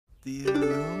The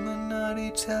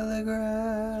Illuminati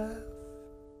Telegraph.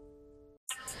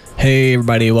 Hey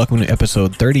everybody, welcome to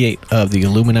episode 38 of the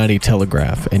Illuminati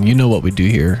Telegraph. And you know what we do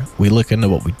here. We look into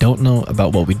what we don't know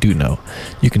about what we do know.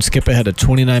 You can skip ahead to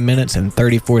 29 minutes and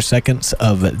 34 seconds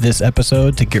of this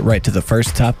episode to get right to the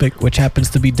first topic, which happens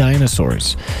to be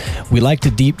dinosaurs. We like to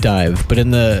deep dive, but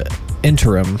in the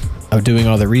interim of doing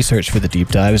all the research for the deep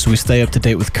dives, we stay up to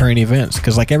date with current events,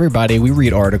 because like everybody, we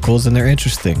read articles and they're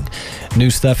interesting. New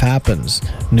stuff happens,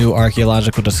 new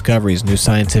archaeological discoveries, new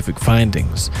scientific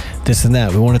findings, this and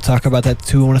that. We want to talk about that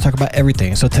too. We want to talk about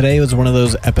everything. So today was one of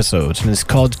those episodes, and it's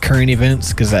called current events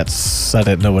because I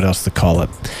didn't know what else to call it.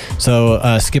 So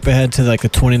skip ahead to like the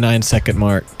 29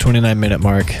 minute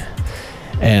mark,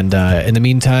 and in the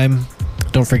meantime,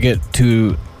 don't forget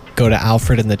to go to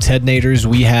Alfred and the Tednators.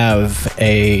 We have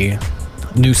a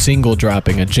new single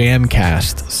dropping, a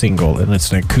Jamcast single, and it's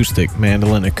an acoustic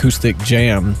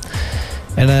jam.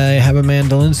 And I have a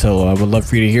mandolin solo. I would love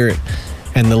for you to hear it.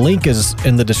 And the link is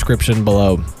in the description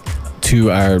below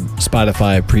to our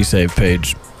Spotify pre-save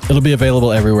page. It'll be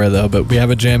available everywhere though, but we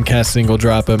have a Jamcast single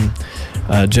dropping.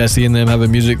 Jesse and them have a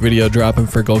music video dropping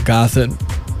for Golgotha.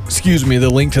 The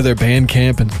link to their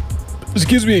Bandcamp and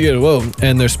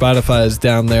and their Spotify is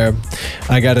down there.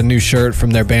 I got a new shirt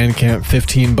from their Bandcamp,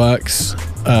 $15,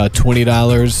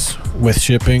 $20 with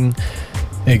shipping.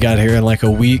 It got here in like a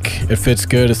week. It fits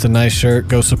good. It's a nice shirt.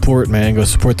 Go support, man. Go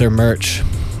support their merch.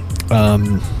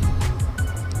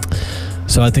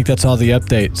 So I think that's all the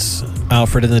updates.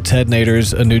 Alfred and the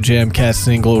Tednators, a new Jamcast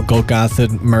single, Golgotha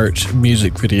merch,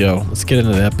 music video. Let's get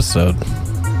into the episode.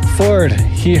 Ford,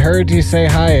 he heard you say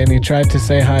hi and he tried to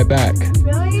say hi back.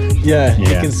 Really? Yeah, he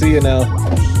can see you now.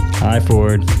 Hi,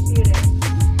 Ford.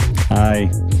 Hi.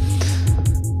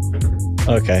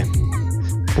 Okay.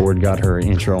 Ford got her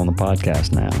intro on the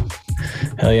podcast now.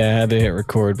 Hell yeah, I had to hit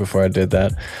record before I did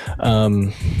that.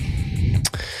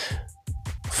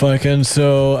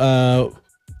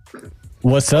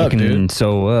 What's up, dude?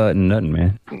 So, nothing,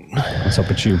 man. What's up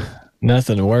with you?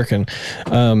 Nothing, working.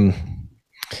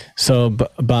 So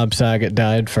Bob Saget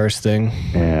died first thing.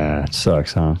 Yeah, it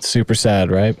sucks, huh? Super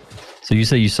sad, right? So you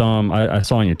say you saw him. I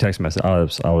saw in your text message. I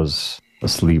was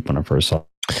asleep when I first saw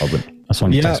him, but I saw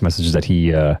in your text messages that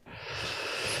he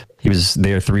was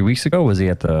there 3 weeks ago. Was he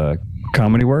at the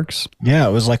Comedy Works? Yeah,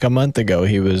 it was like a month ago.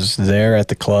 He was there at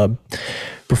the club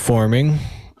performing.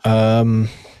 And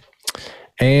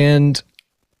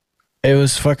it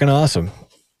was fucking awesome.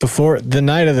 Before the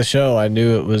night of the show, I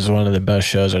knew it was one of the best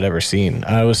shows I'd ever seen.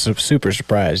 I was super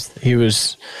surprised. He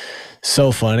was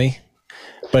so funny,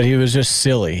 but he was just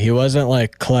silly. He wasn't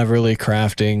like cleverly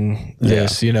crafting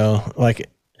this, like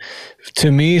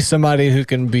to me, somebody who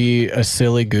can be a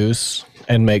silly goose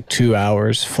and make 2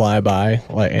 hours fly by,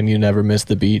 like, and you never miss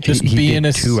the beat. Just he being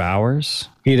did 2 hours.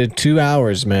 He did 2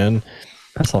 hours, man.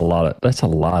 That's a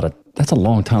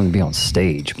long time to be on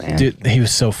stage, man. Dude, he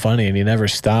was so funny and he never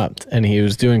stopped. And he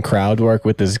was doing crowd work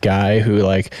with this guy who he's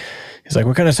like,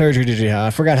 what kind of surgery did you have? I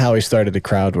forgot how he started the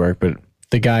crowd work, but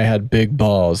the guy had big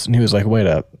balls. And he was like, wait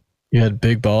up, you had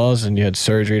big balls and you had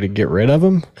surgery to get rid of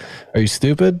them? Are you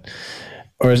stupid?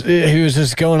 Or he was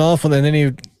just going off and then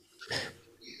he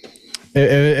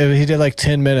did like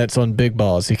 10 minutes on big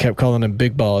balls. He kept calling him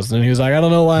big balls. And he was like, I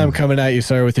don't know why I'm coming at you,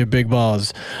 sir, with your big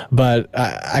balls. But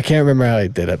I can't remember how he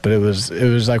did it. But it was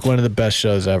like one of the best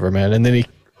shows ever, man. And then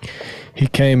he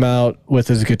came out with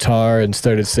his guitar and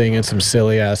started singing some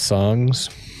silly ass songs.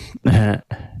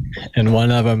 And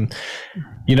one of them,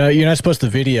 you're not supposed to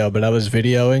video, but I was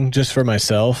videoing just for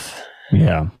myself.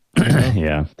 Yeah.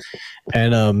 Yeah.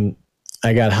 And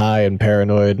I got high and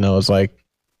paranoid and I was like,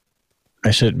 I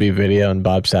shouldn't be videoing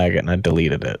Bob Saget, and I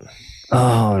deleted it.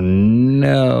 Oh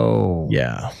no!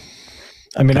 Yeah,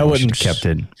 I mean, I wouldn't have kept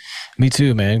it. Me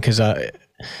too, man. Because not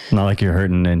like you're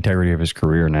hurting the integrity of his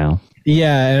career now.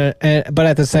 Yeah, but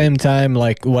at the same time,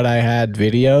 like what I had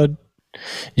videoed,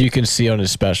 you can see on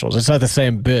his specials. It's not the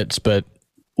same bits, but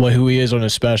who he is on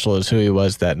his special is who he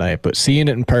was that night. But seeing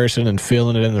it in person and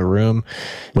feeling it in the room,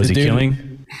 was he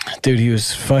killing? Dude, he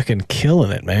was fucking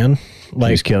killing it, man. Like,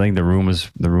 he was killing. The room was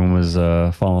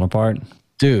falling apart.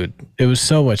 Dude, it was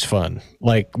so much fun.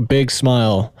 Like, big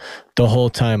smile the whole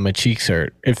time. My cheeks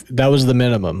hurt. If that was the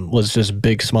minimum, was just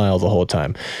big smile the whole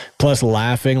time. Plus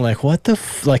laughing, like, what the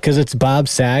like, because it's Bob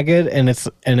Saget, and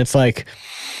it's like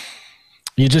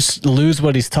you just lose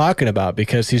what he's talking about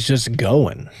because he's just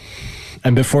going.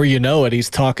 And before you know it,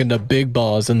 he's talking to big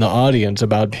balls in the audience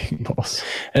about big balls.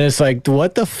 And it's like,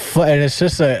 what the fuck? And it's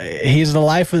just he's the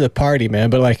life of the party, man.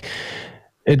 But like,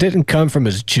 it didn't come from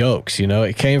his jokes,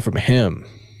 It came from him.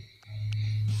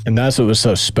 And that's what was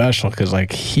so special, because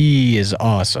like he is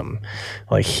awesome.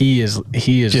 Like he is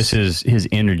just his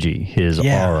energy, his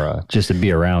aura, just to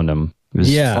be around him. It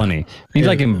was funny. He's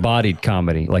like embodied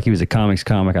comedy. Like he was a comics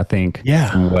comic, I think.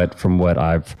 Yeah. From what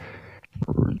I've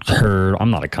heard,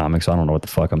 I'm not a comic, so I don't know what the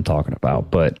fuck I'm talking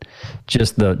about. But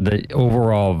just the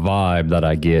overall vibe that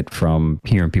I get from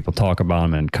hearing people talk about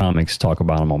him and comics talk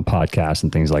about him on podcasts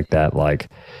and things like that. Like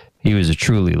he was a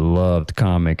truly loved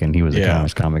comic, and he was a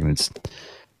comics comic, and it's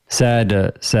sad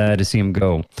to see him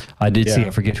go. I did see, I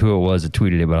forget who it was that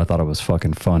tweeted it, but I thought it was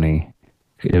fucking funny.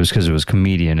 It was because it was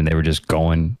comedian, and they were just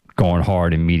going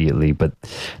hard immediately. But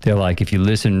they're like, if you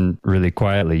listen really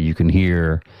quietly, you can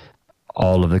hear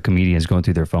all of the comedians going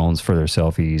through their phones for their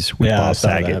selfies with Bob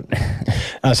Saget.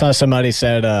 I saw somebody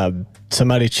said,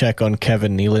 somebody check on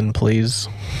Kevin Nealon, please.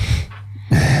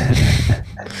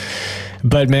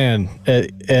 But man,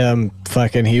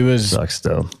 fucking, he was sucks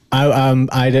though.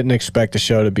 I didn't expect the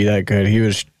show to be that good. He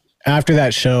was, after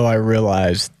that show, I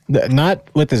realized that, not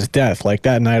with his death, like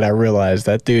that night, I realized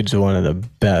that dude's one of the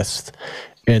best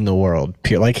in the world.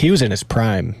 Like he was in his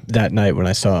prime that night when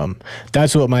I saw him.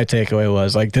 That's what my takeaway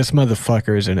was. Like, this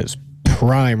motherfucker is in his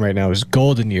prime right now, his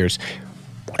golden years.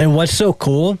 And what's so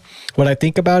cool, what I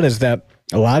think about is that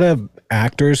a lot of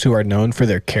actors who are known for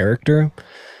their character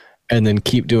and then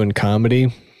keep doing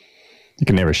comedy, you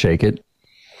can never shake it.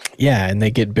 Yeah, and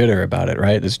they get bitter about it,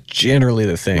 right? That's generally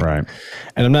the thing. Right.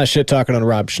 And I'm not shit talking on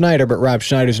Rob Schneider, but Rob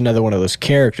Schneider's another one of those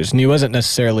characters. And he wasn't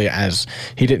necessarily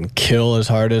he didn't kill as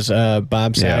hard as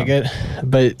Bob Saget,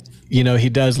 but, you know, he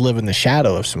does live in the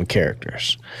shadow of some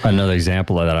characters. Another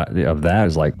example of that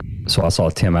is like, so I saw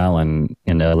Tim Allen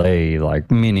in LA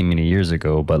like many, many years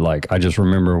ago, but like I just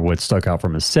remember what stuck out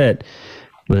from his set.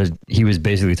 But he was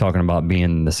basically talking about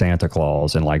being the Santa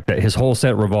Claus, and like that, his whole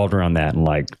set revolved around that. And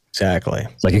like, exactly,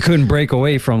 it's like he couldn't break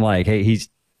away from like, hey, he's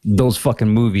those fucking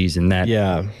movies and that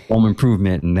Home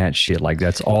Improvement and that shit. Like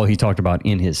that's all he talked about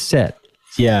in his set.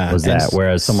 Yeah, was that.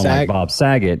 Whereas someone like Bob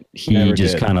Saget, he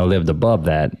just kind of lived above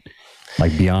that.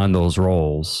 Like beyond those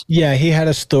roles. Yeah, he had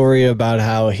a story about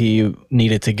how he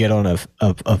needed to get on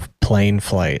a plane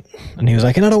flight. And he was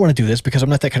like, and I don't want to do this because I'm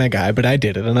not that kind of guy, but I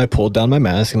did it. And I pulled down my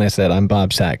mask and I said, I'm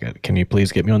Bob Saget. Can you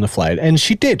please get me on the flight? And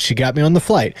she did. She got me on the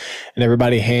flight. And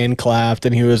everybody hand clapped.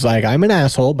 And he was like, I'm an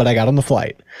asshole, but I got on the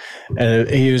flight. And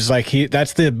he was like,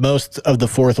 that's the most of the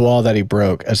fourth wall that he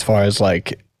broke as far as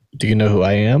like, do you know who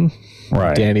I am?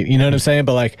 Right. Danny, you know what I'm saying?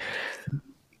 But like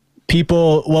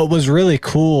people, what was really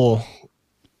cool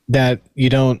that you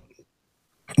don't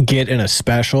get in a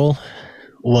special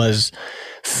was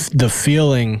the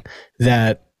feeling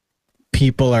that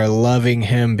people are loving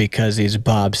him because he's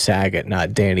Bob Saget,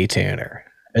 not Danny Tanner.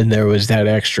 And there was that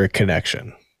extra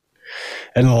connection.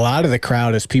 And a lot of the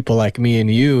crowd is people like me and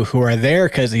you who are there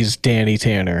because he's Danny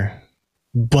Tanner,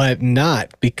 but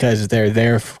not because they're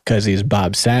there because he's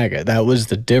Bob Saget. That was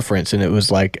the difference. And it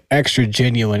was like extra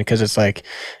genuine because it's like,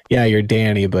 yeah, you're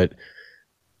Danny, but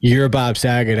you're Bob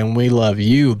Saget and we love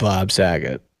you, Bob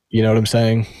Saget. You know what I'm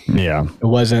saying? Yeah.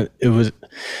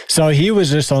 So he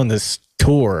was just on this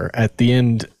tour at the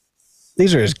end.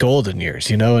 These are his golden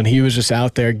years, you know, and he was just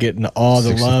out there getting all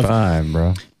the love.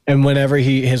 Bro. And whenever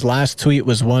his last tweet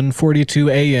was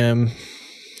 1:42 a.m.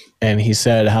 and he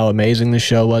said how amazing the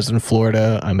show was in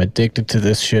Florida. I'm addicted to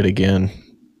this shit again.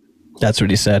 That's what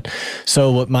he said.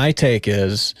 So what my take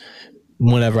is,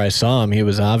 whenever I saw him, he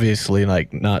was obviously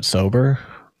like not sober.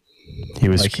 He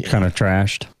was like, kind of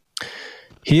trashed.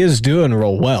 He is doing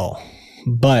real well,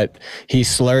 but he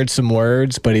slurred some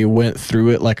words, but he went through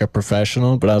it like a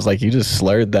professional. But I was like, you just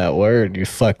slurred that word. You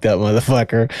fucked up,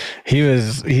 motherfucker.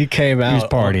 He came out. He was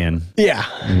partying. Yeah.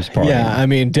 He was partying. Yeah. I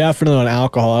mean, definitely on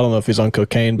alcohol. I don't know if he's on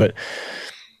cocaine, but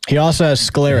he also has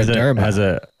scleroderma.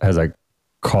 Has a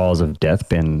cause of death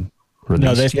been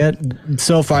released yet?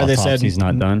 So far, they said he's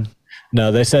not done. No,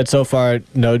 they said so far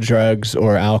no drugs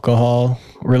or alcohol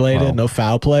related, no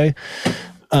foul play.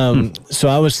 So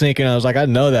I was thinking, I was like, I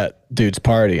know that dude's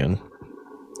partying.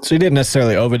 So he didn't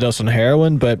necessarily overdose on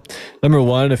heroin, but number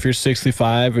one, if you're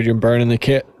 65 and you're burning the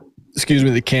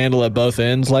candle at both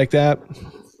ends like that,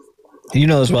 you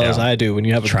know as well as I do when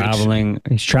you have he's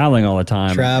traveling all the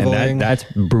time. Traveling. And that's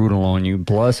brutal on you.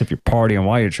 Plus, if you're partying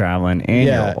while you're traveling and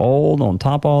you're old on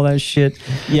top of all that shit.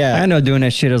 Yeah. I know doing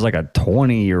that shit as like a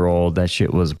 20-year-old, that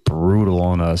shit was brutal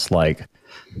on us. Like,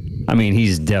 I mean,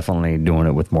 he's definitely doing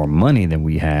it with more money than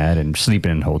we had and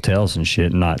sleeping in hotels and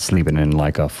shit, not sleeping in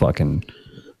like a fucking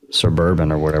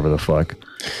Suburban or whatever the fuck.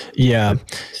 Yeah.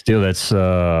 But still, that's...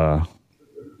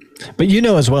 But you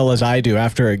know as well as I do,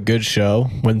 after a good show,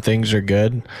 when things are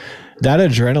good, that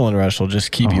adrenaline rush will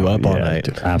just keep you up all night.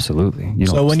 Absolutely.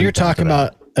 So when you're talking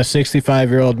about a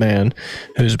 65-year-old man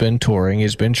who's been touring,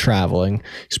 he's been traveling,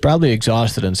 he's probably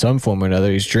exhausted in some form or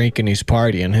another, he's drinking, he's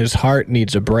partying, his heart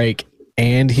needs a break,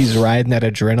 and he's riding that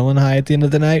adrenaline high at the end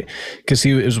of the night, because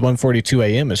it was 1:42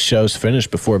 a.m. His show's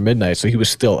finished before midnight, so he was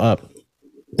still up.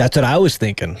 That's what I was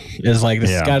thinking, is like,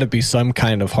 this has got to be some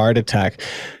kind of heart attack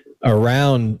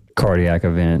around cardiac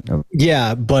event.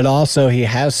 Yeah, but also he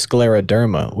has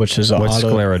scleroderma, which is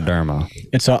scleroderma?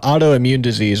 It's an autoimmune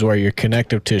disease where your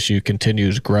connective tissue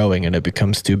continues growing and it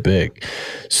becomes too big.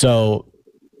 So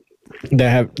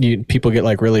people get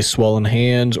like really swollen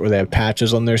hands, or they have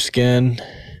patches on their skin.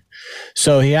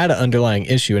 So he had an underlying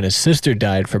issue, and his sister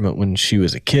died from it when she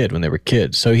was a kid, when they were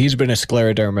kids. So he's been a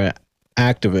scleroderma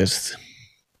activist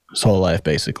his whole life,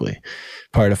 basically,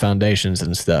 part of foundations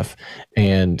and stuff,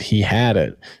 and he had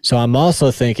it. So I'm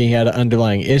also thinking he had an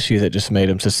underlying issue that just made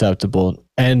him susceptible.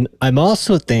 And I'm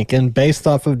also thinking, based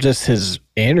off of just his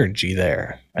energy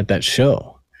there at that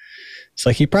show, it's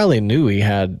like he probably knew he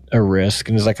had a risk,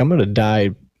 and he's like, I'm going to die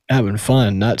having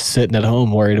fun, not sitting at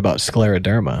home worried about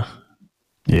scleroderma.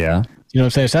 Yeah. You know what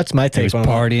I'm saying? So that's my take on it. He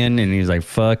was partying, and he's like,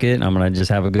 fuck it. I'm going to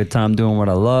just have a good time doing what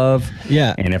I love.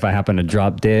 Yeah. And if I happen to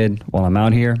drop dead while I'm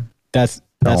out here, I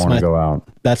want to go out.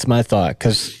 That's my thought.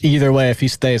 Because either way, if he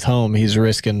stays home, he's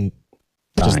risking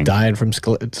just dying from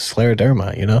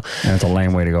scleroderma, you know? And it's a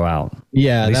lame way to go out.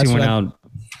 Yeah. At least he went out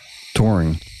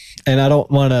touring. And I don't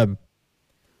want to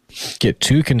get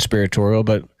too conspiratorial,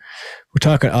 but we're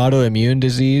talking autoimmune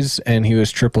disease, and he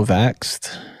was triple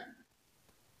vaxxed.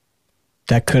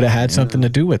 That could have had something to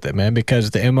do with it, man,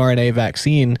 because the mRNA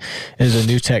vaccine is a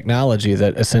new technology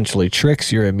that essentially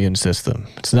tricks your immune system.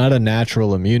 It's not a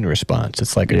natural immune response.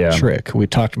 It's like a trick. We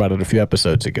talked about it a few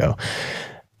episodes ago.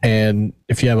 And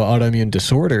if you have an autoimmune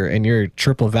disorder and you're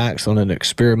triple vaxxed on an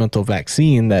experimental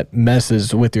vaccine that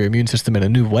messes with your immune system in a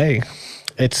new way,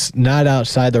 it's not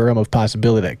outside the realm of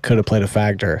possibility that could have played a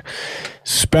factor,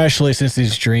 especially since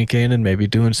he's drinking and maybe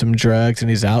doing some drugs, and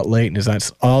he's out late, and he's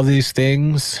not all these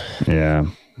things. Yeah.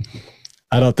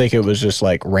 I don't think it was just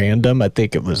like random. I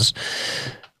think it was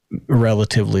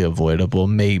relatively avoidable,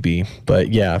 maybe.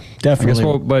 But yeah,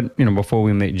 definitely. But before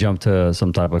we jump to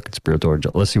some type of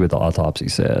conspiratorial, let's see what the autopsy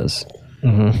says.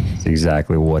 Mm-hmm. It's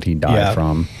exactly what he died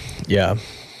from. Yeah.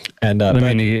 And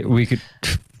we could.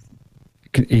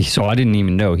 So I didn't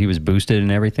even know he was boosted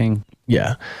and everything.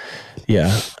 Yeah.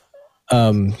 Yeah.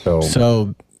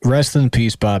 So rest in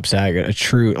peace, Bob Saget. A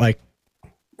true,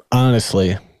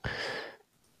 honestly,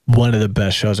 one of the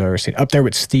best shows I've ever seen. Up there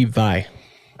with Steve Vai.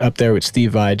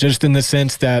 Just in the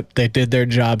sense that they did their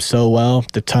job so well,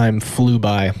 the time flew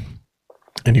by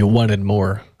and you wanted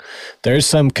more. There's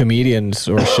some comedians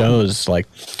or shows like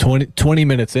 20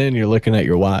 minutes in, you're looking at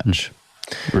your watch.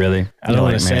 Really? I don't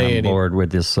want to say I'm bored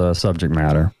with this subject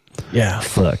matter. Yeah.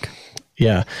 Fuck.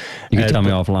 Yeah. You can tell me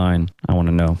offline. I want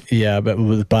to know. Yeah, but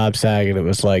with Bob Saget, it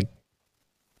was like,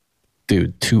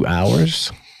 dude, 2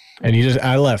 hours? And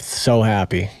I left so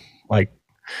happy.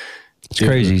 It's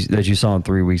crazy that you saw him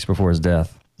 3 weeks before his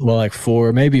death. Well,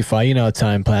 4, maybe 5,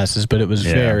 time passes, but it was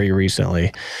very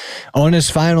recently. On his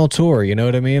final tour, you know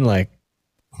what I mean?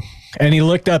 And he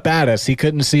looked up at us. He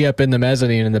couldn't see up in the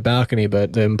mezzanine in the balcony,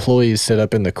 but the employees sit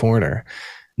up in the corner.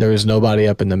 There was nobody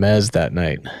up in the mezz that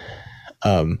night.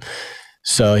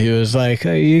 So he was like,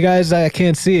 hey, you guys, I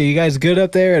can't see you. You guys good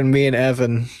up there? And me and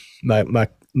Evan, my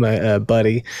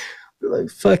buddy, were like,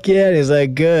 fuck yeah. And he's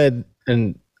like, good.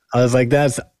 And I was like,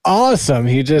 that's awesome.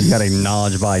 He just got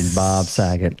acknowledged by Bob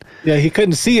Saget. Yeah, he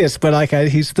couldn't see us, but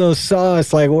he still saw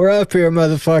us. Like, we're up here,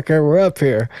 motherfucker. We're up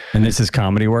here. And this is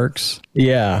Comedy Works?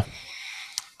 Yeah.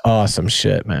 Awesome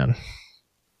shit, man.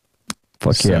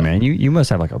 Fuck yeah, man. You must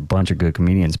have a bunch of good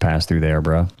comedians pass through there,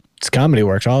 bro. It's Comedy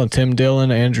Works. All of Tim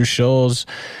Dillon, Andrew Scholes,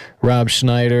 Rob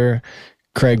Schneider,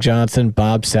 Craig Johnson,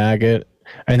 Bob Saget.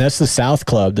 And that's the South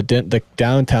Club. The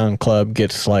downtown club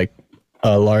gets a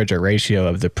larger ratio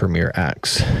of the premier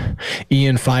acts.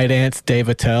 Ian Fidance, Dave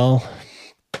Attell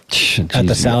at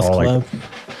the South Club.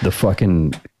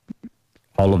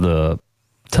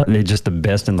 They're just the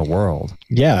best in the world.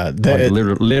 Yeah.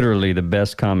 Literally the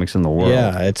best comics in the world.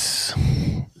 Yeah. It's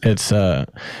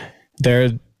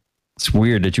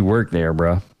weird that you work there,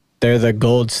 bro. They're the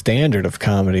gold standard of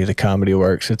comedy, the Comedy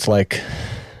Works. It's one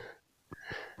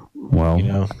of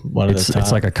the top.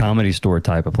 It's like a Comedy Store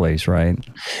type of place, right?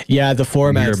 Yeah. The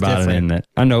format's different.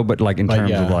 I know, but in terms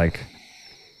of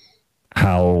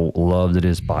how loved it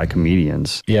is by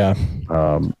comedians. Yeah.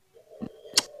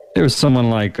 There was someone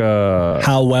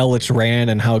how well it's ran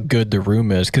and how good the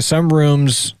room is. Because some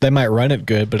rooms, they might run it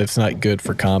good, but it's not good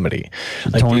for comedy.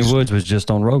 Tony Woods was just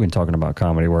on Rogan talking about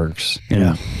Comedy Works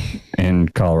in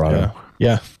Colorado.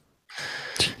 Yeah.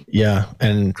 Yeah,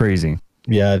 and Crazy.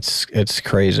 yeah, it's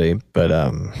crazy, but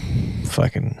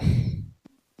fucking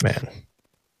man.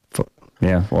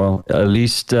 Yeah, well, at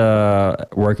least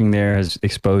working there has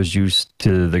exposed you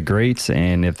to the greats,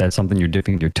 and if that's something you're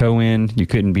dipping your toe in, you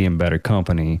couldn't be in better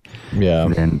company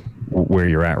than where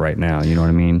you're at right now. You know what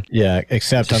I mean? Yeah,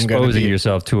 except Just I'm going to exposing be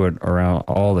yourself to it around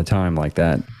all the time like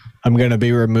that. I'm going to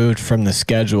be removed from the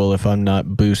schedule if I'm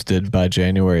not boosted by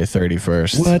January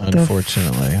 31st. What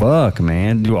unfortunately. Fuck,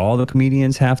 man. Do all the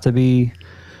comedians have to be?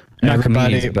 Not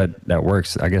Everybody, comedians, but that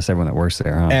works. I guess everyone that works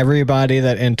there, huh? Everybody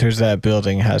that enters that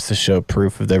building has to show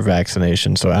proof of their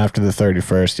vaccination. So after the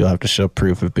 31st, you'll have to show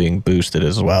proof of being boosted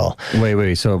as well.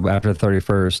 Wait. So after the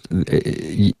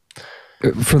 31st,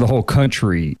 for the whole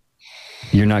country,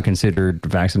 you're not considered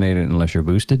vaccinated unless you're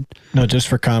boosted? No, just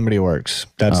for Comedy Works.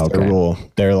 That's the rule.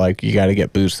 They're like, you got to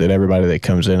get boosted. Everybody that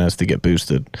comes in has to get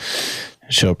boosted.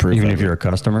 Show proof. Even if you're a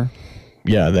customer?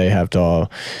 Yeah, they have to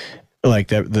all... Like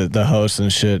the hosts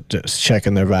and shit, just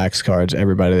checking their vax cards.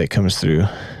 Everybody that comes through,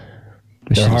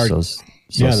 they're hard. So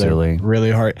silly. They're really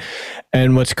hard.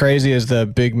 And what's crazy is the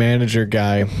big manager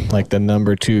guy, like the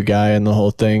number 2 guy in the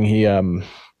whole thing. He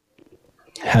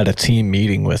had a team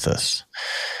meeting with us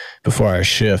before our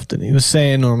shift, and he was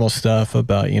saying normal stuff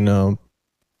about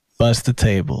bust the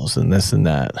tables and this and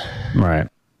that. Right.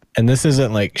 And this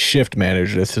isn't like shift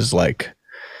manager. This is like.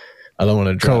 I don't want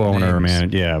to drop co-owner, names.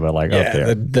 man. Yeah, but like up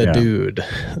there.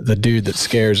 The dude that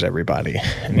scares everybody.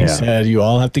 And he said, you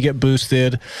all have to get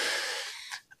boosted.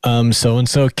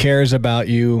 So-and-so cares about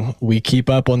you. We keep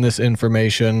up on this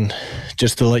information.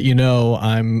 Just to let you know,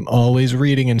 I'm always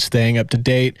reading and staying up to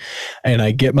date. And I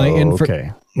get my info.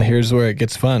 Okay. Here's where it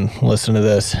gets fun. Listen to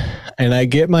this. And I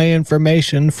get my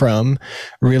information from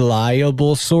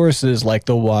reliable sources like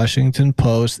the Washington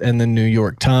Post and the New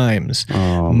York Times,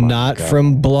 not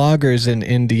from bloggers in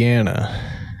Indiana.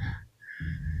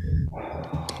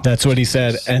 That's what he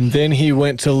said. And then he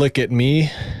went to look at me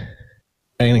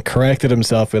and corrected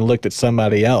himself and looked at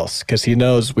somebody else because he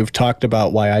knows we've talked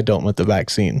about why I don't want the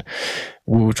vaccine,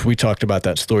 which we talked about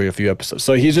that story a few episodes.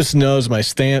 So he just knows my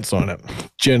stance on it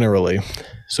generally.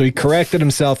 So he corrected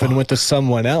himself and went to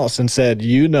someone else and said,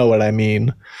 you know what I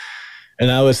mean.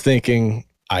 And I was thinking,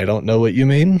 I don't know what you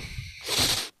mean.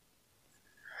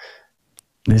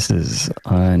 This is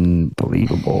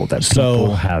unbelievable that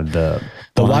people have the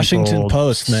Washington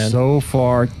Post, man, so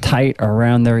far tight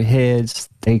around their heads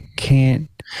they can't.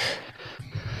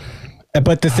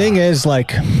 But the thing is,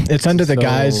 like, it's under the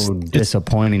guys.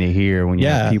 Disappointing to hear when you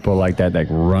have people like that, like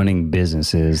running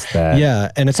businesses.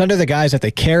 And it's under the guys that they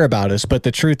care about us. But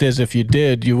the truth is, if you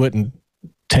did, you wouldn't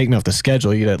take me off the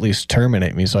schedule. You'd at least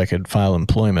terminate me so I could file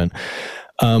employment.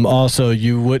 Also,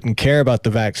 you wouldn't care about the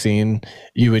vaccine.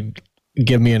 You would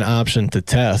give me an option to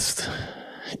test.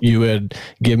 You would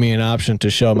give me an option to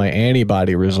show my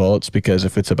antibody results, because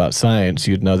if it's about science,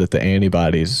 you'd know that the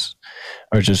antibodies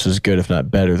are just as good, if not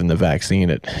better, than the vaccine.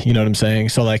 You know what I'm saying?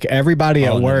 So like everybody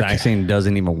at work, the vaccine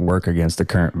doesn't even work against the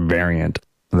current variant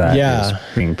that is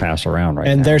being passed around right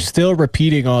now. And they're still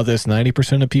repeating all this.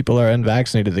 90% of people are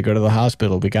unvaccinated. They go to the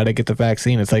hospital. We got to get the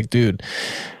vaccine. It's like, dude,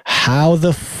 how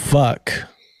the fuck,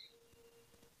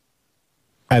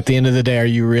 at the end of the day, are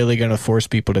you really going to force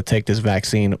people to take this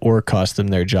vaccine or cost them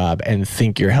their job and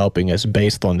think you're helping us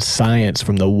based on science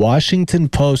from the Washington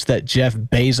Post that Jeff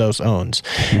Bezos owns?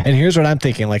 And here's what I'm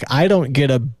thinking. Like, I don't get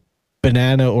a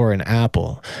banana or an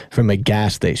apple from a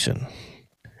gas station.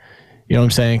 You know what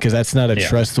I'm saying? Because that's not a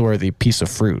trustworthy piece of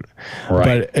fruit. Right.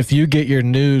 But if you get your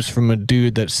news from a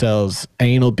dude that sells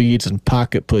anal beads and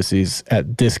pocket pussies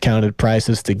at discounted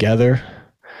prices together,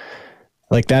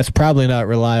 like, that's probably not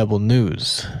reliable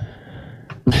news.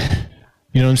 You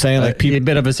know what I'm saying? Like, a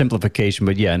bit of a simplification,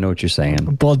 but yeah, I know what you're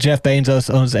saying. Well, Jeff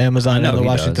Bezos owns Amazon and the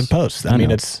Washington Post. I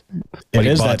mean, it is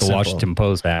that the Washington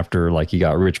Post after, like, he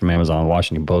got rich from Amazon.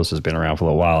 Washington Post has been around for a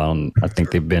little while, and I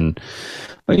think they've been,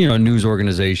 a news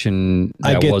organization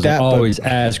that wasn't always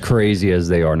as crazy as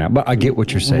they are now. But I get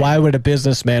what you're saying. Why would a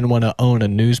businessman want to own a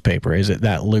newspaper? Is it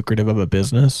that lucrative of a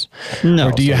business? No.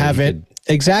 Or do you have it?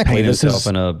 Exactly. Paint himself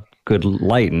in a good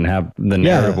light and have the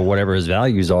narrative of whatever his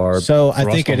values are. So I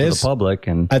think it is the public,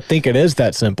 and I think it is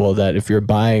that simple, that if you're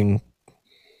buying,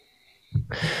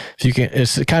 if you can,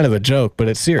 it's kind of a joke, but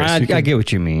it's serious. I get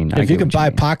what you mean. If you can buy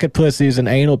pocket pussies and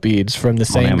anal beads from the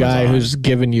same guy who's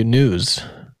giving you news,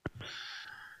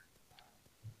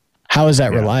 how is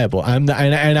that reliable? I'm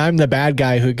the bad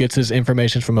guy who gets his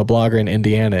information from a blogger in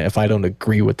Indiana if I don't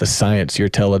agree with the science you're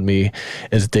telling me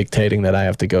is dictating that I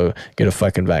have to go get a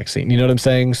fucking vaccine. You know what I'm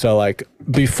saying? So, like,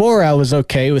 before I was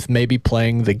okay with maybe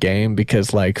playing the game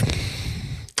because, like,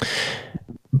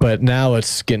 but now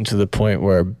it's getting to the point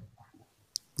where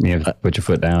You have to put your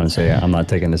foot down and say, I'm not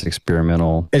taking this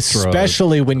experimental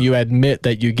Especially drug. when you admit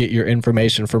that you get your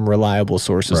information from reliable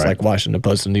sources like Washington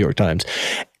Post and New York Times,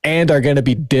 and are going to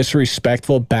be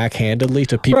disrespectful backhandedly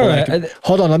to people.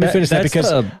 Hold on, let me finish that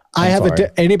because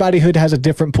anybody who has a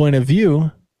different point of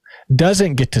view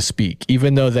doesn't get to speak,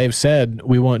 even though they've said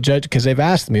we won't judge, because they've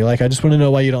asked me, like, I just want to know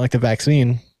why you don't like the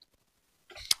vaccine.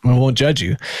 We won't judge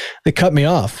you. They cut me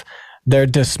off. They're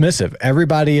dismissive.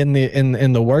 Everybody in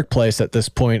the workplace at this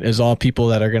point is all people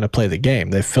that are going to play the game.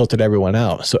 They've filtered everyone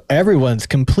out. So everyone's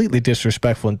completely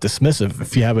disrespectful and dismissive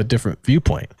if you have a different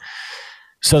viewpoint.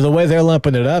 So the way they're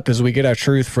lumping it up is we get our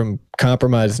truth from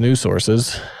compromised news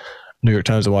sources, New York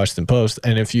Times and Washington Post.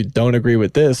 And if you don't agree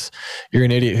with this, you're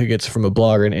an idiot who gets it from a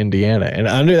blogger in Indiana. And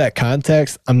under that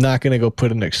context, I'm not going to go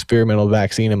put an experimental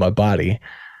vaccine in my body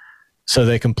so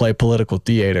they can play political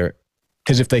theater.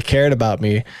 Because if they cared about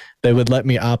me, they would let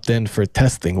me opt in for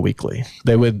testing weekly.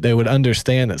 They would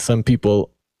understand that some people,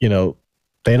 they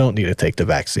don't need to take the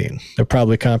vaccine. They're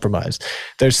probably compromised.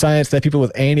 There's science that people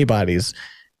with antibodies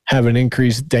have an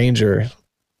increased danger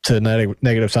to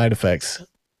negative side effects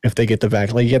if they get the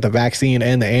vaccine. Like, you get the vaccine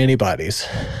and the antibodies.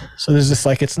 So there's just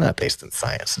it's not based in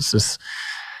science. It's just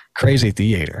crazy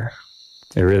theater.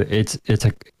 It's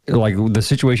like the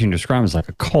situation you describe is like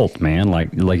a cult, man.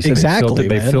 Like you said, exactly,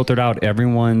 they filtered out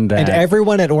everyone and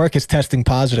everyone at work is testing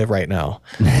positive right now.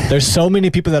 There's so many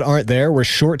people that aren't there. We're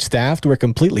short staffed. We're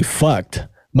completely fucked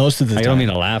most of the time. I don't mean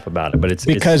to laugh about it, but it's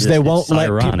because they won't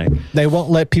they won't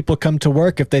let people come to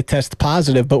work if they test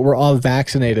positive, but we're all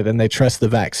vaccinated and they trust the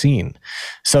vaccine.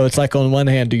 So it's like, on one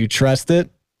hand, do you trust it?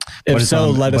 If so,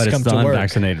 let us come to work. But it's the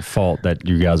unvaccinated fault that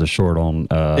you guys are short on.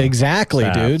 Exactly,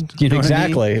 staff. Dude. You know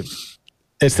exactly. What I mean?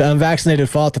 It's the unvaccinated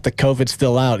fault that the COVID's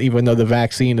still out, even though the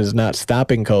vaccine is not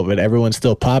stopping COVID. Everyone's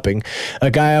still popping.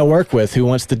 A guy I work with who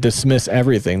wants to dismiss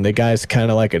everything. The guy's kind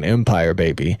of like an empire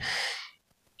baby.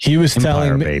 He was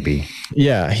telling me,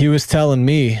 he was telling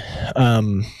me,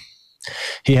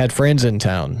 he had friends in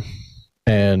town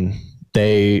and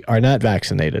they are not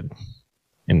vaccinated,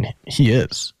 and he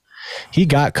is. He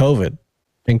got COVID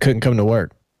and couldn't come to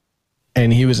work,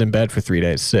 and he was in bed for 3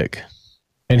 days sick.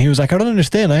 And he was like, I don't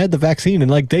understand. I had the vaccine, and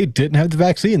they didn't have the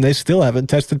vaccine. They still haven't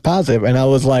tested positive. And I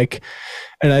was like,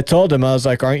 and I told him, I was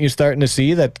like, aren't you starting to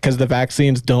see that because the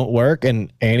vaccines don't work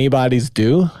and antibodies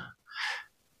do?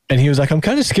 And he was like, I'm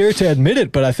kind of scared to admit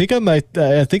it, but I think that might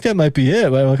be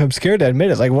it. I'm scared to admit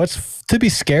it. It's like, what's to be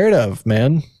scared of,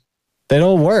 man? They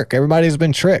don't work. Everybody's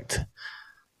been tricked.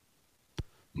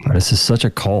 This is such a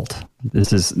cult.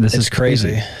 This is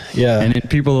crazy. Yeah. And then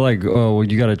people are like, oh, well,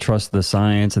 you got to trust the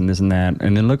science and this and that.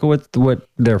 And then look at what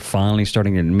they're finally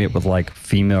starting to admit with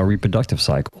female reproductive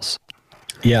cycles.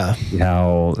 Yeah.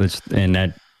 How that's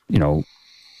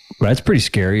pretty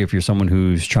scary if you're someone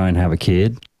who's trying to have a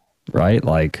kid, right?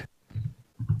 Like,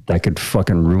 that could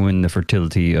fucking ruin the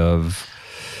fertility of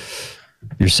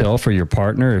yourself or your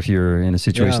partner if you're in a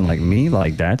situation like me.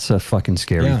 Like, that's a fucking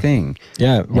scary thing.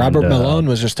 Yeah. Robert Malone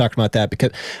was just talking about that,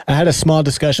 because I had a small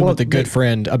discussion with a good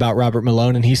friend about Robert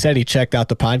Malone, and he said he checked out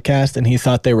the podcast and he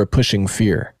thought they were pushing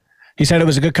fear. He said it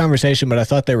was a good conversation, but I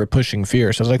thought they were pushing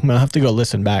fear. So I was like, man, I'll have to go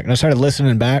listen back. And I started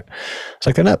listening back. It's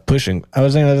like, they're not pushing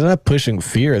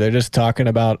fear. They're just talking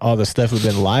about all the stuff we've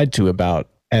been lied to about.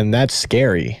 And that's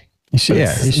scary.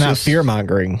 It's not fear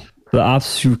mongering. The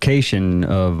obfuscation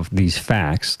of these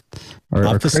facts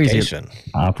obfuscation.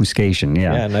 Obfuscation,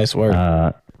 yeah. Yeah, nice word.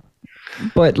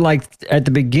 But at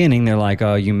the beginning, they're like,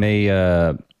 oh, you may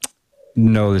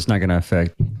know it's not going to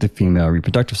affect the female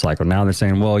reproductive cycle. Now they're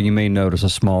saying, well, you may notice a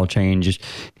small change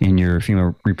in your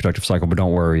female reproductive cycle, but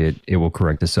don't worry, it will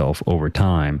correct itself over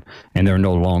time. And there are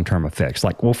no long-term effects.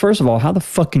 Well, first of all, how the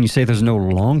fuck can you say there's no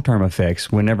long-term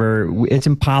effects whenever it's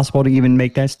impossible to even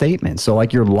make that statement? So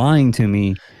you're lying to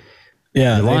me.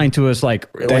 Yeah, you're lying to us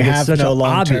they have no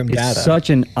long-term data. It's such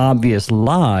an obvious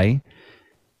lie,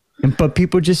 but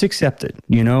people just accept it.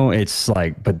 It's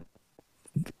but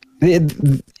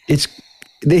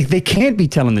they can't be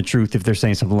telling the truth if they're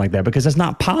saying something like that, because that's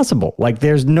not possible.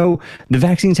 The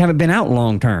vaccines haven't been out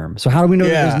long-term. So how do we know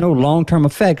that there's no long-term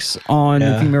effects on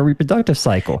the female reproductive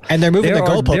cycle? And they're moving the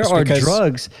goalposts. There are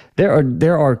drugs.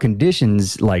 There are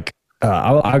conditions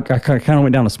I kind of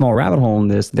went down a small rabbit hole in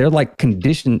this. They're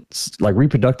conditions,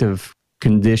 reproductive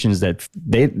conditions that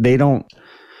they don't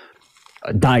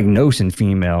diagnose in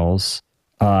females.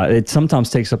 It sometimes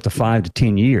takes up to 5 to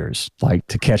 10 years,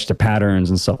 to catch the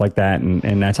patterns and stuff like that.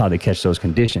 And that's how they catch those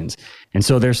conditions. And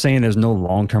so they're saying there's no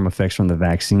long-term effects from the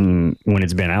vaccine when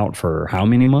it's been out for how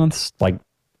many months?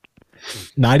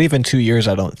 Not even 2 years,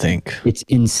 I don't think. It's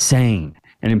insane.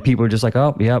 And then people are just like,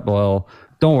 oh, yeah, well,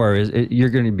 don't worry. You're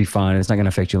going to be fine. It's not going to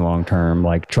affect you long term.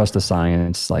 Like, trust the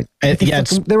science. Like,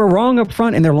 they were wrong up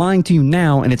front, and they're lying to you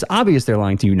now, and it's obvious they're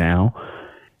lying to you now,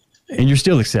 and you're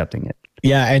still accepting it.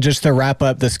 Yeah, and just to wrap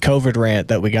up this COVID rant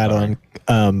that we got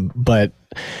on, but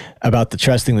about the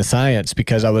trusting the science,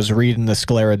 because I was reading the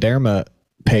scleroderma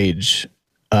page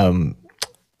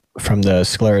from the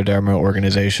scleroderma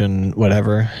organization,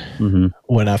 whatever,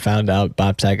 when I found out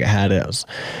Bob Saget had it. I was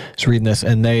reading this,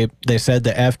 and they said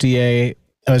the FDA,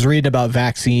 I was reading about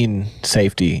vaccine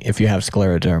safety if you have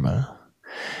scleroderma,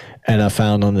 and I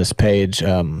found on this page,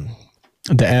 the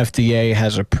FDA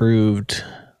has approved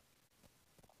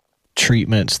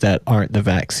treatments that aren't the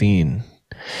vaccine,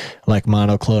 like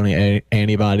monoclonal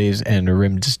antibodies and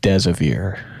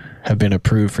remdesivir, have been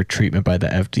approved for treatment by the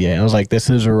FDA. I was like, this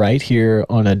is right here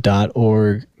on a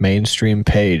 .org mainstream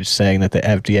page saying that the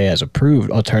FDA has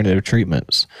approved alternative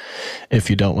treatments if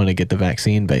you don't want to get the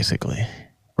vaccine, basically,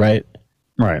 right?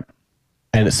 Right.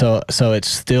 And so it's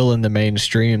still in the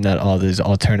mainstream that all these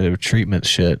alternative treatment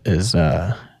shit is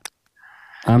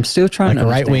I'm still trying to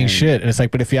right wing shit. And it's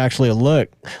like, but if you actually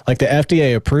look, like the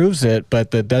FDA approves it, but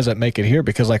that doesn't make it here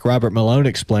because, like Robert Malone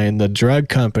explained, the drug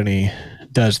company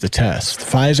does the test.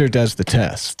 Pfizer does the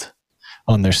test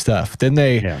on their stuff. Then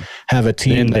they have a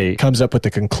team that comes up with the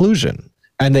conclusion,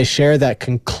 and they share that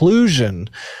conclusion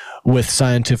with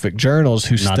scientific journals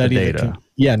who study the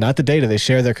data. Not the data. They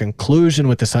share their conclusion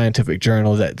with the scientific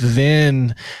journal that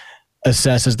then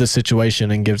assesses the situation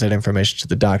and gives that information to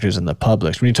the doctors and the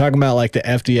public. When you're talking about like the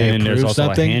FDA and there's also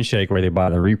something, a handshake where they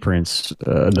buy the reprints.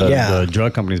 The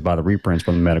drug companies buy the reprints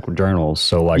from the medical journals.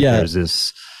 So like there's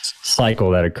this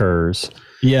cycle that occurs.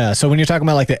 Yeah. So when you're talking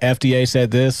about like the FDA said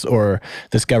this or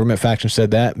this government faction said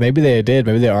that, maybe they did,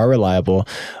 maybe they are reliable,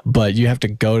 but you have to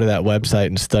go to that website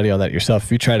and study all that yourself.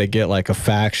 If you try to get like a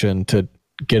faction to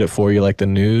get it for you, like the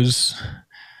news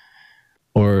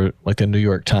or like the New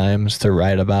York Times to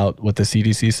write about what the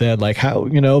CDC said, like how,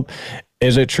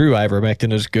 is it true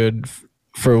ivermectin is good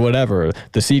for whatever?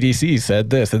 The CDC said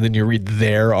this, and then you read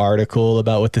their article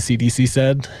about what the CDC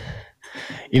said.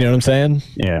 You know what I'm saying?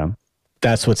 Yeah.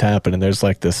 That's what's happening. There's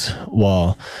like this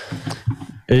wall.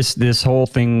 It's this whole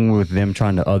thing with them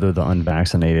trying to other the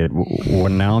unvaccinated.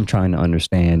 What now I'm trying to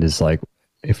understand is like,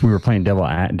 if we were playing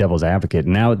devil's advocate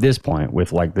now at this point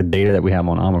with like the data that we have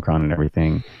on Omicron and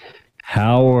everything,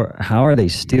 how are they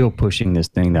still pushing this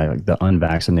thing that like, the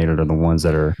unvaccinated are the ones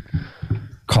that are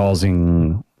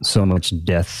causing so much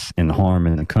death and harm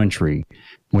in the country,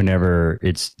 whenever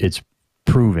it's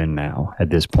proven now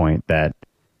at this point that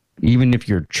even if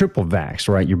you're triple vaxxed,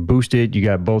 right, you're boosted, you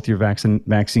got both your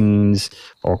vaccines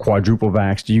or quadruple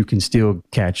vaxxed, you can still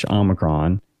catch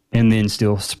Omicron and then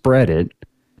still spread it.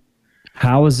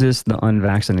 How is this the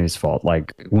unvaccinated's fault?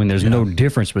 Like when there's no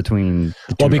difference between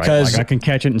the two, well, because like I can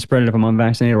catch it and spread it if I'm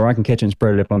unvaccinated, or I can catch it and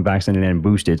spread it if I'm vaccinated and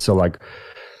boosted. So like,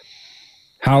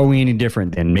 how are we any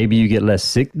different then? Maybe you get less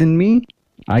sick than me,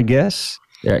 I guess.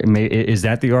 Is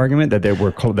that the argument that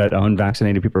that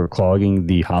unvaccinated people are clogging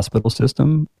the hospital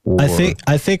system? Or? I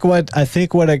think what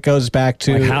it goes back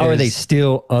to, like how are they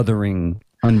still othering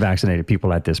unvaccinated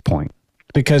people at this point?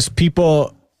 Because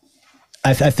people,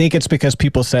 I think it's because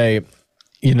people say,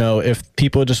 if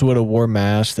people just would have wore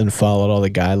masks and followed all the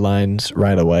guidelines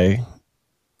right away,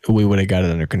 we would have got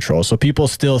it under control. So people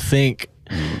still think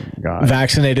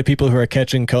vaccinated people who are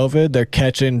catching COVID, they're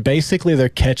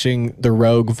catching the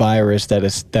rogue virus that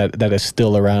is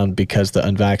still around because the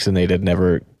unvaccinated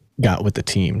never got with the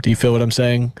team. Do you feel what I'm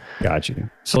saying? Got you.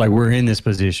 So like we're in this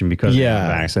position because we're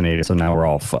vaccinated, so now we're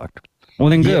all fucked. Well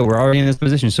then good, we're already in this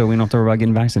position, so we don't have to worry about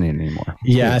getting vaccinated anymore.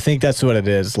 Yeah, cool. I think that's what it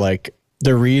is. Like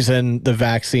the reason the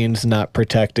vaccine's not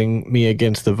protecting me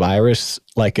against the virus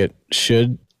like it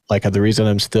should, like the reason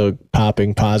I'm still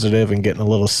popping positive and getting a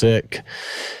little sick,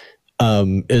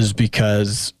 is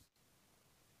because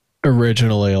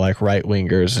originally like right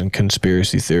wingers and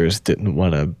conspiracy theorists didn't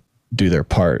want to do their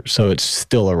part. So it's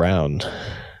still around.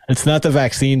 It's not the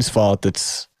vaccine's fault.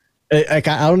 I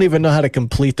don't even know how to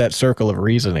complete that circle of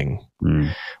reasoning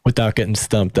without getting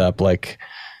stumped up. Like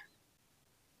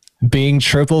being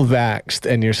triple vaxxed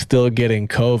and you're still getting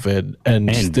COVID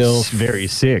and still very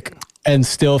sick and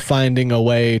still finding a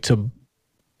way to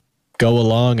go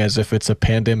along as if it's a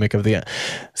pandemic of the.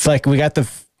 It's like we got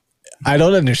I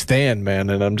don't understand, man,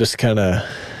 and I'm just kind of.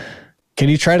 Can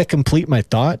you try to complete my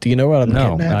thought? Do you know what I'm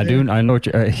getting at? I do. I know what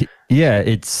you. Yeah,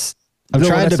 it's.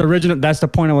 That's the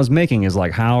point I was making. Is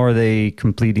like, how are they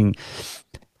completing?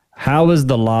 How is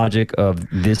the logic of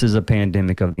this is a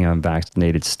pandemic of the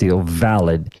unvaccinated still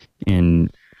valid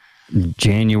in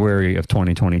January of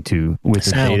 2022 with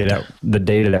the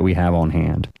data that we have on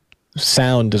hand?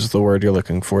 Sound is the word you're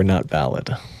looking for, not valid.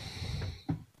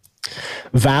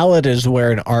 Valid is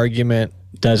where an argument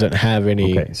doesn't have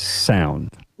any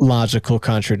sound logical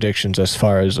contradictions as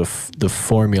far as the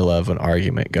formula of an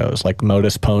argument goes. Like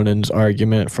modus ponens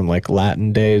argument from like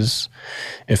Latin days.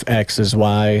 If X is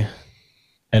Y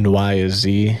and Y is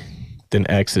Z, then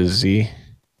X is Z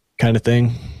kind of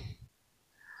thing.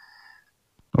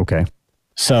 Okay.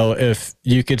 So if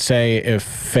you could say if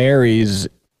fairies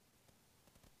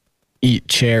eat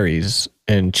cherries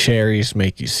and cherries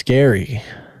make you scary,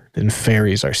 then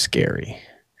fairies are scary.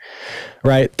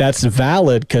 Right? That's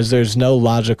valid because there's no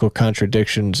logical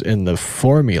contradictions in the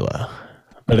formula,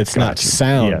 but it's not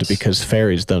sound because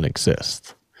fairies don't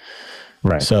exist.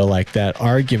 Right. So like that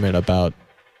argument about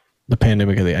the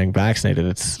pandemic of the unvaccinated,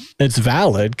 it's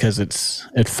valid because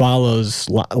it follows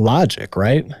logic,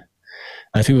 right?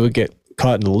 I think people get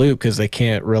caught in the loop because they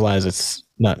can't realize it's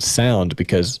not sound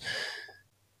because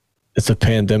it's a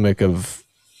pandemic of,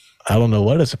 I don't know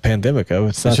what it's a pandemic of.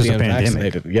 It's not the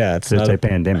unvaccinated. Pandemic. Yeah, it's not a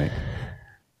pandemic.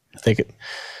 I think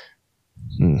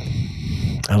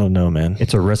I don't know, man.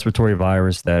 It's a respiratory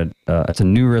virus it's a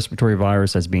new respiratory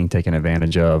virus that's being taken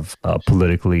advantage of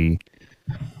politically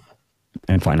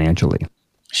and financially.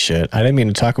 Shit. I didn't mean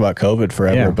to talk about COVID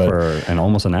forever, but for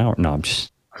almost an hour. No,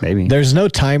 maybe. There's no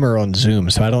timer on Zoom,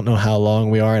 so I don't know how long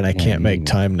we are, and I can't make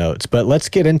time notes. But let's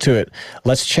get into it.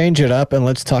 Let's change it up, and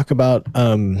let's talk about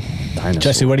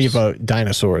Jesse, what do you vote?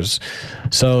 Dinosaurs.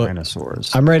 So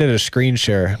Dinosaurs. I'm ready to screen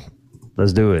share.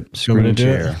 Let's do it. Screen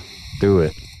share. Do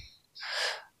it.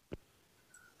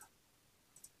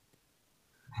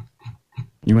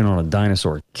 You went on a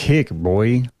dinosaur kick,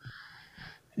 boy.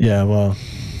 Yeah, well.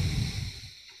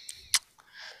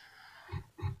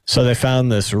 So they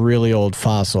found this really old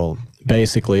fossil,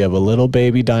 basically, of a little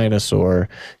baby dinosaur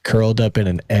curled up in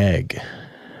an egg,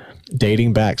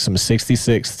 dating back some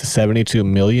 66 to 72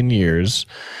 million years.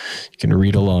 You can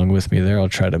read along with me there. I'll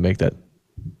try to make that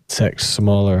text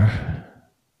smaller.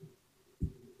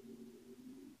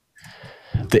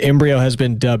 The embryo has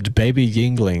been dubbed Baby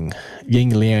Yingling,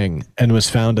 and was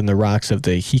found in the rocks of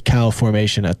the Hikao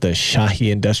Formation at the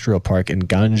Shahi Industrial Park in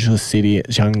Ganzhou City,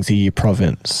 Jiangxi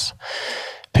Province.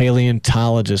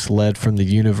 Paleontologists led from the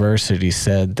university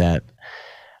said that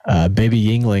Baby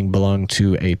Yingling belonged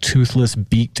to a toothless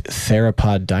beaked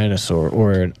theropod dinosaur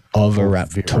or an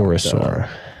oviraptorosaur.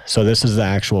 So this is the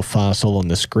actual fossil on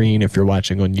the screen if you're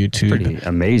watching on YouTube. Pretty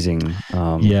amazing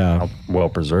how well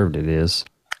preserved it is.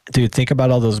 Dude, think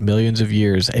about all those millions of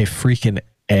years. A freaking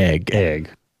egg.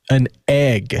 An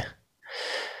egg.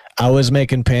 I was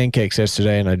making pancakes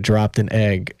yesterday and I dropped an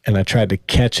egg and I tried to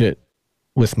catch it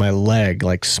with my leg,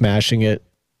 like smashing it.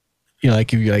 You know,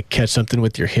 like you like catch something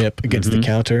with your hip against the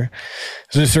counter.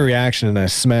 It's just a reaction and I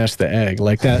smashed the egg.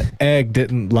 Like that egg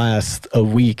didn't last a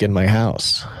week in my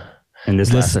house. And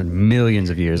this lasted millions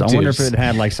of years. I wonder if it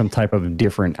had like some type of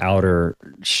different outer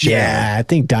shell. Yeah, I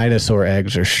think dinosaur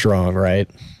eggs are strong, right?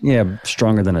 Yeah,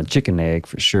 stronger than a chicken egg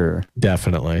for sure.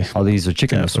 Definitely. All these are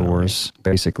chickenosaurs,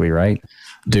 basically, right?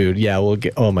 Dude, yeah, we'll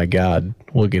get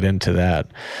into that.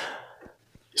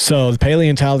 So the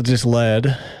paleontologists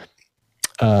led,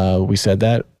 we said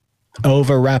that,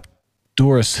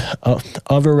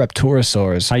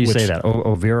 oviraptorosaurs. How you say that?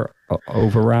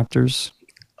 Oviraptors?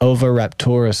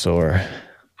 Oviraptorosaur.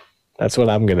 That's what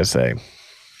I'm going to say.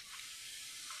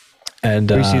 And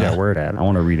where do you see that word at? I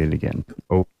want to read it again.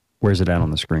 Oh, where's it at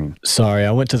on the screen? Sorry, I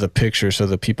went to the picture so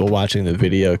the people watching the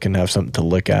video can have something to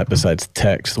look at besides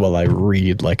text while I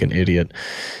read like an idiot.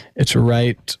 It's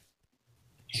right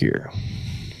here.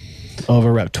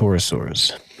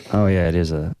 Oviraptorosaurs. Oh, yeah, it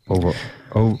is a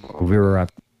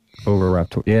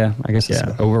oviraptor. Yeah, I guess it's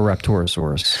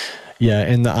Oviraptorosaurus. Yeah,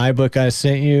 in the iBook I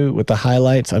sent you with the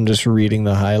highlights, I'm just reading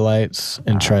the highlights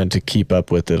and trying to keep up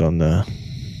with it on the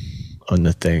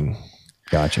thing.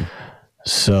 Gotcha.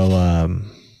 So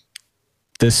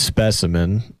this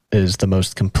specimen is the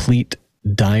most complete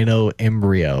dino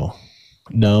embryo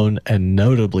known and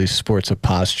notably sports a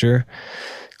posture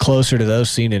closer to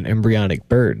those seen in embryonic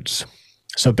birds.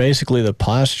 So basically the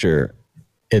posture,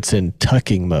 it's in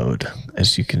tucking mode,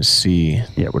 as you can see.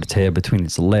 Yeah, with its head between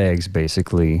its legs,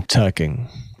 basically. Tucking.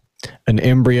 An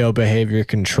embryo behavior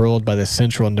controlled by the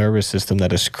central nervous system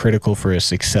that is critical for a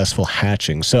successful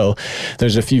hatching. So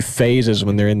there's a few phases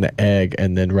when they're in the egg,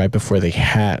 and then right before they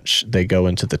hatch, they go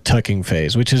into the tucking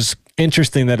phase, which is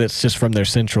interesting that it's just from their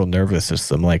central nervous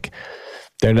system. Like,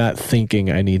 they're not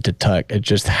thinking, I need to tuck. It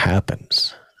just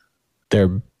happens.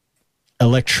 Their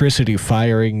electricity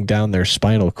firing down their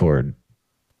spinal cord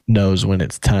knows when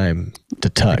it's time to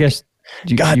tuck. I guess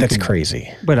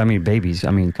crazy. But I mean, babies,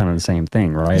 kind of the same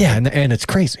thing, right? Yeah, and it's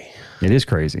crazy. It is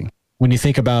crazy. when you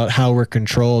think about how we're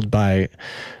controlled by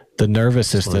the nervous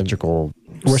system, electrical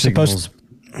we're signals. supposed,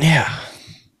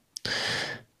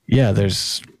 yeah.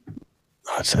 There's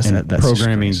that's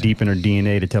programming deep in our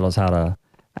DNA to tell us how to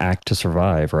act to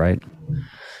survive, right?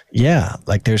 Yeah,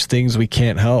 like there's things we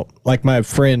can't help. Like my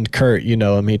friend Kurt, you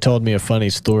know him, he told me a funny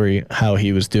story how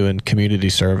he was doing community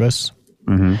service.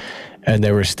 Mm-hmm. And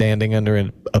they were standing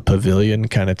under a pavilion,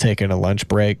 kind of taking a lunch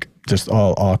break, just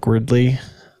all awkwardly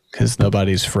because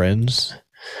nobody's friends.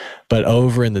 But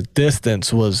over in the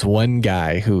distance was one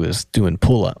guy who was doing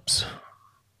pull-ups.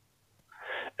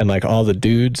 And like all the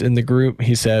dudes in the group,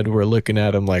 he said, were looking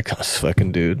at him like, oh, this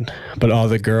fucking dude. But all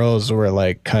the girls were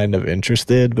like kind of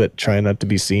interested, but trying not to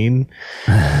be seen.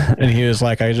 And he was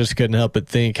like, I just couldn't help but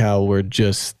think how we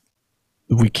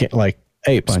can't, like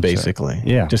apes, basically.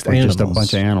 Just animals. Just a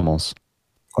bunch of animals.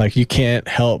 Like you can't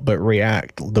help but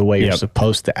react the way you're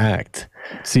supposed to act.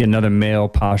 See another male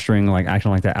posturing, like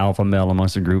acting like the alpha male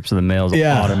amongst the group, so the males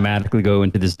automatically go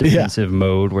into this defensive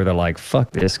mode where they're like,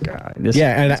 "Fuck this guy."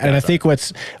 And I think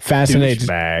what's fascinating,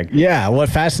 what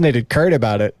fascinated Kurt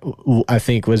about it, I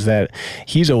think, was that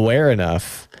he's aware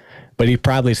enough, but he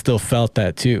probably still felt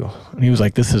that too. And he was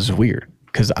like, "This is weird,"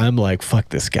 because I'm like, "Fuck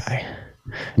this guy."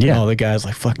 Yeah, and all the guys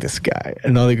like, fuck this guy,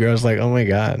 and all the girls like, oh my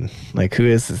god, like who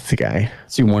is this guy?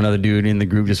 See one other dude in the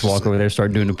group just walk over there,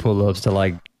 start doing the pull-ups to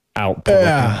like out pull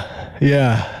flex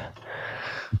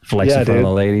in front of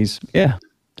the ladies. Yeah,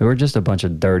 they were just a bunch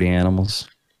of dirty animals.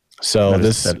 So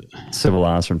that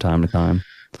civilized from time to time.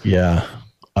 Yeah.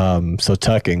 So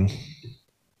tucking,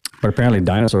 but apparently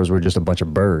dinosaurs were just a bunch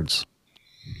of birds.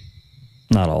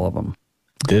 Not all of them.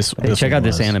 Check out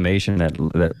this animation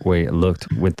that way it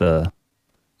looked with the.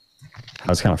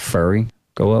 How it's kind of furry.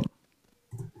 Go up.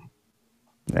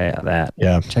 Yeah.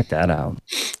 Check that out.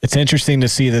 It's interesting to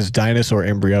see this dinosaur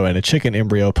embryo and a chicken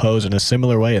embryo pose in a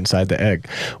similar way inside the egg,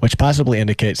 which possibly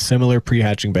indicates similar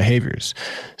pre-hatching behaviors,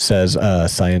 says a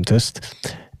scientist.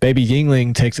 Baby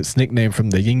Yingling takes its nickname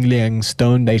from the Yingling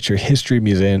Stone Nature History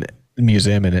Museum in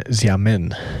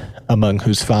Xiamen, among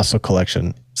whose fossil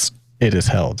collection it is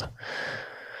held.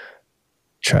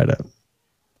 Try to...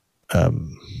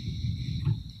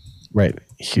 right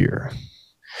here.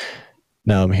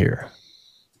 Now I'm here.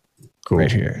 Cool.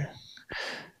 Right here.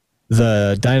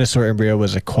 The dinosaur embryo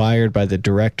was acquired by the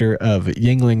director of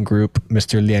Yingling Group,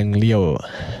 Mr. Liang Liu,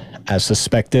 as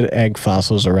suspected egg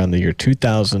fossils around the year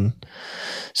 2000.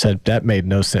 Said that made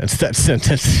no sense, that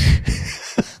sentence.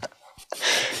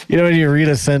 You know when you read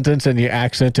a sentence and you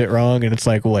accent it wrong and it's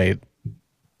like, wait.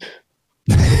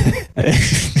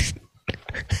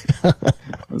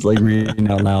 It was like reading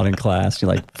out loud in class. You're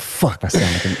like, fuck, I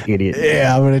sound like an idiot.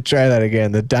 Yeah, I'm going to try that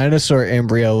again. The dinosaur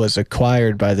embryo was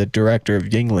acquired by the director of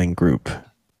Yingling Group,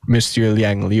 Mr.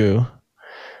 Liang Liu.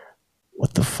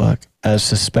 What the fuck? As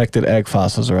suspected egg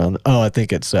fossils around. Oh, I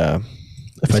think it's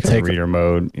if I take reader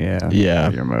mode. Yeah.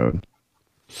 Reader mode.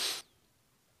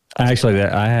 Actually,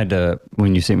 I had to,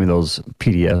 when you sent me those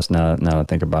PDFs, now I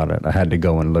think about it, I had to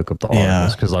go and look up the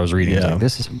articles because I was reading, like,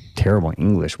 this is terrible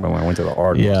English when I went to the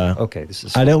article. Yeah. Like, okay, this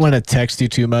is... I don't want to text you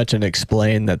too much and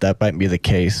explain that might be the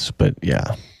case, but yeah.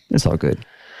 It's all good.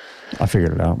 I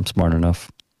figured it out. I'm smart enough.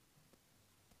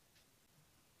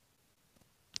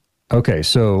 Okay,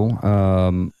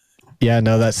 so...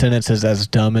 that sentence is as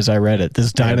dumb as I read it.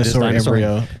 This dinosaur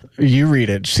embryo, you read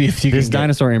it. See if you can. This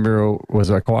dinosaur embryo was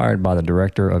acquired by the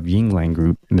director of Yingling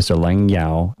Group, Mr. Lang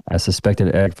Yao, as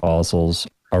suspected egg fossils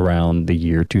around the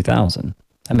year 2000.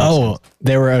 Oh,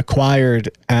 they were acquired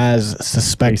as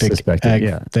suspected egg.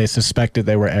 Yeah. They suspected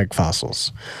they were egg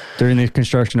fossils. During the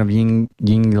construction of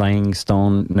Yingling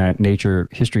Stone Nature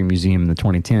History Museum in the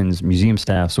 2010s, museum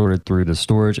staff sorted through the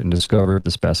storage and discovered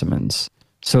the specimens.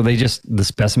 So the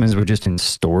specimens were just in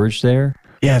storage there?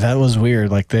 Yeah, that was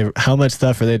weird. Like, how much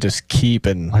stuff are they just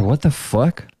keeping? Like, what the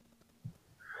fuck?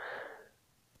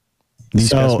 These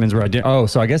specimens were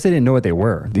so I guess they didn't know what they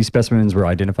were. These specimens were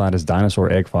identified as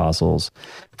dinosaur egg fossils.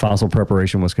 Fossil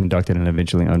preparation was conducted and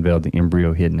eventually unveiled the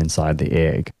embryo hidden inside the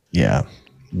egg. Yeah.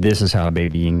 This is how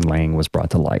baby Yingling was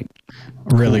brought to light.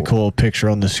 Really cool picture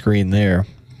on the screen there.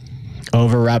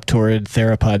 Oviraptorid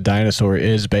theropod dinosaur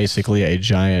is basically a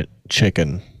giant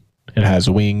chicken. It has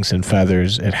wings and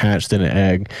feathers. It hatched in an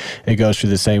egg. It goes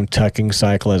through the same tucking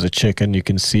cycle as a chicken. You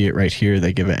can see it right here.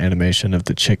 They give an animation of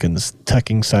the chicken's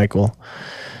tucking cycle.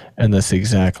 And that's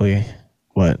exactly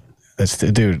what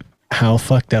dude, how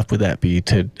fucked up would that be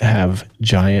to have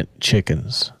giant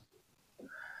chickens?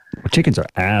 Chickens are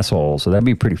assholes, so that'd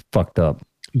be pretty fucked up.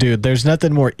 Dude, there's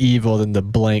nothing more evil than the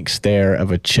blank stare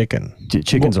of a chicken.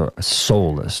 Chickens are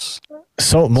soulless.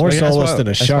 More soulless than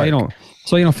a shark.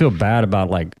 So you don't feel bad about,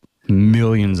 like,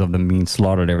 millions of them being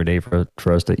slaughtered every day for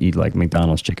us to eat like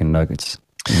McDonald's chicken nuggets.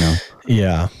 You know?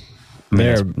 Yeah. I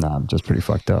mean, They're just pretty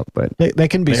fucked up, but they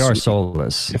can be. They are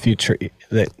soulless. If you treat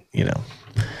that, you know.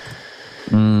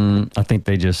 I think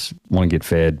they just want to get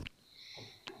fed.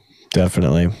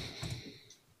 Definitely.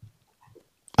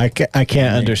 I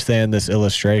can't understand this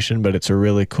illustration, but it's a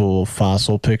really cool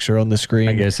fossil picture on the screen.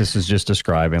 I guess this is just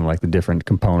describing like the different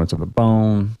components of a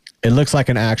bone. It looks like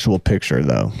an actual picture,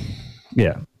 though.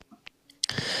 Yeah.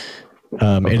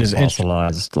 It is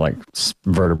fossilized like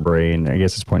vertebrae, and I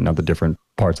guess it's pointing out the different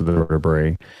parts of the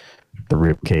vertebrae, the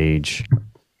rib cage,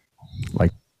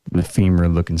 like the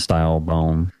femur-looking style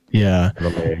bone. Yeah. The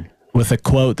leg. With a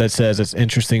quote that says, "It's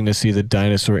interesting to see the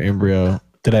dinosaur embryo."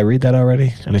 Did I read that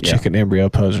already? And a chicken embryo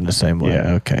posed in the same way.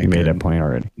 Yeah. Okay. You made that point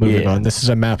already. Moving on. This is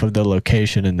a map of the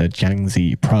location in the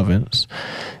Jiangxi province.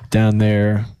 Down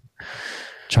there.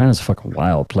 China's a fucking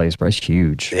wild place, bro. It's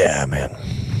huge. Yeah, man.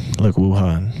 Look,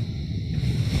 Wuhan.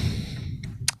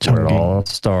 Where it all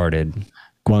started.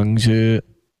 Guangzhou,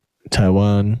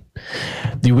 Taiwan.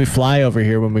 Do we fly over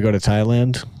here when we go to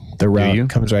Thailand? The route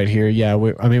comes right here. Yeah,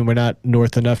 we're not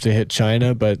north enough to hit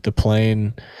China, but the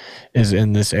plane is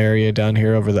in this area down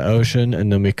here over the ocean,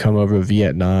 and then we come over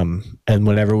Vietnam. And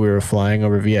whenever we were flying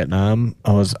over Vietnam,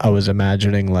 I was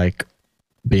imagining like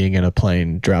being in a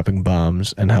plane dropping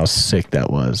bombs and how sick that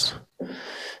was.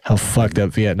 How fucked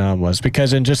up Vietnam was,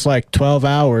 because in just like 12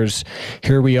 hours,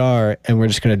 here we are, and we're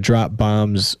just going to drop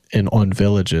bombs on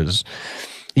villages.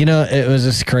 You know, it was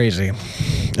just crazy.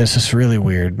 It's just really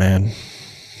weird, man.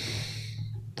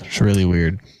 It's really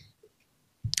weird.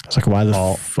 It's like, why the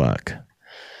fuck?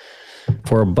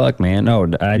 For $1, man. No,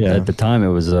 at the time it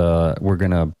was we're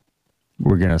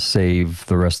gonna save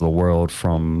the rest of the world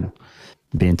from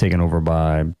being taken over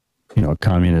by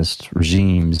communist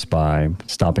regimes by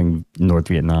stopping North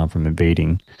Vietnam from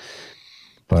invading.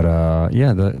 But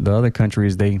the other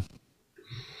countries, they,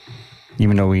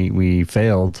 even though we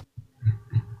failed,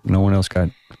 no one else got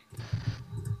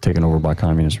taken over by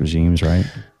communist regimes, right?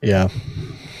 Yeah.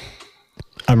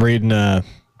 I'm reading a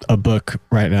book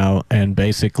right now, and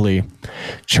basically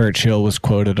Churchill was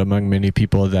quoted among many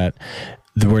people that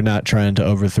we're not trying to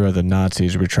overthrow the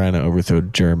Nazis, we're trying to overthrow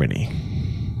Germany.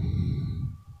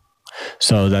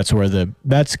 So that's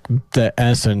the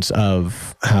essence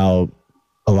of how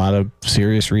a lot of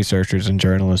serious researchers and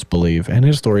journalists believe, and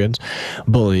historians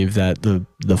believe, that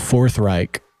the Fourth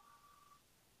Reich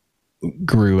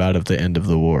grew out of the end of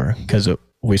the war, because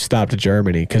we stopped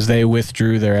Germany, because they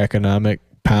withdrew their economic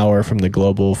power from the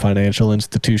global financial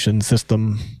institution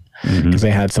system, because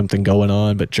they had something going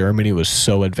on. But Germany was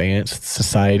so advanced,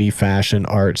 society, fashion,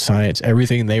 art, science,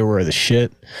 everything. They were the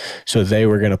shit. So they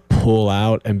were going to pull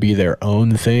out and be their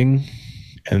own thing.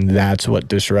 And that's what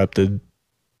disrupted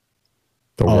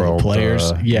all world, the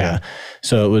players. Yeah.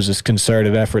 So it was this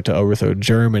concerted effort to overthrow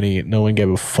Germany. No one gave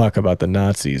a fuck about the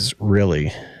Nazis,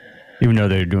 really. Even though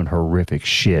they're doing horrific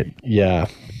shit. Yeah.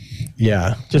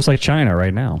 Yeah. Just like China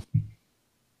right now.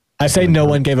 I say no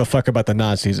one gave a fuck about the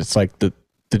Nazis. It's like the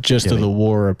gist of the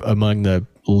war among the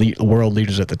world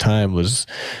leaders at the time was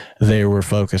they were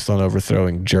focused on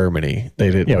overthrowing Germany.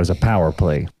 They didn't. Yeah, it was a power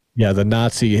play. Yeah, the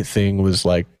Nazi thing was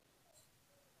like,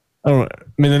 I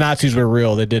mean, the Nazis were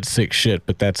real. They did sick shit,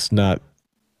 but that's not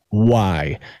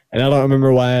why. And I don't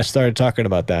remember why I started talking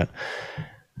about that.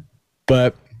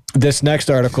 But this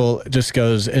next article just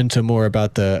goes into more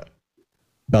about the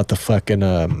fucking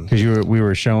because we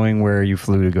were showing where you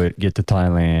flew to go get to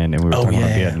Thailand, and we were talking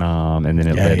about Vietnam, and then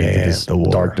it led into this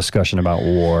dark discussion about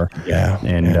war. Yeah,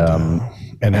 and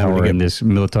how we're in this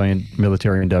military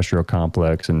industrial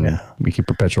complex, and we keep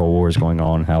perpetual wars going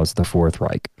on. How it's the Fourth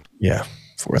Reich. Yeah,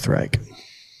 Fourth Reich.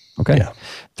 Okay. Yeah.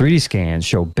 3D scans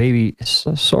show baby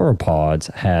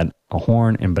sauropods had a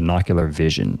horn and binocular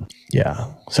vision.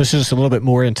 Yeah. So it's just a little bit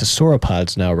more into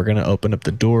sauropods now. We're going to open up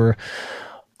the door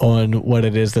on what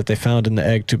it is that they found in the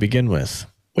egg to begin with,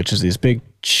 which is these big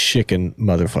chicken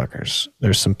motherfuckers.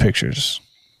 There's some pictures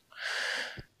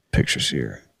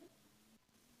here.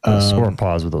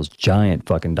 Sauropods were those giant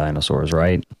fucking dinosaurs,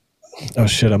 right? Oh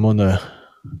shit, I'm on the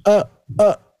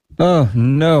oh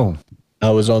no, I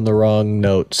was on the wrong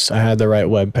notes. I had the right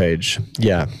web page.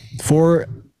 Yeah.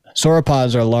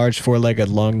 Sauropods are large four-legged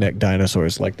long-necked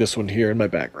dinosaurs like this one here in my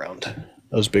background.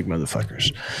 Those big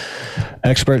motherfuckers.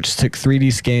 Experts took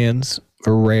 3D scans of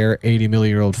a rare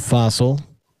 80-million-year-old fossil.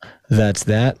 That's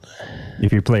that.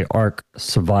 If you play Ark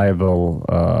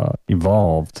Survival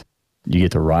Evolved, you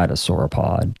get to ride a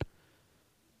sauropod.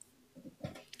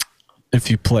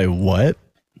 If you play what?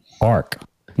 Ark.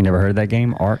 You never heard of that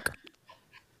game, Ark?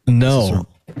 No.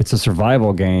 It's a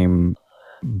survival game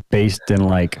based in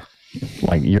like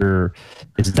like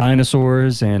it's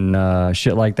dinosaurs and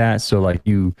shit like that. So like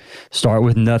you start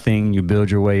with nothing, you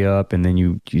build your way up, and then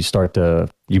you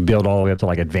build all the way up to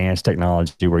like advanced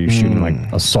technology where you're shooting like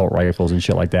assault rifles and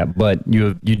shit like that. But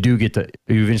you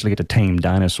eventually get to tame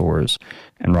dinosaurs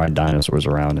and ride dinosaurs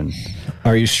around. And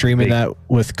are you streaming that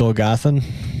with Golgothan?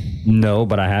 No,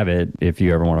 but I have it. If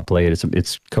you ever want to play it,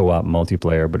 it's co-op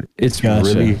multiplayer, but it's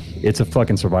it's a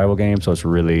fucking survival game, so it's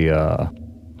really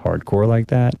hardcore like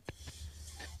that.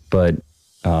 But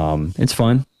it's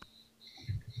fun.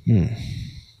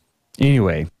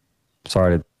 Anyway,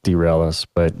 sorry to derail us,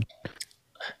 but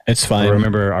it's fine. I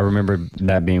remember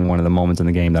that being one of the moments in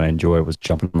the game that I enjoyed was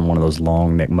jumping on one of those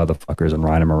long neck motherfuckers and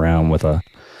riding them around with a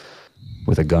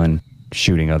gun,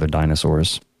 shooting other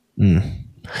dinosaurs.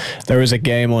 There was a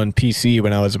game on PC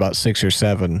when I was about 6 or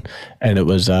 7, and it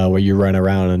was where you run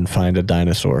around and find a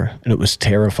dinosaur, and it was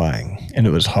terrifying, and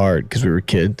it was hard because we were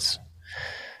kids.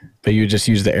 But you just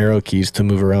use the arrow keys to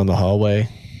move around the hallway.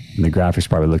 And the graphics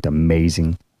probably looked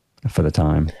amazing for the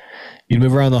time. You'd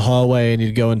move around the hallway and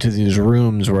you'd go into these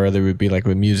rooms where there would be like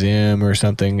a museum or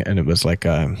something, and it was like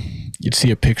you'd see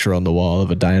a picture on the wall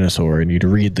of a dinosaur, and you'd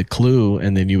read the clue,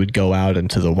 and then you would go out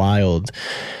into the wild.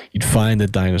 You'd find the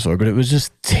dinosaur, but it was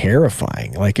just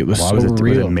terrifying. Like it was so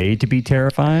real. Was it made to be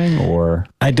terrifying, or?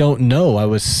 I don't know. I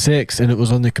was 6 and it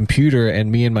was on the computer,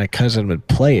 and me and my cousin would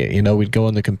play it. You know, we'd go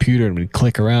on the computer and we'd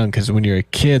click around, because when you're a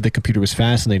kid, the computer was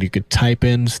fascinating. You could type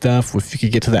in stuff. If you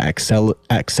could get to the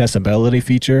accessibility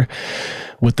feature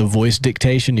with the voice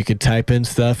dictation, you could type in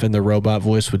stuff and the robot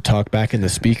voice would talk back in the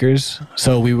speakers.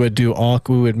 So we would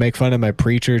make fun of my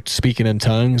preacher speaking in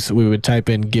tongues. We would type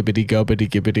in gibbity gobbity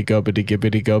gibbity gobbity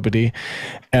gibbity gobbity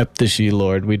ep the she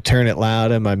Lord. We'd turn it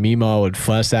loud, and my Meemaw would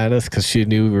fuss at us because she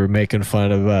knew we were making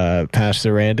fun of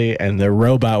Pastor Randy, and the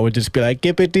robot would just be like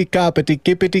gibbity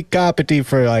gobbity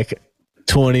for like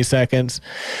 20 seconds.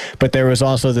 But there was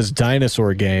also this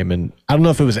dinosaur game, and I don't know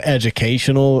if it was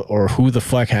educational or who the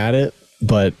fuck had it,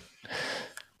 but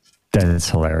that is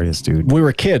hilarious, dude. We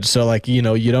were kids, so like, you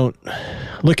know, you don't,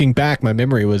 looking back, my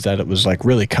memory was that it was like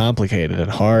really complicated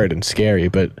and hard and scary,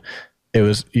 but it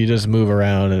was, you just move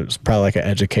around, and it was probably like an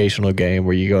educational game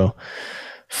where you go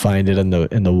find it in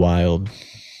the wild.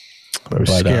 It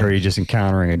was scary just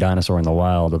encountering a dinosaur in the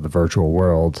wild of the virtual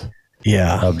world.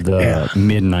 Yeah. Of the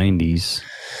mid 90s.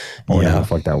 Or whatever the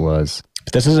fuck that was.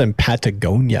 This is in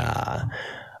Patagonia.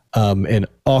 In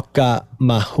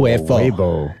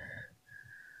Ocamahuevo,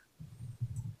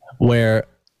 where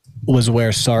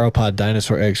sauropod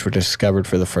dinosaur eggs were discovered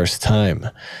for the first time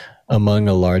among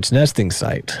a large nesting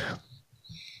site.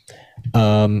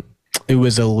 It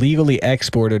was illegally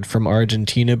exported from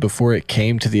Argentina before it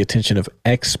came to the attention of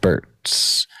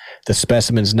experts. The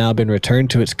specimen's now been returned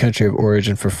to its country of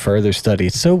origin for further study.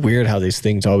 It's so weird how these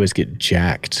things always get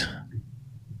jacked.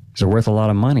 They're worth a lot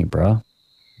of money, bro.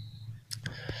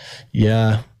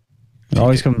 Yeah. It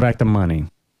always comes back to money.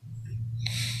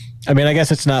 I mean, I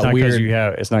guess it's not weird.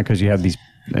 It's not because you have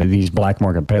these black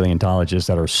market paleontologists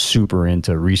that are super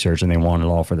into research and they want it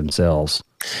all for themselves.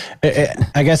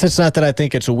 I guess it's not that I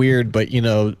think it's weird, but, you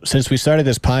know, since we started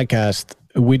this podcast,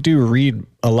 we do read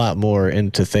a lot more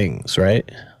into things, right?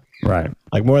 Right.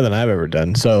 Like more than I've ever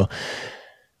done. So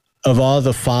of all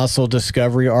the fossil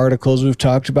discovery articles we've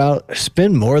talked about, it's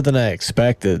been more than I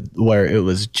expected where it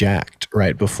was jacked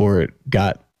right before it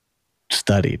got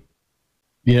studied.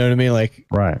 You know what I mean? Like,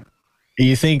 right.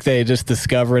 You think they just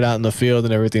discover it out in the field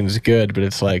and everything's good, but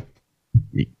it's like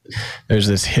there's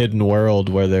this hidden world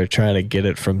where they're trying to get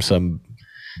it from some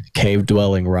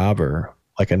cave-dwelling robber,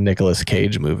 like a Nicolas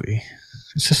Cage movie.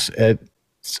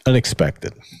 It's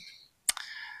unexpected.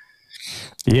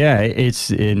 Yeah,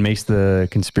 it makes the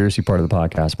conspiracy part of the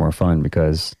podcast more fun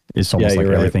because it's almost like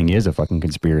everything is a fucking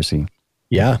conspiracy.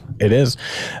 Yeah, it is.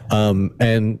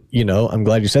 And, you know, I'm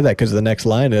glad you said that because the next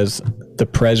line is the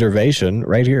preservation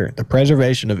right here. The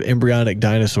preservation of embryonic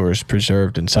dinosaurs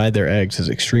preserved inside their eggs is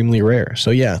extremely rare.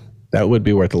 So, yeah, that would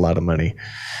be worth a lot of money.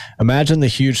 Imagine the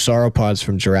huge sauropods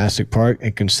from Jurassic Park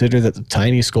and consider that the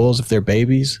tiny skulls of their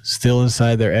babies still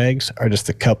inside their eggs are just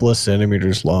a couple of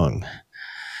centimeters long.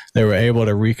 They were able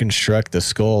to reconstruct the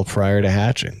skull prior to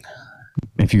hatching.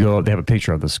 If you go, they have a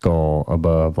picture of the skull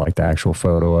above, like the actual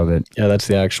photo of it. Yeah, that's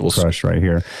the actual crushed right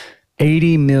here.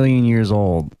 80 million years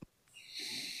old.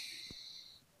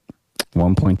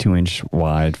 1.2 inch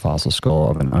wide fossil skull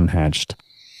of an unhatched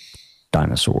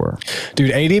dinosaur.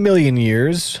 Dude, 80 million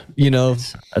years, you know.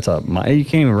 You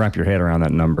can't even wrap your head around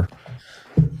that number.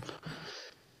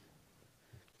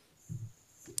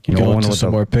 You know, what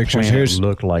some more pictures. Here's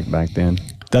looked like back then.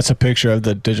 That's a picture of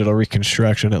the digital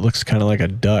reconstruction. It looks kind of like a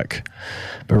duck,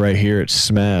 but right here it's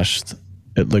smashed.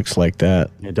 It looks like that.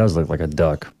 It does look like a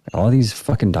duck. All these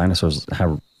fucking dinosaurs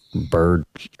have bird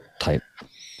type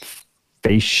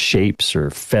face shapes or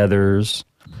feathers.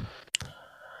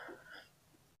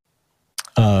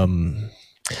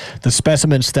 The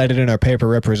specimen studied in our paper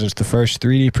represents the first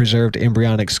 3D preserved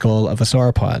embryonic skull of a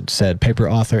sauropod, said paper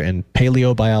author and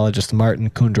paleobiologist Martin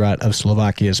Kundrat of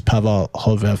Slovakia's Pavel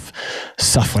Hovev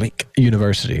Safrik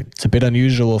University. It's a bit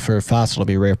unusual for a fossil to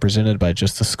be represented by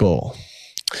just the skull.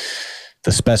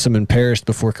 The specimen perished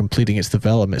before completing its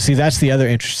development. See, that's the other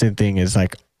interesting thing is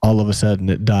like all of a sudden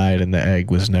it died and the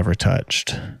egg was never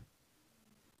touched.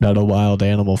 Not a wild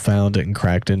animal found it and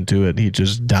cracked into it. He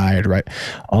just died, right?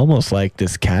 Almost like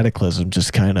this cataclysm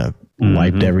just kind of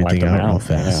wiped everything out real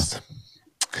fast.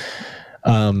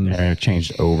 Yeah. And it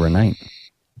changed overnight.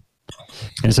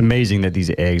 And it's amazing that these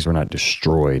eggs were not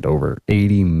destroyed over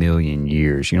 80 million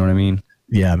years. You know what I mean?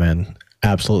 Yeah, man.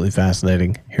 Absolutely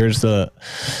fascinating.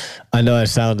 I know I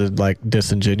sounded like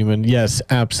disingenuous. Yes,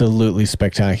 absolutely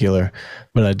spectacular,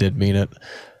 but I did mean it.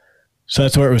 So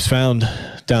that's where it was found,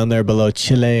 down there below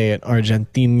Chile and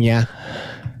Argentina,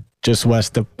 just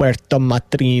west of Puerto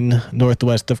Matrin,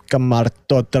 northwest of Camargo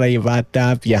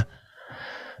Rivadavia,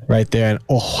 right there in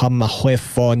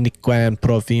Ojamahuefo, Nicuan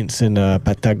province in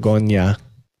Patagonia.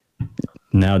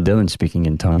 Now Dylan's speaking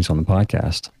in tongues on the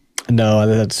podcast. No,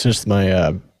 that's just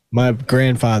my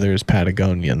grandfather is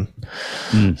Patagonian.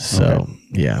 So,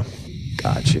 yeah.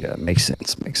 Gotcha. Makes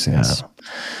sense. Yeah.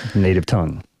 Native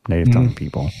tongue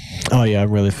people. Oh yeah, I'm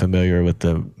really familiar with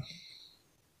the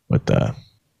with the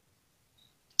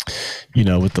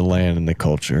land and the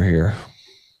culture here.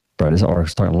 Bro, this article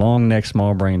starting long neck,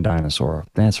 small brain dinosaur.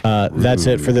 That's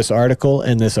it for this article,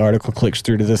 and this article clicks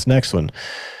through to this next one,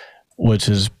 which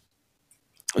is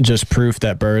just proof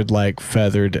that bird-like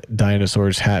feathered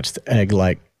dinosaurs hatched eggs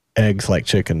like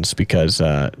chickens, because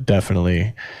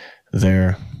definitely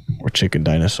there were chicken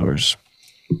dinosaurs.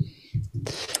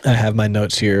 I have my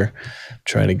notes here. I'm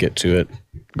trying to get to it.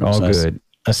 All so good.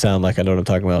 I sound like I know what I'm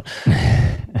talking about.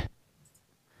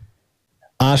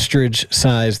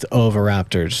 Ostrich-sized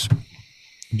oviraptors.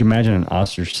 Could you imagine an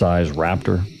ostrich-sized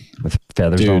raptor with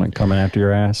feathers on it coming after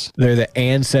your ass? They're the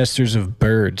ancestors of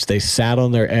birds. They sat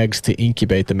on their eggs to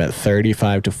incubate them at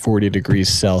 35 to 40 degrees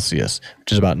Celsius,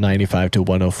 which is about 95 to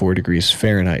 104 degrees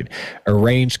Fahrenheit, a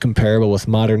range comparable with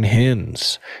modern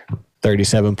hens.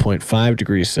 37.5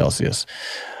 degrees Celsius.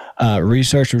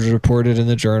 Research was reported in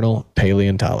the journal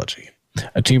Paleontology.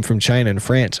 A team from China and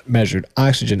France measured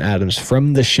oxygen atoms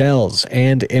from the shells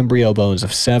and embryo bones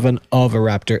of 7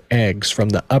 oviraptor eggs from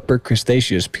the Upper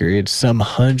Cretaceous period some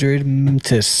 100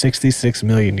 to 66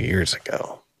 million years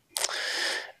ago.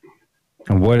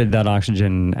 And what did that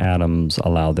oxygen atoms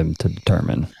allow them to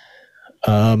determine?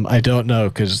 I don't know,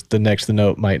 because the next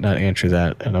note might not answer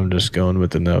that, and I'm just going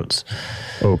with the notes.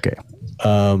 Okay.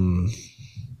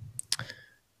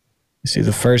 See,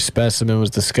 the first specimen was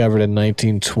discovered in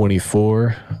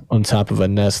 1924 on top of a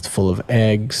nest full of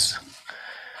eggs.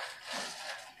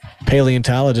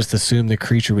 Paleontologists assumed the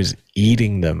creature was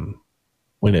eating them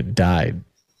when it died.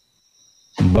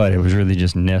 But it was really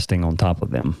just nesting on top of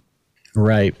them.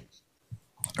 Right.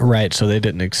 So they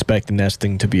didn't expect the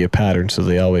nesting to be a pattern, so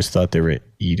they always thought they were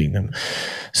eating them.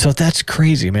 So that's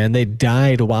crazy, man. They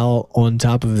died while on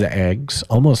top of the eggs,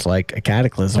 almost like a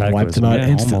cataclysm wiped them out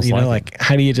instantly. You know, like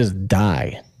how do you just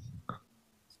die?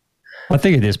 I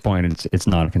think at this point, it's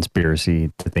not a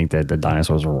conspiracy to think that the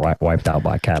dinosaurs were wiped out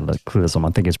by cataclysm.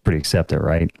 I think it's pretty accepted,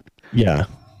 right? Yeah.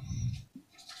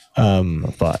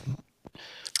 But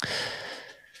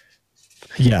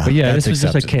yeah, but yeah, this was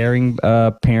just a caring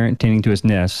parent tending to his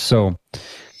nest. So,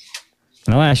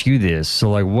 and I'll ask you this: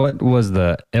 so, like, what was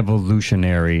the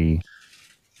evolutionary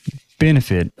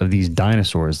benefit of these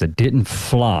dinosaurs that didn't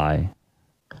fly,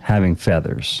 having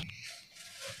feathers?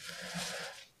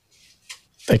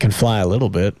 They can fly a little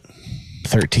bit.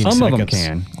 13 seconds. Some of them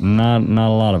can. Not a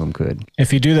lot of them could.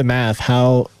 If you do the math,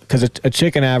 because a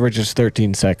chicken averages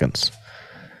 13 seconds,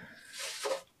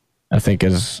 I think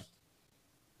is.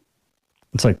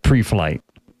 It's like pre-flight.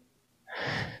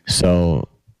 So,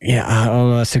 yeah, I don't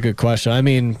know. That's a good question. I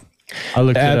mean, I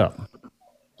looked it up.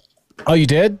 Oh, you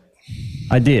did?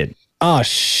 I did. Oh,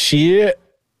 shit.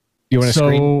 You want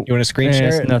to screen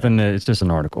share it? Nothing. It's just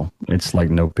an article. It's like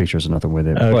no pictures or nothing with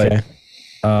it. Okay.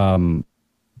 But,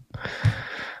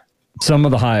 some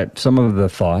of the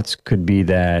thoughts could be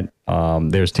that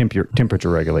there's temperature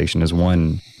regulation is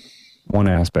one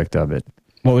aspect of it.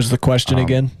 What was the question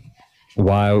again?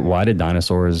 Why did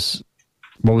dinosaurs?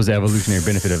 What was the evolutionary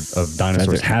benefit of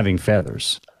dinosaurs having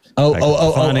feathers?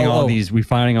 Finding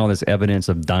all this evidence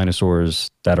of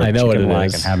dinosaurs that are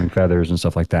chicken-like and having feathers and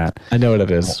stuff like that. I know what it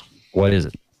is. What is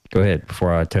it? Go ahead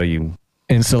before I tell you.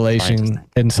 Insulating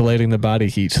the body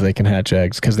heat so they can hatch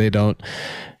eggs, because they don't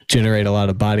generate a lot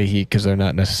of body heat because they're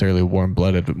not necessarily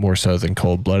warm-blooded, but more so than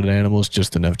cold-blooded animals,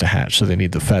 just enough to hatch. So they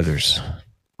need the feathers,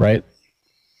 right?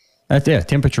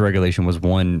 Temperature regulation was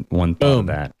one part of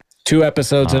that. 2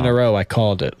 episodes in a row, I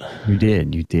called it. You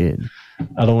did.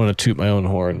 I don't want to toot my own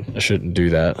horn. I shouldn't do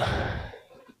that.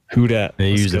 Who dat?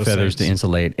 They use the feathers to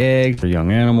insulate eggs for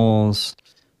young animals.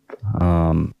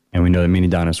 And we know that many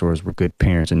dinosaurs were good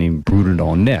parents and even brooded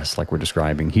on nests like we're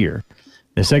describing here.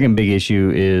 The second big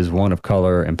issue is one of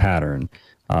color and pattern.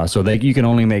 You can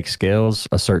only make scales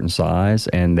a certain size,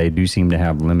 and they do seem to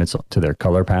have limits to their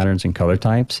color patterns and color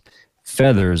types.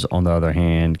 Feathers, on the other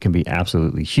hand, can be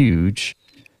absolutely huge,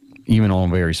 even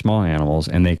on very small animals,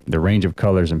 and the range of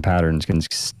colors and patterns can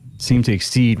seem to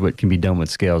exceed what can be done with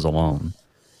scales alone.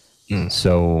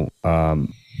 So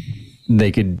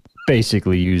they could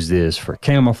basically use this for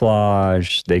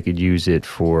camouflage. They could use it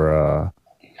for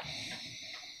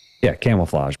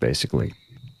camouflage basically,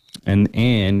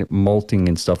 and molting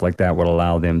and stuff like that would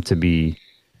allow them to be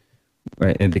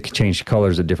right, and they could change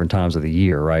colors at different times of the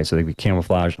year, right? So they could be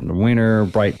camouflaged in the winter,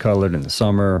 bright colored in the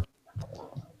summer,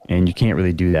 and you can't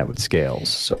really do that with scales.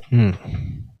 So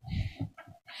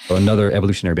another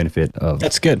evolutionary benefit of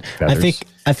that's good. Feathers.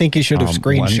 I think you should have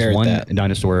screen shared that. One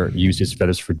dinosaur used its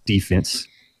feathers for defense.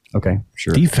 Okay,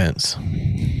 sure. Defense.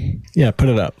 Yeah, put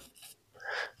it up.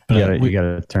 You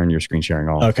gotta turn your screen sharing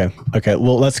off. Okay.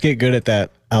 Well, let's get good at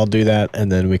that. I'll do that, and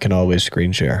then we can always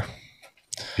screen share.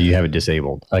 You have it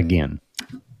disabled again.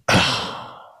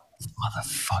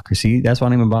 Motherfucker. See, that's why I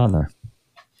don't even bother.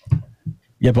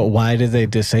 Yeah, but why did they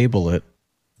disable it?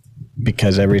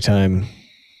 Because every time,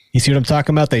 you see what I'm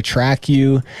talking about? They track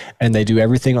you, and they do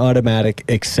everything automatic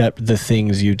except the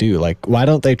things you do. Like, why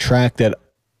don't they track that?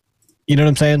 You know what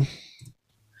I'm saying?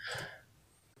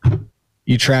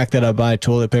 You track that I buy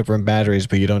toilet paper and batteries,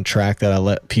 but you don't track that I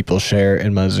let people share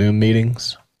in my Zoom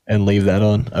meetings and leave that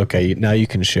on. Okay, now you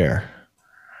can share.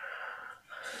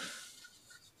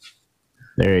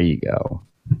 There you go.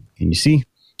 Can you see?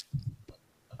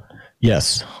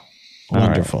 Yes.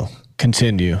 Wonderful. Right.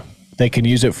 Continue. They can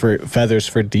use it for feathers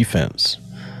for defense.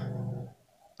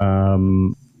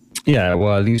 Yeah,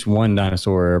 well, at least one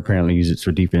dinosaur apparently used it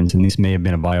for defense, and this may have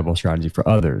been a viable strategy for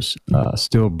others.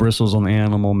 Still, bristles on the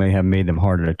animal may have made them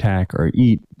harder to attack or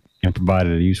eat and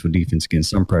provided a useful defense against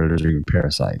some predators or even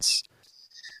parasites.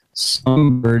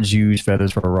 Some birds use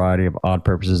feathers for a variety of odd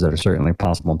purposes that are certainly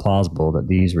possible and plausible that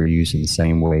these were used in the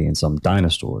same way in some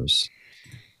dinosaurs.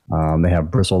 They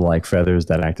have bristle-like feathers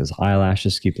that act as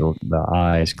eyelashes, keep the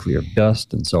eyes clear of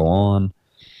dust, and so on.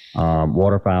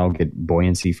 Waterfowl get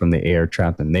buoyancy from the air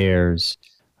trapped in theirs.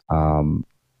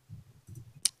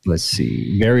 Let's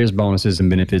see. Various bonuses and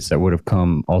benefits that would have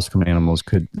also come to animals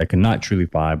that could not truly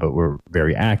fly, but were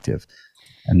very active.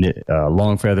 And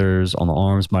long feathers on the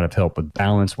arms might have helped with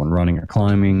balance when running or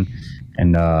climbing.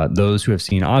 And those who have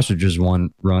seen ostriches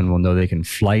run will know they can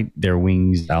flight their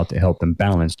wings out to help them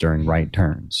balance during right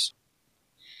turns.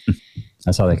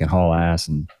 That's how they can haul ass.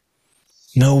 And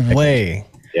no way.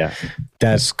 Yeah.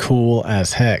 That's cool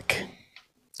as heck.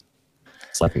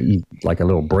 It's like a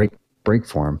little break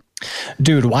for them.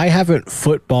 Dude, why haven't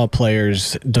football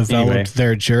players developed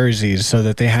their jerseys so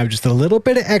that they have just a little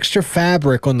bit of extra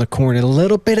fabric on the corner, a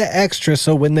little bit of extra,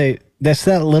 so when that's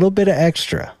that little bit of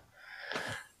extra.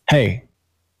 Hey,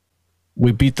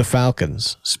 we beat the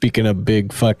Falcons. Speaking of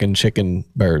big fucking chicken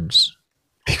birds.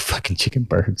 Big fucking chicken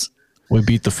birds. We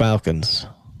beat the Falcons.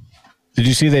 Did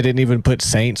you see they didn't even put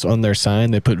Saints on their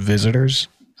sign? They put visitors.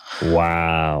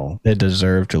 Wow. They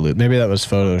deserve to lose. Maybe that was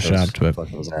photoshopped, but fuck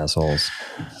those assholes.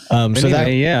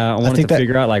 Anyway, I wanted to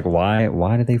figure out like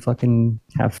why do they fucking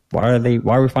have why are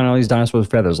we finding all these dinosaurs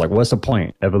with feathers? Like, what's the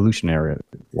point evolutionary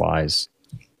wise?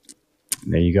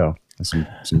 There you go. That's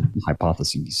some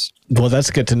hypotheses. Well,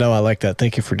 that's good to know. I like that.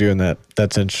 Thank you for doing that.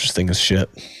 That's interesting as shit.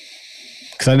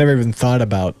 Because I never even thought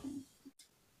about.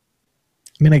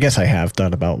 I mean, I guess I have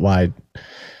thought about why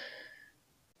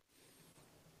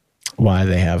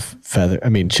they have feather. I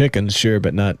mean, chickens, sure,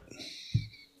 but not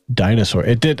dinosaur.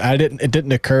 It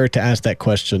didn't occur to ask that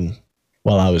question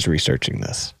while I was researching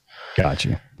this. Got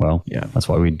you. Well, yeah, that's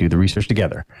why we do the research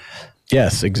together.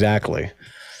 Yes, exactly.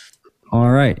 All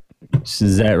right. So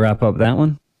does that wrap up that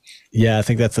one? Yeah, I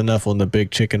think that's enough on the big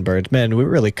chicken birds. Man, we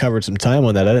really covered some time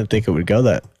on that. I didn't think it would go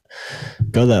that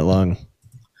long.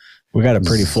 We got a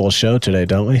pretty full show today,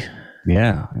 don't we?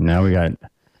 Yeah. And now we're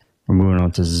moving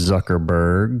on to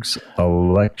Zuckerberg's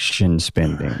election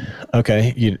spending.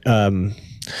 Okay.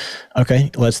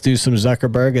 Okay. Let's do some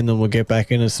Zuckerberg and then we'll get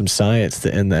back into some science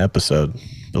to end the episode.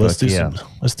 Let's do some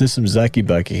Zucky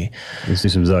Bucky. Let's do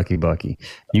some Zucky Bucky.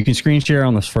 You can screen share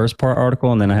on this first part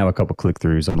article, and then I have a couple click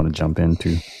throughs I'm going to jump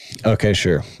into. Okay,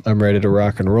 sure. I'm ready to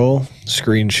rock and roll.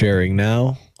 Screen sharing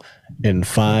now in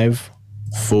 5,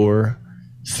 4,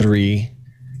 3,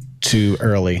 2,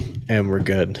 early, and we're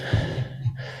good.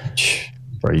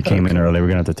 Bro, you came in early. We're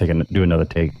gonna have to do another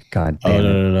take. God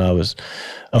damn. No. It was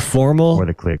a formal. Or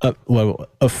the click.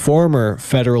 A former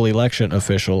federal election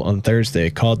official on Thursday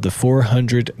called the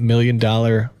 $400 million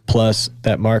plus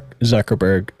that Mark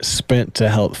Zuckerberg spent to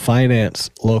help finance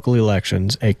local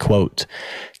elections a quote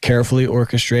carefully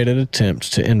orchestrated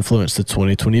attempt to influence the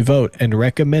 2020 vote, and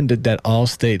recommended that all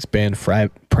states ban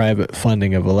private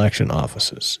funding of election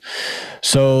offices.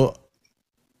 So,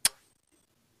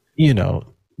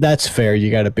 that's fair.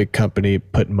 You got a big company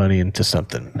putting money into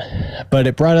something. But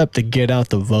it brought up the get out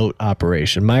the vote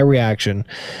operation. My reaction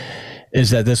is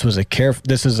that this is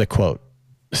a quote.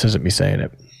 This isn't me saying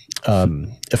it.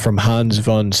 From Hans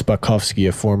von Spakovsky,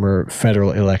 a former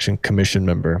Federal Election Commission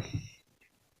member.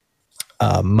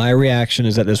 My reaction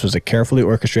is that this was a carefully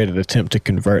orchestrated attempt to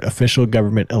convert official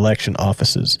government election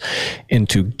offices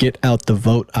into get out the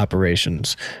vote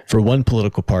operations for one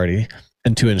political party,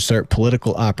 and to insert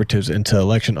political operatives into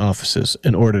election offices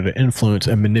in order to influence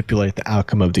and manipulate the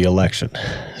outcome of the election.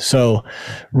 So,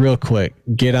 real quick,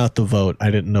 get out the vote.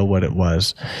 I didn't know what it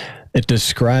was. It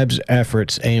describes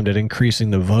efforts aimed at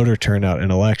increasing the voter turnout in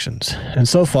elections. And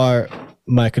so far,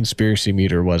 my conspiracy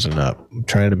meter wasn't up. I'm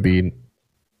trying to be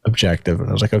objective. And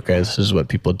I was like, okay, this is what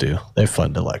people do. They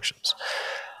fund elections.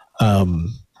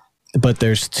 But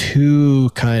there's two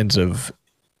kinds of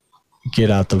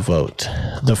get out the vote.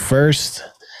 The first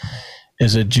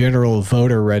is a general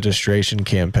voter registration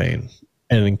campaign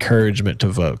and encouragement to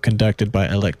vote conducted by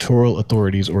electoral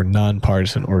authorities or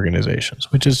nonpartisan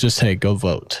organizations, which is just, hey, go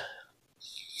vote.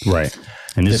 Right.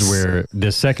 And this is where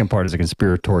the second part is a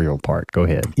conspiratorial part. Go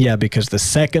ahead. Yeah, because the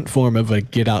second form of a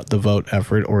get out the vote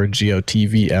effort or a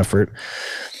GOTV effort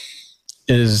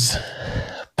is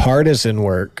partisan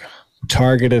work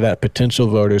targeted at potential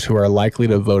voters who are likely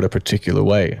to vote a particular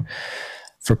way.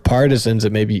 For partisans,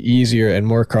 it may be easier and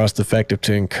more cost-effective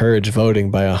to encourage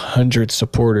voting by 100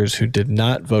 supporters who did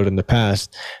not vote in the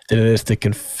past than it is to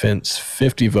convince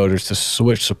 50 voters to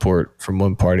switch support from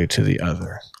one party to the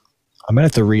other. I'm going to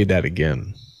have to read that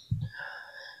again.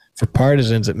 For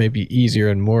partisans, it may be easier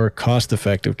and more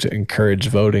cost-effective to encourage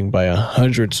voting by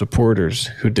 100 supporters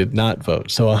who did not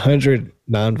vote. So 100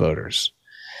 non-voters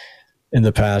in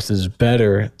the past is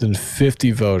better than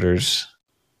 50 voters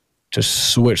to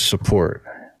switch support.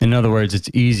 In other words, it's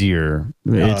easier.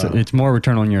 It's more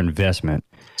return on your investment.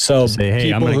 So say,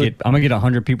 hey, I'm gonna get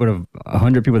 100 people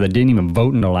that didn't even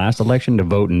vote in the last election to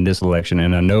vote in this election,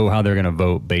 and I know how they're gonna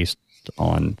vote based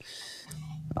on,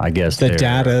 I guess, the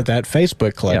data that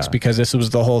Facebook collects. Yeah. Because this was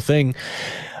the whole thing.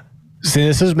 See,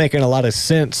 this is making a lot of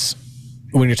sense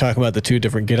when you're talking about the two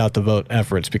different get out the vote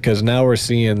efforts, because now we're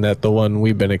seeing that the one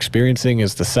we've been experiencing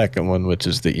is the second one, which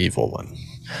is the evil one,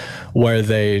 where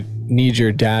they need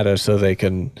your data so they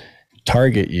can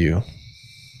target you,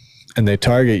 and they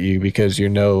target you because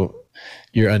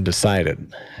you're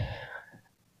undecided.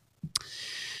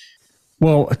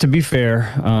 Well, to be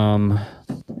fair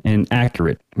and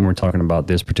accurate, when we're talking about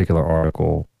this particular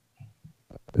article,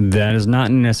 that is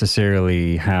not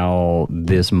necessarily how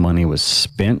this money was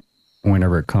spent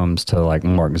whenever it comes to like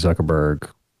Mark Zuckerberg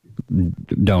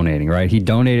donating, right? He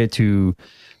donated to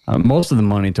most of the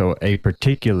money to a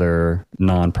particular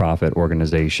nonprofit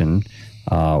organization,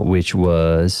 which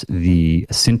was the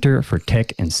Center for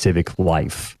Tech and Civic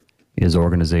Life, is the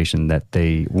organization that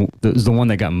is the one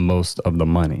that got most of the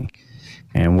money.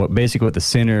 And what the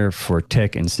Center for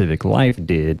Tech and Civic Life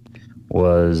did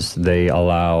was they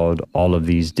allowed all of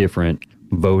these different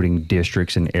voting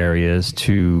districts and areas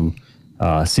to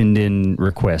send in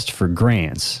requests for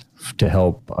grants to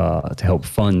help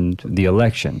fund the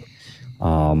election.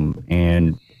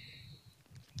 And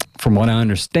from what I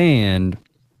understand,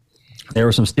 there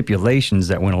were some stipulations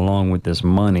that went along with this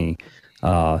money,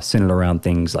 centered around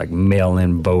things like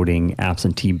mail-in voting,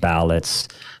 absentee ballots,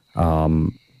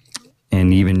 and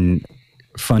even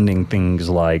funding things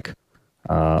like,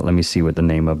 let me see what the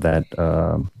name of that,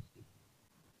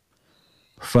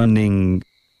 funding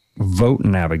vote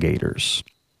navigators.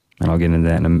 And I'll get into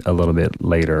that in a little bit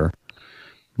later.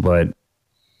 But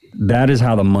that is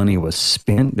how the money was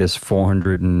spent. This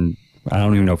 400 and I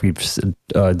don't even know if we've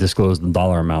disclosed the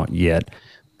dollar amount yet,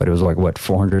 but it was like what,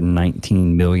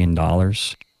 $419 million,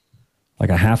 like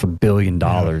 $500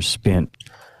 million spent,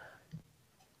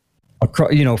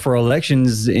 for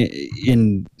elections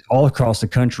in all across the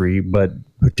country, but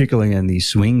particularly in these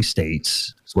swing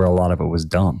states. It's where a lot of it was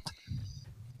dumped.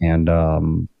 And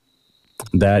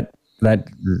that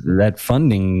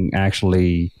funding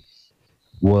actually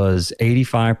was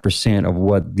 85% of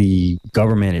what the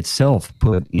government itself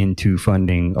put into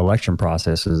funding election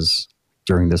processes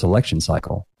during this election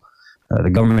cycle. The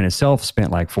government itself spent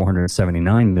like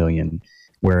 $479 million,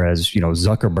 whereas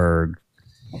Zuckerberg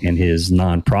and his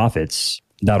nonprofits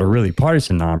that are really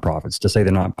partisan nonprofits. To say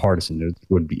they're not partisan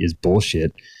is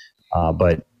bullshit.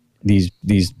 But these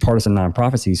partisan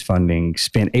nonprofits he's funding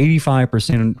spent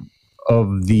 85%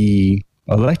 of the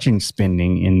election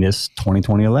spending in this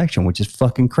 2020 election, which is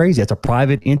fucking crazy. That's a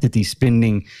private entity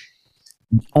spending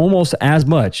almost as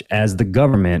much as the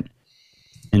government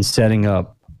in setting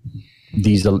up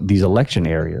these election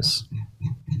areas.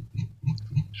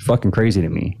 It's fucking crazy to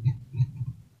me.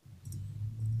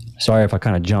 Sorry if I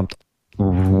kind of jumped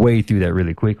way through that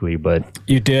really quickly, but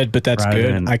you did, but that's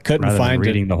good. I couldn't find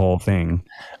reading the whole thing.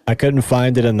 I couldn't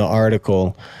find it in the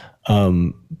article,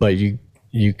 but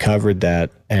you covered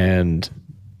that, and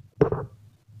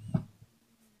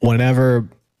whenever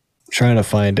trying to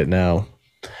find it now.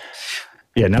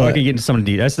 Yeah, now I can get into some of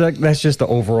the details. That's just the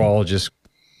overall, just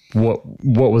what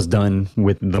was done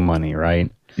with the money,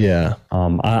 right? Yeah.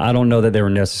 I don't know that they were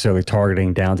necessarily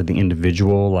targeting down to the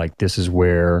individual. Like, this is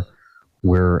where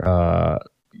we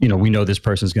know this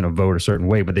person's going to vote a certain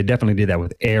way, but they definitely did that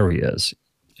with areas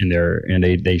in there, and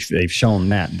they've shown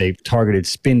that they've targeted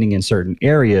spending in certain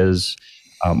areas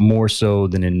more so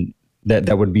than in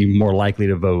that would be more likely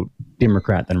to vote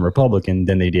Democrat than Republican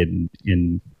than they did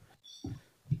in.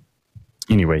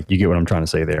 Anyway, you get what I'm trying to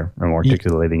say there. I'm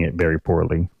articulating it very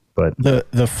poorly. But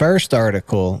the first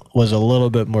article was a little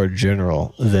bit more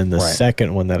general than the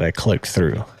second one that I clicked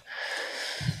through.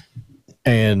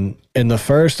 And in the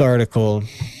first article,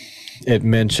 it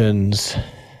mentions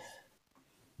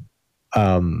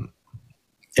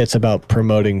it's about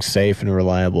promoting safe and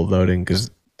reliable voting, because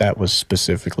that was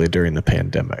specifically during the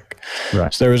pandemic.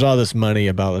 Right. So there was all this money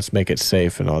about let's make it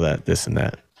safe and all that, this and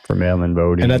that. For mail-in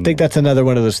voting. And I think that's another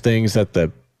one of those things that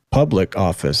the public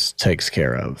office takes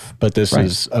care of. But this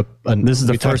is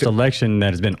the first election that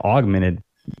has been augmented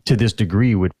to this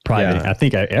degree with private. I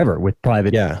think with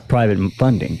private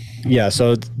funding. Yeah.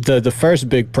 So the first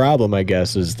big problem, I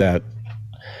guess, is that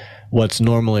what's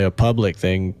normally a public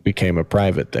thing became a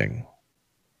private thing.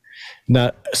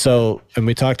 And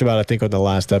we talked about, I think, on the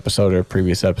last episode or a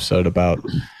previous episode about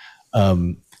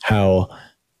how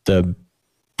the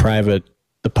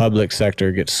public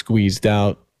sector gets squeezed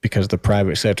out because the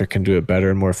private sector can do it better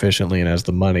and more efficiently and has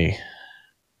the money.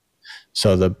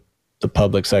 So the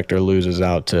public sector loses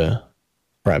out to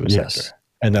private sector.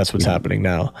 And that's what's happening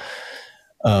now.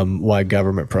 Why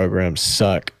government programs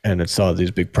suck, and it's all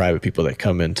these big private people that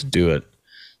come in to do it.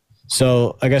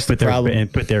 So I guess put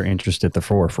their interest at the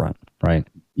forefront, right?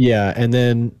 Yeah, and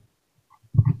then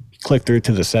click through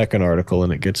to the second article,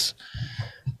 and it gets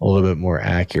a little bit more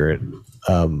accurate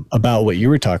about what you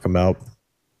were talking about.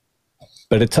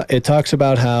 But it talks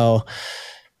about how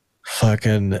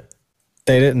fucking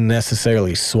they didn't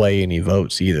necessarily sway any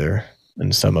votes either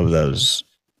in some of those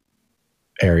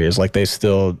areas. Like they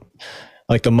still,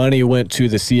 like the money went to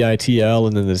the CITL,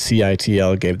 and then the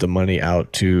CITL gave the money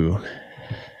out to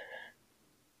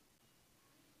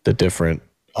the different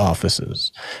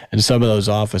offices. And some of those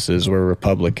offices were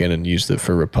Republican and used it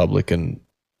for Republican.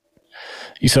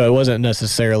 So it wasn't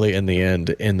necessarily in the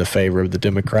end in the favor of the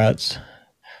Democrats,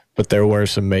 but there were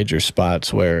some major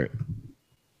spots where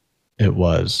it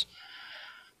was.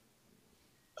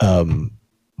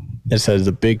 It says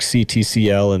the big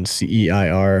CTCL and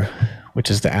CEIR, which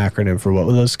is the acronym for what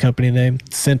was those company name?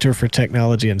 Center for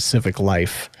Technology and Civic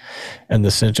Life, and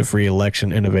the Center for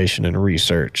Election Innovation and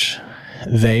Research.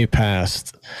 They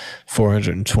passed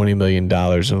 $420 million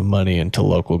of money into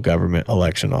local government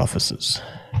election offices.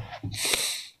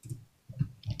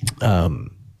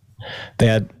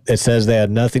 It says they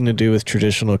had nothing to do with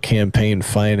traditional campaign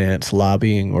finance,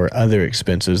 lobbying, or other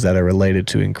expenses that are related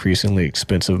to increasingly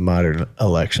expensive modern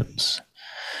elections.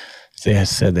 They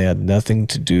said they had nothing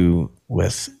to do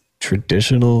with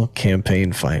traditional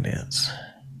campaign finance.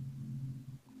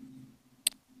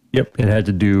 Yep, it had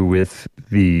to do with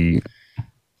the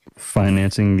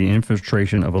financing the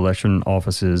infiltration of election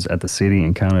offices at the city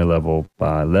and county level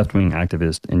by left-wing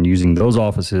activists, and using those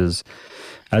offices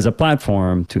as a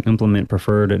platform to implement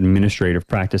preferred administrative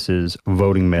practices,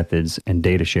 voting methods, and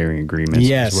data sharing agreements,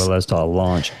 as well as to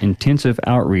launch intensive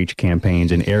outreach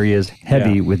campaigns in areas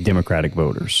heavy with Democratic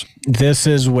voters. This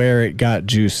is where it got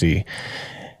juicy,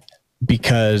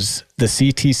 because the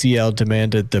CTCL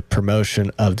demanded the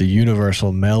promotion of the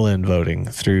universal mail-in voting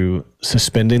through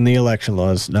suspending the election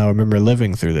laws. Now, remember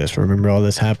living through this. Remember all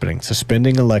this happening.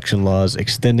 Suspending election laws,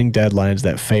 extending deadlines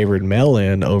that favored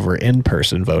mail-in over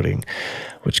in-person voting,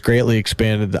 which greatly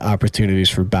expanded the opportunities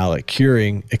for ballot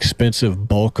curing, expensive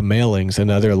bulk mailings,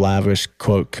 and other lavish,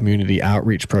 quote, community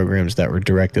outreach programs that were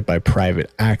directed by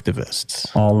private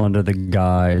activists. All under the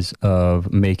guise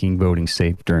of making voting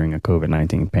safe during a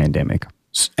COVID-19 pandemic.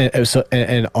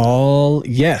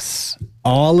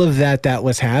 All of that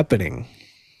was happening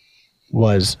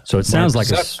was. So it sounds like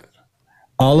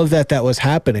all of that was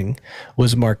happening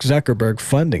was Mark Zuckerberg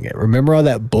funding it. Remember all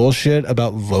that bullshit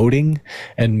about voting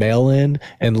and mail-in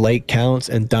and late counts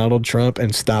and Donald Trump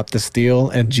and Stop the Steal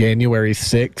and January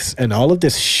 6th and all of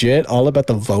this shit, all about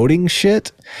the voting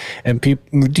shit? And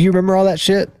people, do you remember all that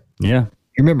shit? Yeah.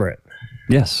 You remember it?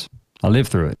 Yes. I lived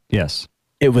through it. Yes.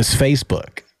 It was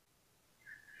Facebook.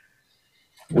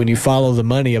 When you follow the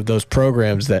money of those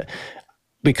programs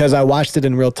because I watched it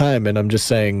in real time, and I'm just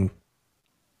saying,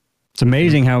 it's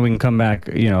amazing how we can come back,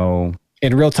 in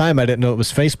real time. I didn't know it was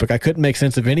Facebook. I couldn't make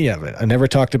sense of any of it. I never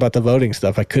talked about the voting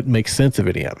stuff. I couldn't make sense of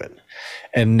any of it.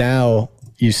 And now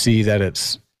you see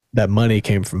that that money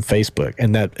came from Facebook,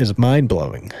 and that is mind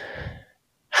blowing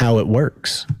how it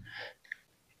works.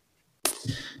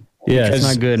 Yeah, it's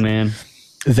not good, man.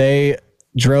 They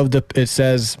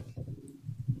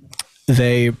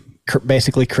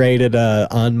basically created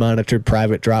unmonitored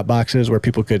private drop boxes where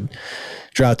people could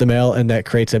drop the mail, and that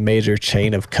creates a major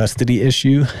chain of custody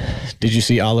issue. Did you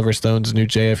see Oliver Stone's new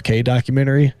JFK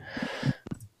documentary?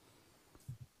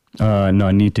 No,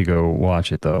 I need to go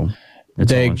watch it, though.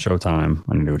 It's on Showtime.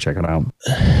 I need to go check it out.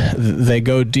 They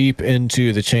go deep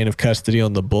into the chain of custody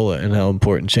on the bullet and how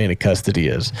important chain of custody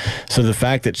is. So the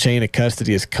fact that chain of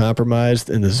custody is compromised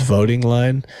in this voting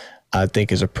line, I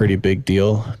think, is a pretty big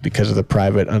deal because of the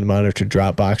private unmonitored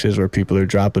drop boxes where people are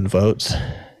dropping votes.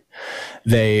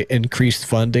 They increased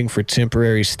funding for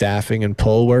temporary staffing and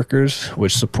poll workers,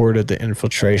 which supported the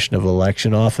infiltration of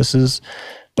election offices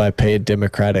by paid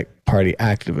Democratic Party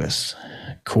activists,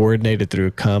 coordinated through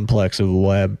a complex of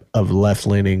web of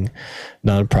left-leaning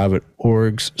nonprofit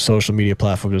orgs, social media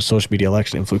platforms, and social media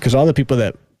election influence. Because all the people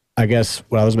that, I guess,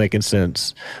 what I was making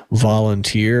sense,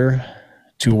 volunteer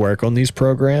to work on these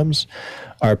programs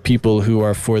are people who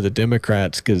are for the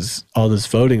Democrats, because all this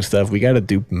voting stuff, we got to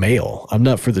do mail. I'm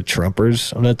not for the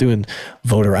Trumpers. I'm not doing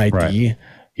voter ID. Right.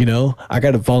 I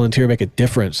got to volunteer, make a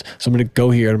difference. So I'm going to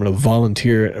go here and I'm going to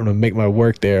volunteer. I'm going to make my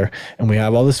work there. And we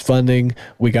have all this funding.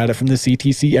 We got it from the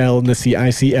CTCL and the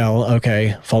CICL.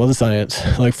 Okay, follow the science.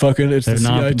 Like fucking, it's the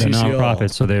CITCL. They're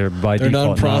nonprofits, so they're by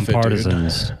default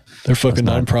nonpartisans. Dude. They're fucking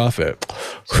nonprofit.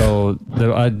 So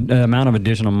the amount of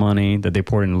additional money that they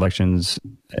poured in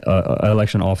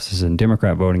election offices in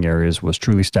Democrat voting areas was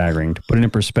truly staggering. To put it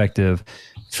in perspective,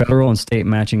 federal and state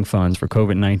matching funds for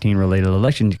COVID-19 related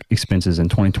election expenses in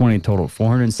 2020 totaled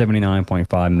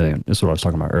 $479.5 million. This is what I was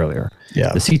talking about earlier.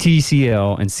 Yeah. The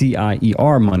CTCL and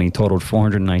CIER money totaled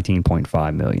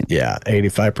 $419.5 million. Yeah,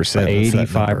 85%.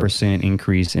 85%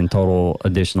 increase in total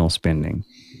additional spending.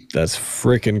 That's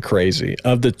freaking crazy.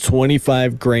 Of the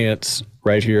 25 grants,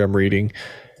 right here I'm reading,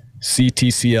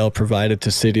 CTCL provided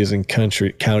to cities and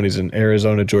counties in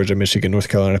Arizona, Georgia, Michigan, North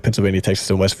Carolina, Pennsylvania, Texas,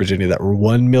 and West Virginia that were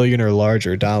 $1 million or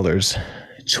larger dollars.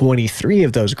 23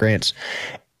 of those grants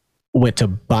went to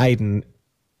Biden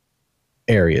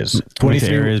areas.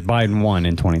 23 areas Biden won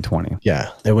in 2020.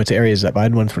 Yeah, they went to areas that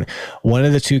Biden won. One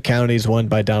of the two counties won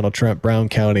by Donald Trump, Brown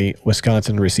County,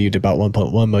 Wisconsin, received about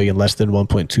 1.1 million, less than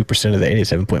 1.2% of the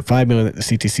 87.5 million that the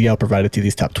CTCL provided to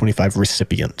these top 25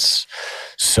 recipients.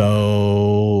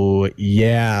 So,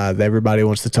 yeah, everybody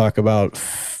wants to talk about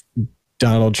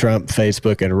Donald Trump,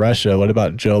 Facebook, and Russia. What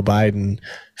about Joe Biden,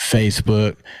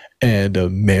 Facebook, and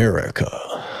America?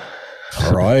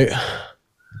 All right.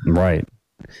 Right.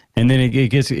 And then it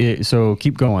gets, so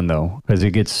keep going though, because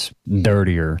it gets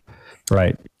dirtier,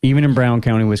 right? Even in Brown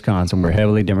County, Wisconsin, where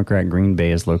heavily Democrat Green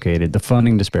Bay is located, the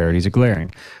funding disparities are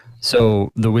glaring.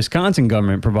 So the Wisconsin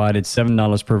government provided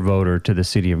 $7 per voter to the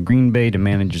city of Green Bay to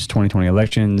manage its 2020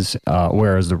 elections,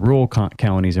 whereas the rural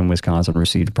counties in Wisconsin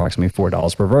received approximately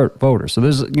 $4 per voter. So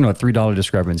there's, a $3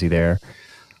 discrepancy there.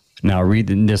 Now read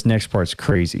this next part's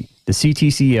crazy. The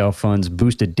CTCL funds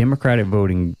boosted Democratic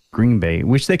voting Green Bay,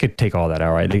 which they could take all that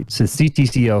out, right? So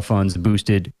CTCL funds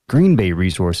boosted Green Bay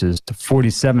resources to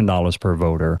 $47 per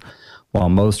voter, while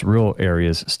most rural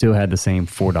areas still had the same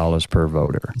 $4 per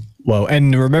voter. Whoa.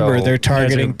 And remember, So, they're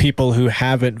targeting as a- people who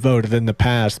haven't voted in the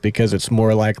past because it's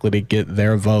more likely to get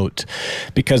their vote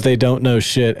because they don't know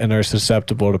shit and are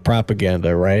susceptible to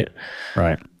propaganda, right?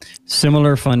 Right.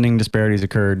 Similar funding disparities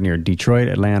occurred near Detroit,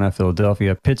 Atlanta,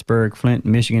 Philadelphia, Pittsburgh, Flint,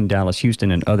 Michigan, Dallas, Houston,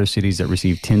 and other cities that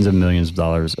received tens of millions of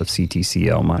dollars of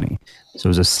CTCL money. So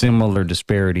there's a similar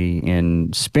disparity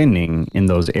in spending in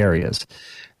those areas.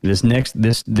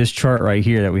 This chart right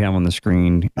here that we have on the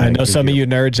screen. I know some of you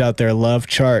nerds out there love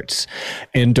charts,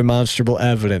 indemonstrable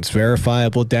evidence,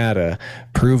 verifiable data,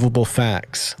 provable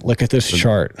facts. Look at this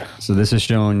chart. So this is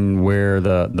showing where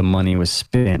the money was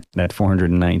spent, that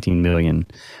 $419 million.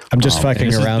 I'm just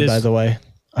fucking around, by the way.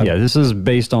 This is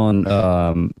based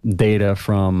on data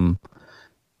from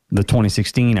the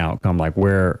 2016 outcome,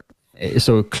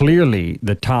 so clearly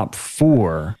the top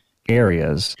 4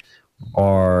 areas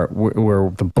are where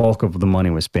the bulk of the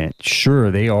money was spent. Sure,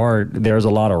 there's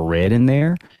a lot of red in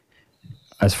there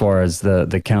as far as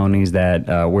the counties that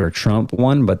where Trump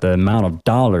won, but the amount of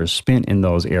dollars spent in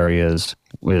those areas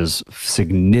was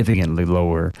significantly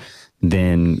lower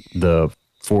than the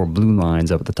 4 blue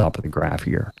lines up at the top of the graph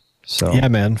here. So yeah,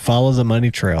 man, follow the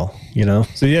money trail,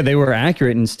 So yeah, they were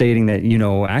accurate in stating that,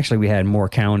 actually we had more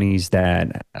counties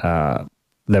that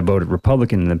voted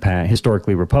Republican in the past,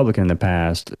 historically Republican in the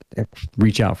past,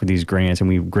 reach out for these grants, and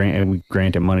we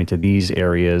granted money to these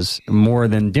areas more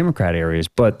than Democrat areas.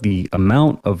 But the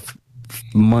amount of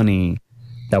money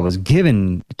that was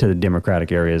given to the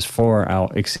Democratic areas far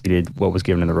out exceeded what was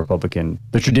given in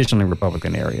the traditionally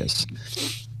Republican areas.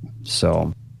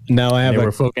 So now I have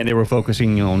they were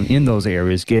focusing on in those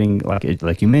areas, getting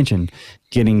like you mentioned,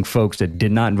 getting folks that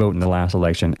did not vote in the last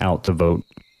election out to vote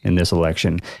in this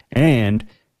election, and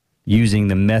using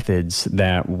the methods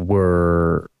that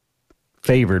were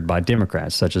favored by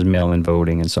Democrats, such as mail-in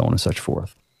voting and so on and such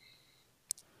forth.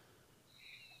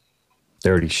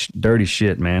 Dirty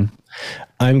shit, man.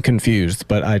 I'm confused,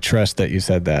 but I trust that you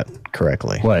said that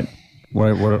correctly. What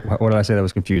did I say that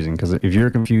was confusing? Because if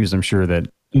you're confused, I'm sure that...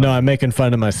 No, I'm making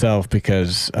fun of myself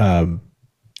because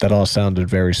that all sounded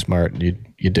very smart, and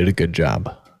you did a good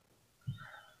job.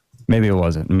 Maybe it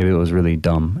wasn't. Maybe it was really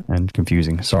dumb and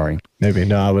confusing. Sorry. Maybe.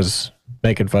 No, I was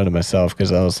making fun of myself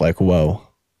because I was like, whoa,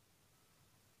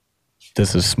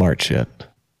 this is smart shit.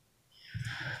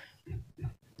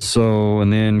 So,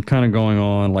 and then kind of going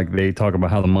on, like they talk about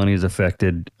how the money is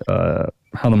affected, how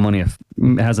the money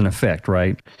has an effect,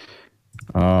 right?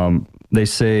 They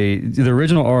say the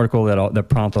original article that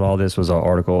prompted all this was an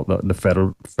article, the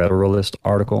Federalist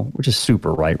article, which is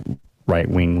super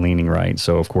right-wing leaning, right?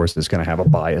 So of course it's going to have a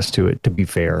bias to it, to be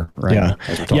fair, right?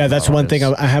 Yeah, that's one thing.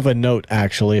 I have a note,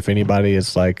 actually, if anybody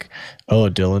is like, oh,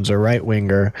 Dylan's a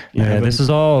right-winger. Yeah, this is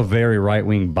all very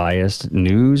right-wing biased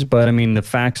news, but I mean, the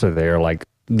facts are there, like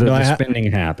the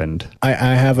spending happened. I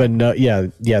have a note. Yeah,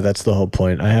 that's the whole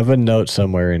point. I have a note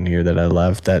somewhere in here that I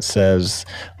left that says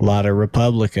a lot of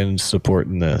Republicans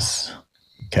supporting this.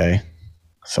 Okay.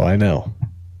 So I know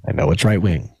it's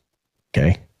right-wing.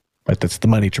 Okay. But that's the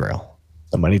money trail.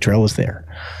 The money trail is there.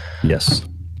 Yes.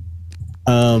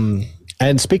 And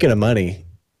speaking of money,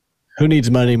 who needs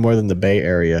money more than the Bay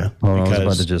Area? I was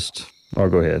about to just... Oh,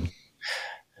 go ahead.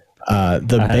 I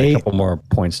had a couple more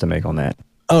points to make on that.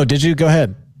 Oh, did you? Go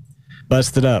ahead.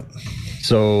 Bust it up.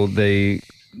 So they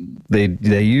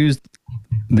used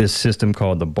this system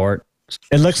called the BART.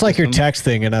 It looks like you're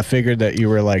texting, and I figured that you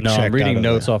were like, no, I'm reading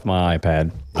notes off my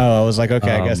iPad. Oh, I was like,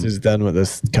 okay, I guess he's done with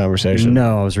this conversation.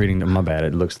 No, I was reading. My bad.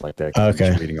 It looks like that. Okay. I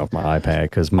was reading off my iPad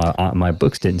because my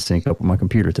books didn't sync up with my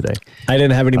computer today. I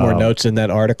didn't have any more notes in that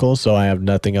article, so I have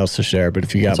nothing else to share. But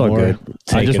if you got more, good.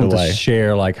 Take I just it want away. to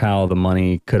share like how the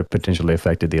money could have potentially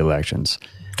affected the elections.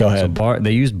 Go ahead. So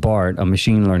they used BART, a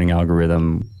machine learning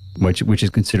algorithm, which is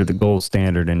considered the gold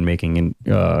standard in making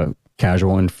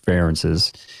casual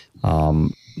inferences.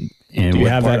 And do you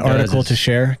have that article to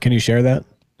share? Can you share that?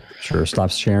 Sure.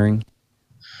 Stop sharing.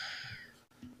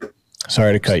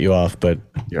 Sorry to cut you off, but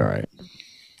you're all right.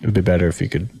 It would be better if you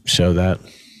could show that.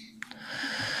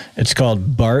 It's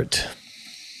called BART.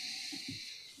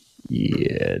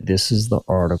 Yeah, this is the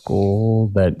article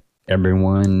that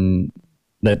everyone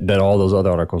that all those other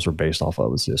articles are based off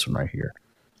of. Is this one right here?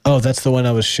 Oh, that's the one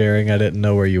I was sharing. I didn't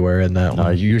know where you were in that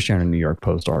one. You're sharing a New York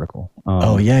Post article.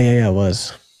 Yeah, it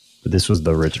was. But this was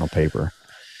the original paper.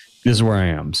 This is where I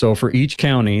am. So for each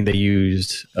county, they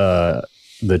used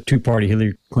the two-party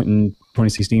Hillary Clinton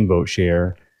 2016 vote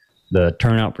share, the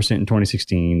turnout percent in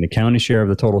 2016, the county share of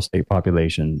the total state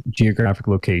population, geographic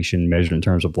location measured in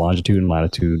terms of longitude and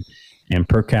latitude, and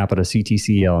per capita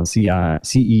CTCL and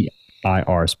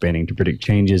CEIR spending to predict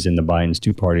changes in the Biden's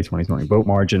two-party 2020 vote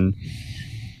margin.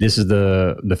 This is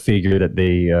the figure that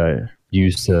they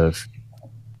use to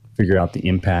figure out the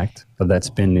impact of that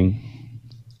spending.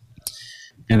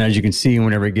 And as you can see,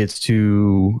 whenever it gets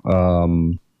to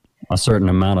a certain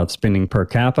amount of spending per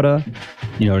capita,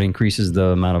 it increases the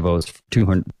amount of votes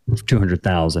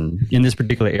 200,000 in this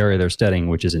particular area they're studying,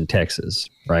 which is in Texas,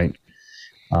 right?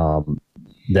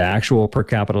 The actual per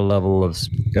capita level of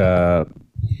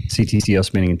CTCL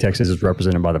spending in Texas is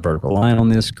represented by the vertical line on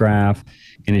this graph,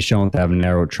 and is shown to have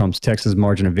narrowed Trump's Texas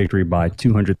margin of victory by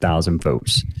 200,000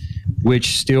 votes,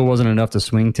 which still wasn't enough to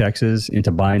swing Texas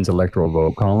into Biden's electoral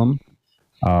vote column.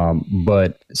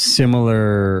 But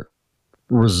similar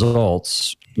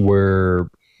results were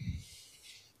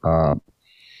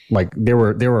there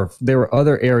were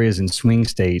other areas in swing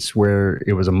states where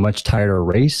it was a much tighter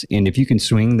race, and if you can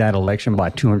swing that election by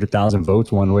 200,000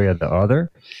 votes one way or the other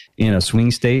in a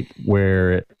swing state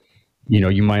where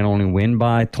you might only win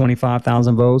by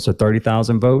 25,000 votes or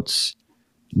 30,000 votes,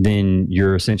 then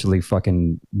you're essentially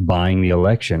fucking buying the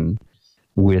election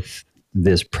with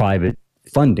this private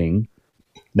funding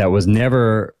that was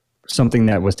never something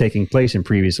that was taking place in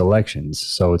previous elections.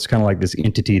 So it's kind of like this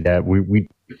entity that we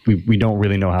don't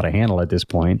really know how to handle at this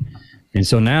point. And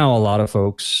so now a lot of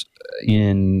folks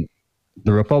in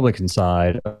the Republican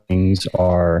side of things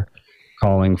are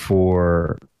calling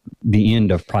for the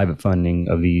end of private funding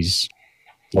of these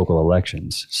local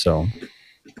elections. So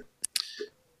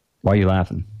why are you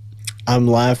laughing? I'm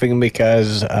laughing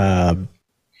because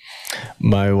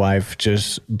my wife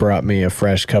just brought me a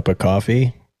fresh cup of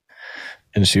coffee,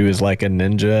 and she was like a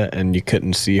ninja, and you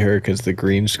couldn't see her because the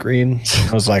green screen.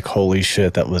 I was like, holy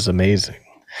shit, that was amazing.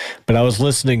 But I was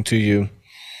listening to you,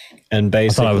 and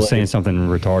basically... I thought I was saying something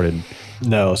retarded.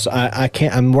 No, so I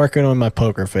can't... I'm working on my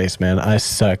poker face, man. I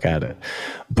suck at it.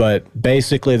 But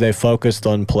basically, they focused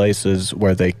on places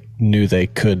where they knew they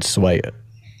could sway it.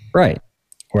 Right.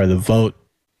 Where the vote...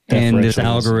 And this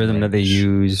algorithm that they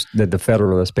used, that the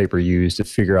Federalist paper used to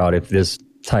figure out if this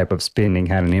type of spending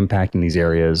had an impact in these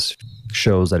areas,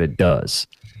 shows that it does.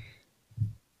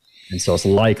 And so it's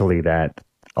likely that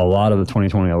a lot of the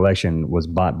 2020 election was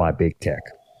bought by big tech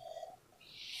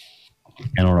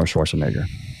and Arnold Schwarzenegger.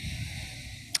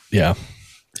 Yeah.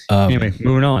 Anyway,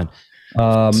 moving on.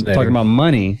 Talking about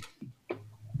money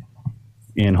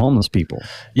and homeless people.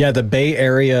 Yeah, the Bay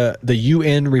Area, the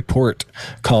UN report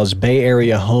calls Bay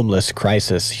Area homeless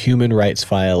crisis human rights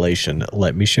violation.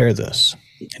 Let me share this.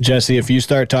 Jesse, if you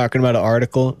start talking about an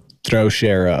article, throw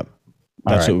share up.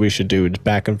 That's what we should do. It's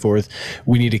back and forth.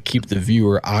 We need to keep the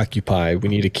viewer occupied. We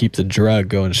need to keep the drug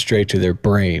going straight to their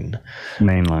brain.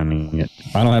 Mainlining it.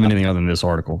 I don't have anything other than this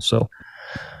article. So,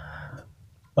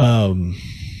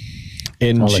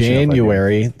 in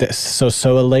January, so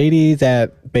a lady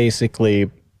that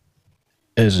basically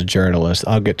is a journalist.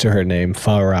 I'll get to her name.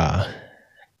 Farah.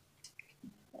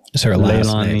 It's her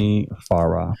last name.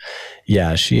 Farah.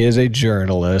 Yeah, she is a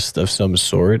journalist of some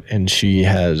sort, and she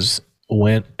has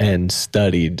went and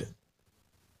studied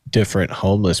different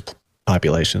homeless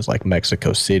populations like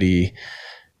Mexico City,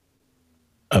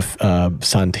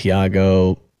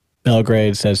 Santiago,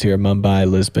 Belgrade, says here,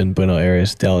 Mumbai, Lisbon, Buenos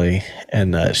Aires, Delhi,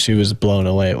 and she was blown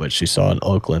away at what she saw in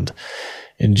Oakland.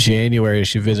 In January,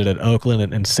 she visited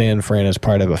Oakland and San Fran as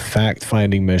part of a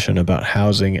fact-finding mission about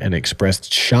housing and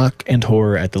expressed shock and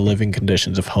horror at the living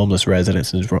conditions of homeless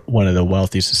residents in one of the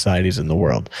wealthiest societies in the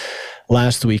world.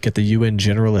 Last week at the UN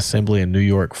General Assembly in New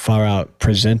York, Farah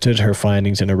presented her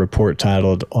findings in a report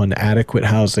titled On Adequate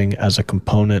Housing as a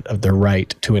Component of the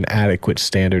Right to an Adequate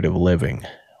Standard of Living,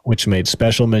 which made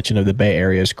special mention of the Bay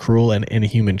Area's cruel and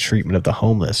inhuman treatment of the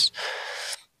homeless.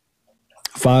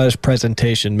 Farah's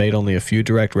presentation made only a few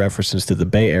direct references to the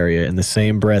Bay Area in the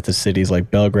same breath as cities like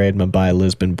Belgrade, Mumbai,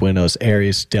 Lisbon, Buenos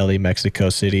Aires, Delhi, Mexico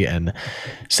City, and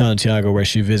Santiago, where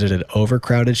she visited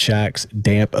overcrowded shacks,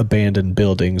 damp abandoned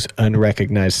buildings,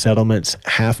 unrecognized settlements,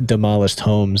 half-demolished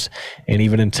homes, and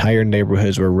even entire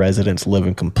neighborhoods where residents live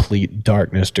in complete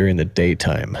darkness during the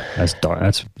daytime. That's dark.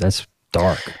 That's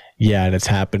dark. Yeah, and it's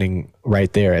happening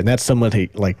right there. And that's someone who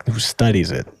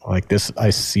studies it. Like this, I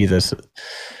see this...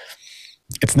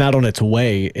 It's not on its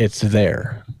way, it's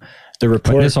there. The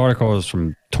report. But this article is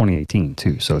from 2018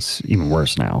 too, so it's even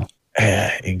worse now.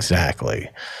 Exactly.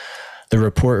 The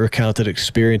report recounted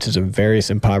experiences in various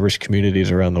impoverished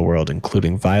communities around the world,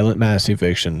 including violent mass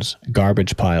evictions,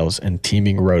 garbage piles, and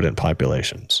teeming rodent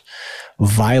populations.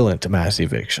 Violent mass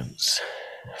evictions.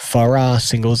 Farah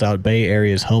singles out Bay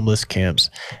Area's homeless camps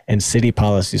and city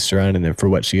policies surrounding them for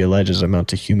what she alleges amount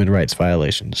to human rights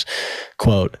violations.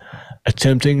 Quote,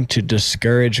 attempting to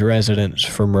discourage residents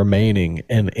from remaining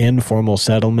in informal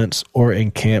settlements or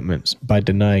encampments by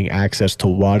denying access to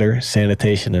water,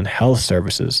 sanitation, and health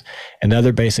services and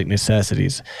other basic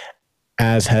necessities,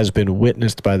 as has been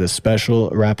witnessed by the special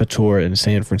rapporteur in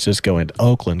San Francisco and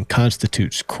Oakland,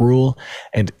 constitutes cruel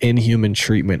and inhuman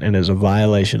treatment and is a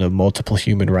violation of multiple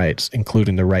human rights,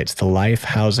 including the rights to life,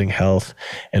 housing, health,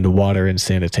 and water and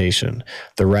sanitation.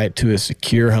 The right to a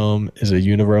secure home is a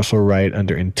universal right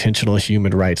under intentional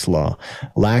human rights law.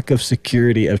 Lack of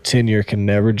security of tenure can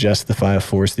never justify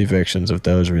forced evictions of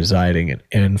those residing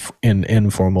in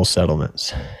informal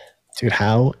settlements. Dude,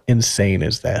 how insane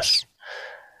is this?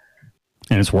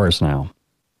 And it's worse now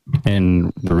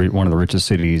in one of the richest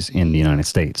cities in the United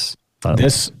States.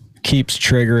 This keeps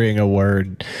triggering a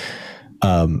word,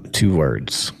 2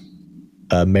 words: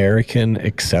 American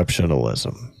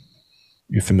exceptionalism.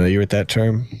 You familiar with that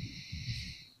term?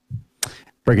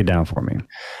 Break it down for me.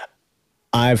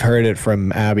 I've heard it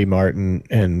from Abby Martin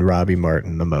and Robbie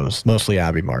Martin the most, mostly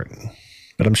Abby Martin,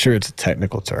 but I'm sure it's a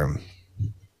technical term.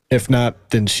 If not,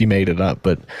 then she made it up,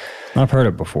 but I've heard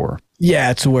it before.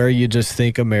 Yeah, it's where you just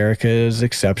think America is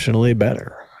exceptionally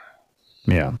better.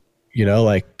 Yeah. You know,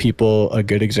 like people, a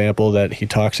good example that he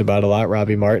talks about a lot,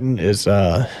 Robbie Martin, is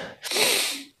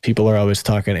people are always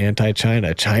talking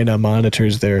anti-China. China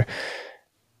monitors their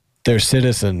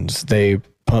citizens. They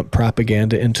pump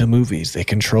propaganda into movies. They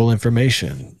control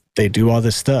information. They do all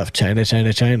this stuff. China,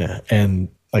 China, China. And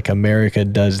like America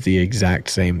does the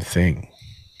exact same thing.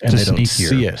 And just they don't sneakier.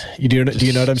 see it. Do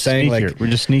you know what I'm saying? Sneakier. Like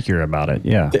we're just sneakier about it.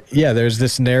 Yeah. Yeah, there's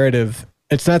this narrative.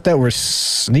 It's not that we're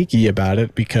sneaky about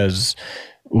it because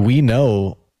we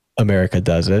know America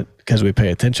does it because we pay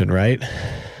attention, right?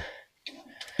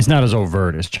 It's not as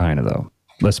overt as China, though.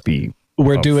 Let's be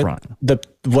we're doing upfront.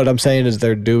 What I'm saying is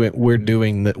we're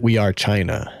doing that. We are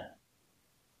China.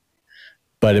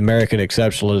 But American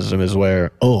exceptionalism is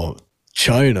where, oh,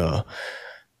 China.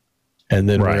 And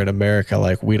then we're in America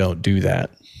like we don't do that.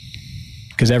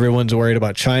 Because everyone's worried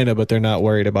about China, but they're not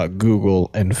worried about Google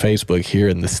and Facebook here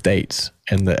in the States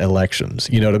and the elections.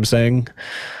 You know what I'm saying?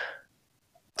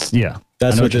 Yeah.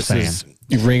 That's what this is.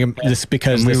 You ring this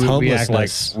because this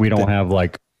homelessness. We don't have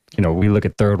like, you know, we look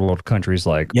at third world countries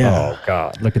like, oh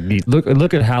God, look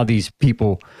at how these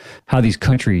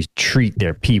countries treat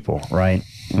their people, right?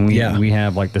 And we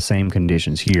have like the same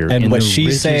conditions here. And what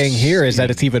she's saying here is that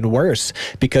it's even worse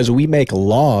because we make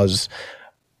laws.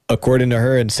 According to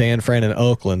her in San Fran and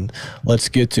Oakland, let's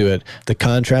get to it. The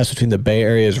contrast between the Bay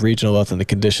Area's regional wealth and the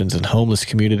conditions in homeless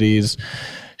communities.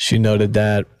 She noted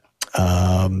that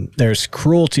there's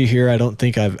cruelty here I don't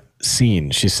think I've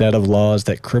seen. She said of laws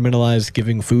that criminalize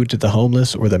giving food to the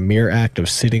homeless or the mere act of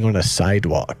sitting on a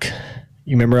sidewalk.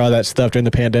 You remember all that stuff during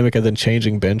the pandemic and then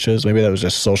changing benches? Maybe that was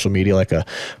just social media like a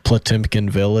Potemkin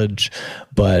village.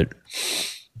 But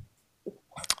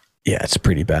yeah, it's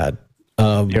pretty bad.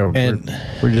 And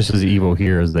we're just as evil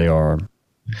here as they are.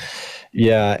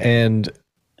 Yeah, and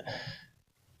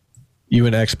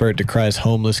UN expert decries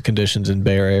homeless conditions in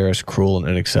Bay Area as cruel and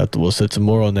unacceptable. So it's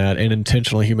more on that. And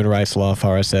intentional human rights law,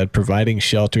 Farah said, providing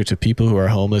shelter to people who are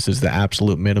homeless is the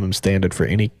absolute minimum standard for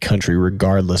any country,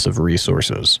 regardless of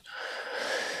resources.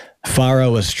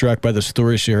 Farah was struck by the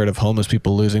stories she heard of homeless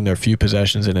people losing their few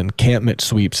possessions in encampment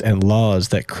sweeps and laws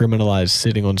that criminalize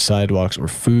sitting on sidewalks or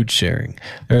food sharing.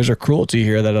 There's a cruelty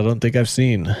here that I don't think I've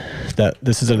seen. That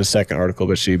this is in a second article,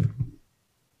 but she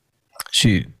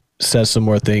says some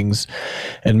more things.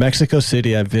 In Mexico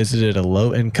City, I visited a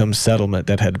low-income settlement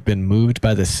that had been moved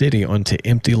by the city onto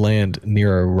empty land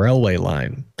near a railway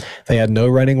line. They had no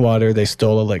running water. They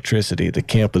stole electricity. The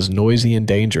camp was noisy and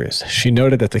dangerous. She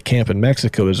noted that the camp in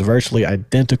Mexico is virtually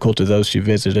identical to those she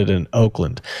visited in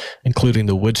Oakland, including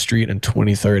the Wood Street and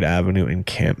 23rd Avenue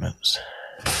encampments.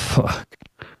 Fuck.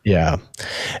 Yeah.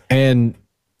 And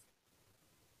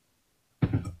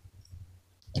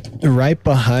right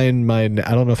behind I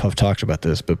don't know if I've talked about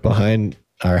this, but behind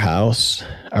our house,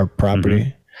 our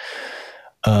property,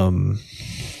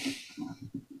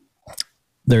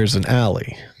 there's an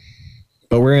alley.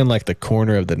 But we're in like the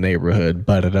corner of the neighborhood,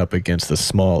 butted up against the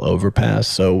small overpass.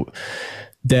 So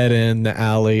dead end, the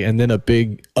alley, and then a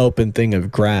big open thing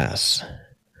of grass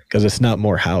because it's not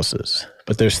more houses,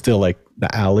 but there's still like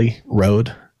the alley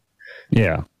road.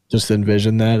 Yeah. Just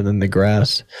envision that. And then the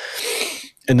grass.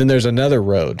 And then there's another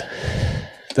road.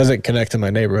 It doesn't connect to my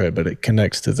neighborhood, but it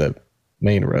connects to the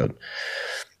main road.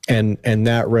 And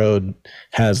that road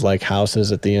has like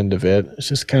houses at the end of it. It's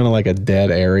just kind of like a dead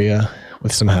area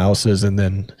with some houses. And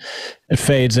then it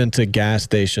fades into gas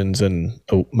stations and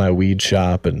my weed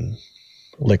shop and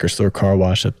liquor store, car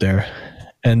wash up there.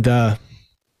 And that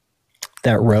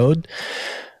road,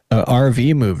 a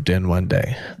RV moved in one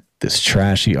day, this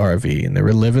trashy RV, and they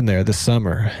were living there this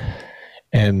summer.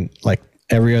 And like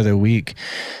every other week,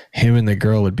 him and the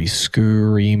girl would be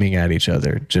screaming at each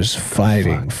other, just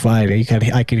fighting.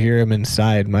 I could hear him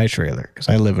inside my trailer because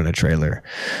I live in a trailer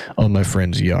on my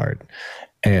friend's yard.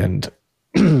 And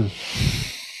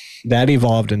that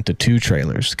evolved into 2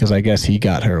 trailers because I guess he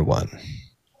got her one.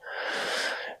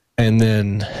 And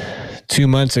then 2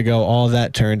 months ago, all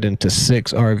that turned into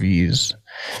 6 RVs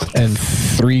and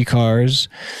 3 cars.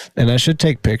 And I should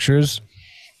take pictures.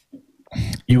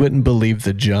 You wouldn't believe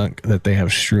the junk that they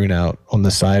have strewn out on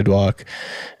the sidewalk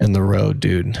and the road,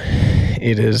 dude.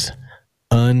 It is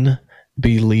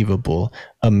unbelievable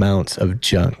amounts of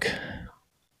junk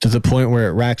to the point where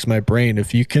it racks my brain.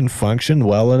 If you can function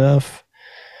well enough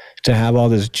to have all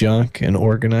this junk and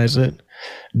organize it,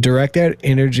 direct that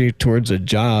energy towards a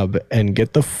job and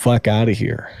get the fuck out of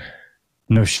here.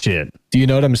 No shit. Do you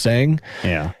know what I'm saying?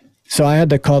 Yeah. So I had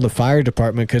to call the fire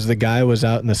department because the guy was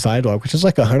out in the sidewalk, which is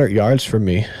like 100 yards from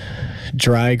me.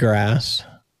 Dry grass.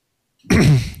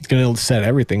 It's going to set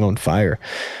everything on fire.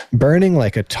 Burning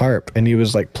like a tarp. And he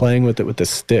was like playing with it with a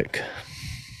stick.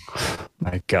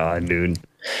 My God, dude.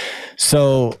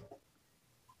 So,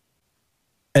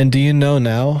 and do you know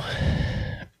now?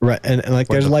 Right. And like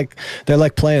there's like, they're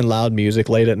like playing loud music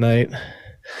late at night.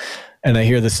 And I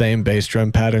hear the same bass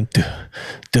drum pattern. Duh,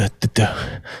 duh, duh,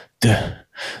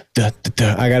 duh,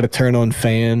 duh. I got to turn on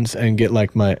fans and get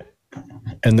like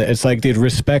it's like, dude,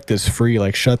 respect is free.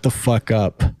 Like, shut the fuck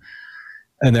up.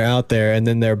 And they're out there, and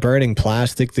then they're burning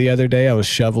plastic. The other day I was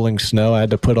shoveling snow. I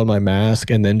had to put on my mask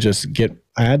and then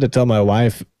I had to tell my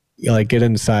wife, like, get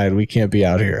inside. We can't be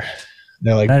out here.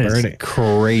 They're like that burning. Is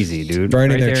crazy, dude.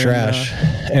 Burning their trash.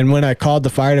 And when I called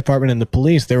the fire department and the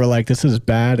police, they were like, this is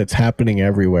bad. It's happening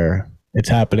everywhere. It's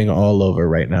happening all over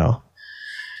right now.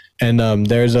 And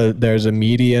there's a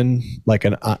median like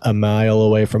a mile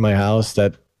away from my house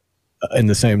that in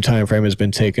the same time frame has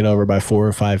been taken over by 4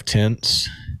 or 5 tents.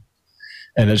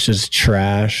 And it's just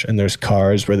trash, and there's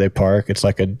cars where they park. It's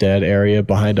like a dead area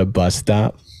behind a bus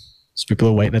stop. So people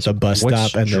are waiting at the bus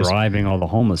stop. And driving all the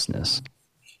homelessness?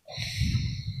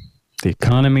 The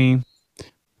economy,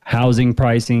 housing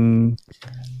pricing,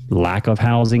 lack of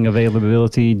housing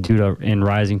availability due to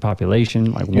rising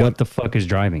population. Like, what the fuck is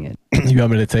driving it? You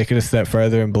want me to take it a step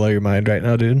further and blow your mind right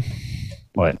now, dude?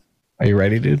 What? Are you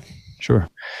ready, dude? Sure.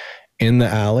 In the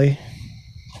alley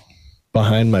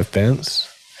behind my fence,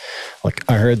 like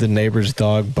I heard the neighbor's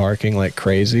dog barking like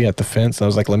crazy at the fence. I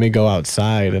was like, let me go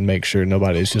outside and make sure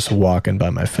nobody's just walking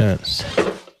by my fence.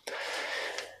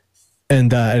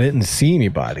 And I didn't see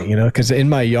anybody, you know, because in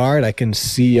my yard, I can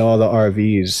see all the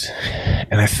RVs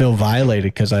and I feel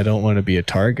violated because I don't want to be a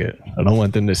target. I don't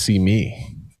want them to see me.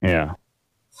 Yeah.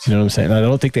 You know what I'm saying? I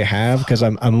don't think they have because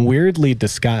I'm weirdly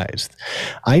disguised.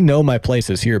 I know my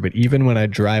place is here, but even when I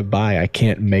drive by, I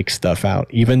can't make stuff out.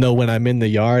 Even though when I'm in the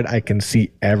yard, I can see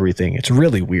everything. It's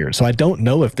really weird. So I don't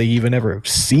know if they even ever have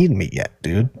seen me yet,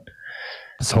 dude.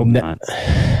 Let's hope not.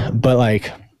 But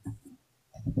like,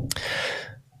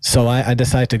 so I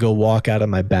decide to go walk out of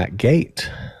my back gate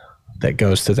that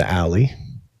goes to the alley.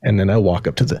 And then I walk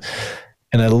up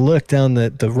and I look down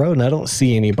the road and I don't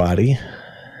see anybody.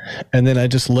 And then I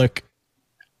just look,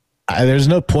 there's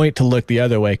no point to look the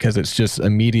other way because it's just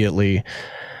immediately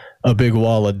a big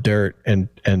wall of dirt and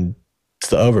it's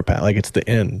the overpass, like it's the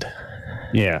end.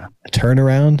 Yeah. I turn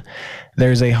around,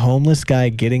 there's a homeless guy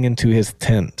getting into his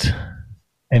tent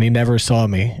and he never saw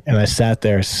me. And I sat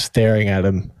there staring at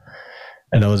him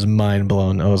and I was mind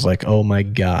blown. I was like, oh my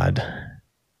God.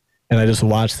 And I just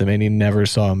watched him and he never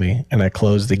saw me. And I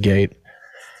closed the gate.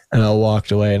 And I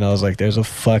walked away and I was like, there's a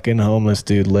fucking homeless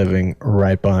dude living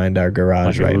right behind our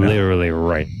garage right now. Literally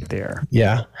right there.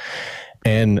 Yeah.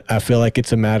 And I feel like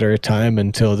it's a matter of time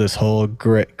until this whole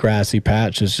grassy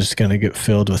patch is just going to get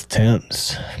filled with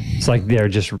tents. It's like they're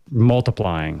just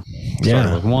multiplying.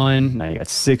 Started with 1, now you got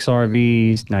 6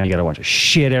 RVs, now you got a bunch of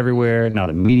shit everywhere. Now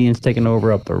the median's taking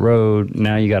over up the road.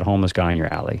 Now you got a homeless guy in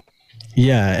your alley.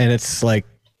 Yeah. And it's like,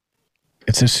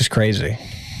 it's just crazy.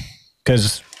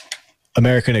 Because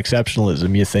American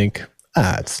exceptionalism, you think,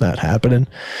 it's not happening.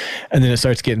 And then it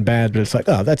starts getting bad, but it's like,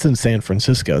 oh, that's in San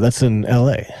Francisco. That's in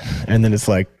LA. And then it's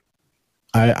like,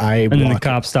 and then the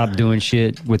cops stop doing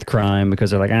shit with crime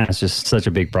because they're like, it's just such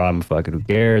a big problem. Fucking who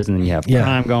cares? And then you have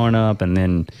crime going up, and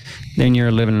then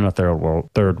you're living in a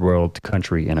third world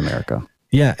country in America.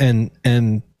 Yeah. And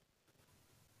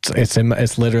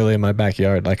it's literally in my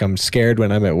backyard. Like, I'm scared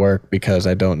when I'm at work because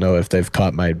I don't know if they've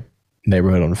caught my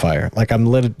neighborhood on fire. Like,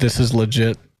 this is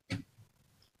legit.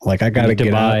 Like, I gotta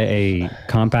get buy out. a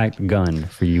compact gun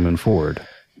for you and Ford.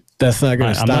 That's not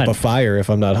going to stop a fire if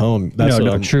I'm not home. That's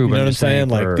true. You know what I'm saying?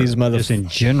 Like these just in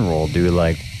general, dude.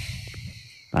 Like,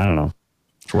 I don't know.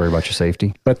 Just worry about your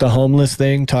safety. But the homeless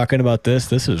thing, talking about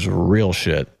this is real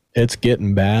shit. It's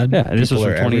getting bad. Yeah, and this was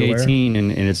from 2018,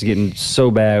 and it's getting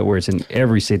so bad where it's in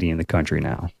every city in the country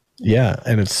now. Yeah,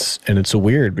 and it's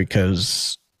weird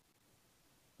because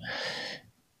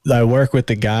I work with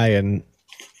the guy, and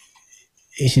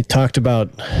he talked about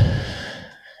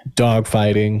dog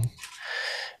fighting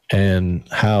and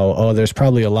how, there's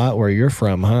probably a lot where you're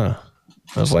from, huh?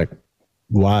 I was like,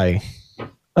 why?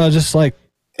 Just like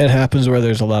it happens where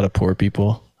there's a lot of poor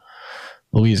people.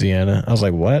 Louisiana. I was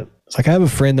like, what? It's like, I have a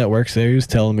friend that works there. He was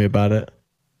telling me about it.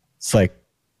 It's like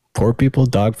poor people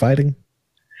dog fighting.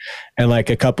 And like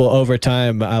a couple over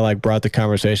time, I like brought the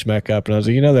conversation back up, and I was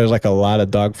like, there's like a lot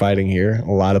of dog fighting here,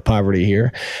 a lot of poverty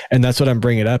here. And that's what I'm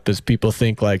bringing up is people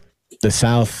think like the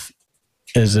South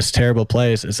is this terrible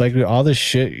place. It's like all this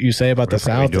shit you say about the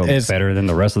South is better than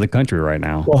the rest of the country right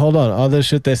now. Well, hold on. All this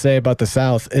shit they say about the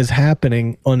South is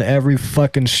happening on every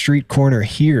fucking street corner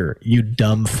here, you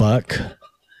dumb fuck.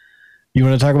 You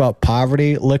want to talk about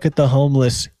poverty? Look at the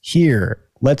homeless here.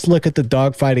 Let's look at the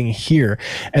dog fighting here.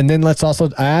 And then I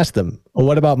asked them, well,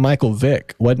 what about Michael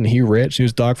Vick? Wasn't he rich? He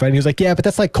was dog fighting. He was like, yeah, but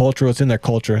that's like cultural. It's in their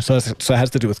culture. So it has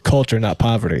to do with culture, not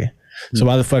poverty. So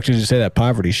why the fuck did you say that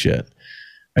poverty shit?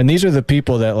 And these are the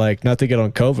people that like, not to get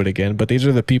on COVID again, but these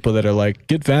are the people that are like,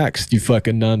 get vaxxed, you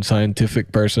fucking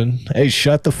non-scientific person. Hey,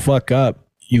 shut the fuck up,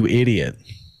 you idiot.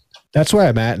 That's where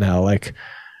I'm at now. Like,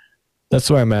 that's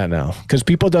where I'm at now. Because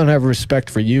people don't have respect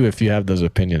for you if you have those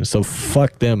opinions. So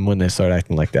fuck them when they start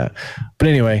acting like that. But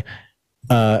anyway,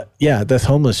 yeah, that's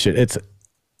homeless shit.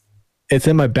 It's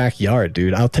in my backyard,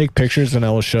 dude. I'll take pictures and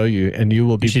I will show you, and you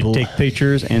will be. You should take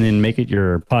pictures and then make it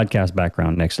your podcast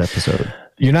background next episode.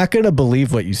 You're not going to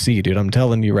believe what you see, dude. I'm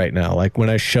telling you right now. Like when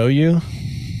I show you,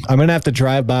 I'm going to have to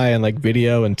drive by and like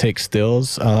video and take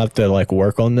stills. I'll have to like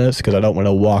work on this because I don't want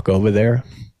to walk over there.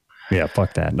 Yeah,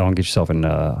 fuck that. Don't get yourself in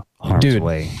harm's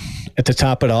way. To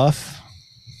top it off,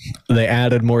 they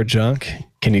added more junk.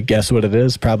 Can you guess what it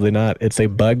is? Probably not. It's a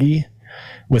buggy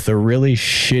with a really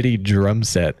shitty drum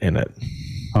set in it.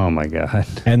 Oh my God.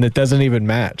 And it doesn't even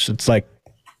match. It's like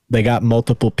they got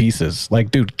multiple pieces.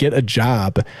 Like, dude, get a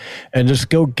job and just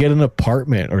go get an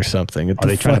apartment or something. Are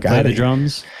they trying to play the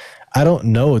drums? I don't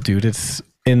know, dude. It's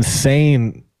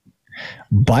insane.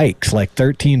 Bikes, like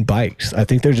 13 bikes. I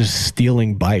think they're just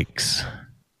stealing bikes.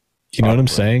 You know what I'm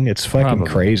saying? It's fucking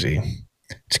crazy.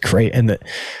 It's crazy. And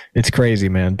it's crazy,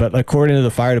 man. But according to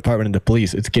the fire department and the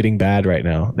police, it's getting bad right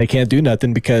now. They can't do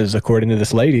nothing because according to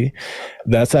this lady,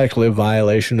 that's actually a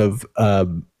violation of,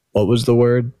 what was the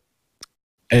word?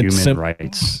 Human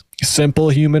rights. Simple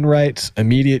human rights,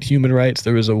 immediate human rights.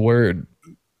 There was a word.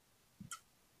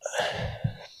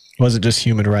 Was it just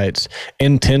human rights?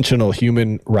 Intentional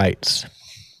human rights.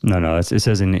 No. It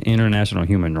says in international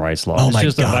human rights law. It's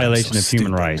just a violation of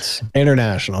human rights.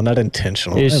 International, not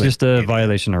intentional. It's just a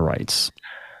violation of rights,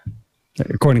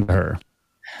 according to her.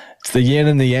 It's the yin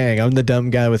and the yang. I'm the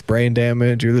dumb guy with brain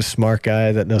damage. You're the smart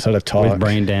guy that knows how to talk. With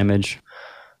brain damage.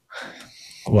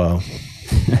 Well,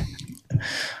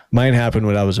 mine happened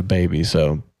when I was a baby,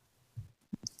 so.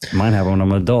 Mine happened when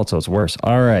I'm an adult, so it's worse.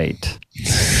 All right.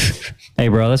 Hey,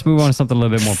 bro, let's move on to something a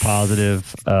little bit more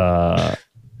positive.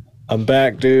 I'm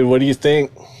back, dude. What do you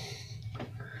think?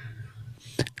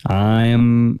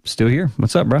 I'm still here.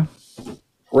 What's up, bro?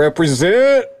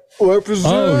 Represent. Oh,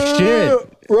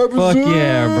 shit. Represent. Fuck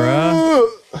yeah, bro.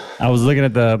 I was looking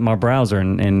at my browser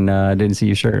and didn't see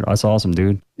your shirt. That's awesome,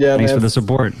 dude. Yeah, Thanks for the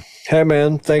support. Hey,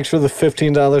 man. Thanks for the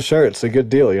 $15 shirt. It's a good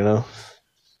deal, you know?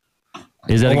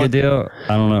 Is that a good deal?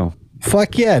 I don't know.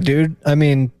 Fuck yeah, dude. I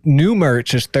mean, new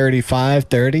merch is $35,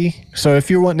 $30. So if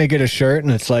you're wanting to get a shirt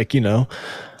and it's like, you know,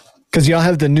 because y'all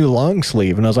have the new long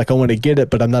sleeve, and I was like, I want to get it,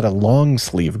 but I'm not a long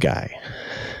sleeve guy.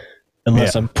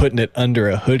 Unless I'm putting it under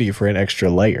a hoodie for an extra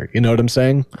layer. You know what I'm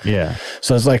saying? Yeah.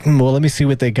 So I was like, well, let me see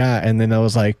what they got. And then I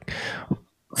was like,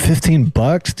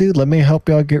 $15, dude? Let me help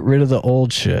y'all get rid of the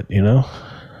old shit, you know?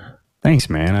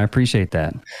 Thanks, man. I appreciate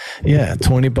that. Yeah,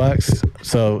 $20.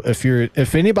 So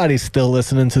if anybody's still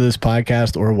listening to this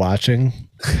podcast or watching,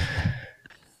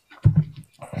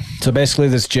 so basically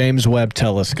this James Webb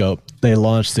telescope, they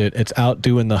launched it. It's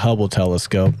outdoing the Hubble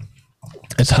telescope.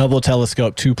 It's Hubble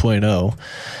telescope 2.0.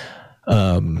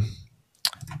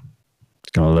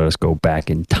 It's gonna let us go back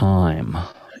in time.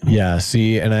 Yeah.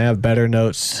 See, and I have better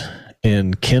notes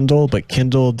in Kindle, but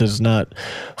Kindle does not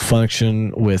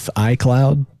function with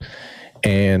iCloud.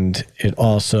 And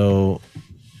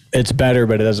it's better,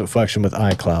 but it doesn't function with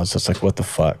iCloud. So it's like, what the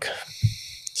fuck?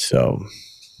 So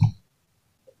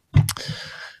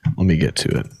let me get to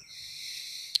it.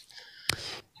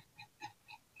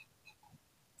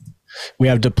 We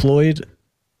have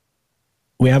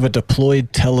a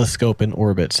deployed telescope in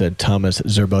orbit, said Thomas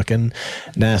Zurbuchen,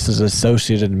 NASA's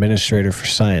Associate Administrator for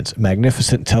Science.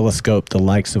 Magnificent telescope, the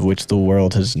likes of which the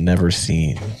world has never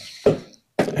seen.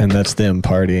 And that's them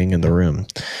partying in the room.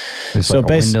 It's so like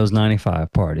a Windows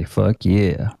 95 party. Fuck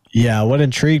yeah. Yeah, what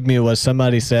intrigued me was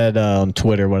somebody said on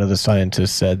Twitter, one of the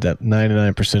scientists said that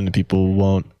 99% of people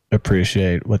won't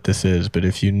appreciate what this is, but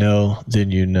if you know, then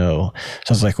you know.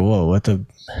 So I was like, whoa, what the...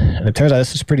 And it turns out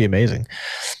this is pretty amazing.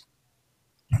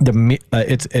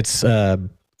 It's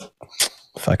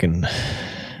fucking...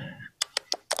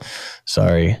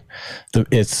 Sorry.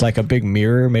 It's like a big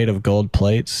mirror made of gold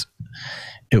plates.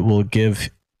 It will give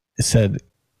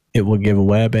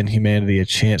Webb and humanity a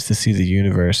chance to see the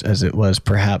universe as it was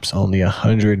perhaps only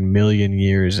 100 million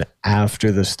years after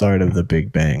the start of the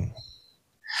Big Bang.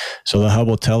 So the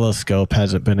Hubble telescope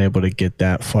hasn't been able to get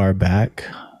that far back,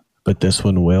 but this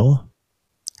one will.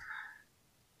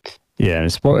 Yeah,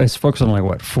 it's focused on like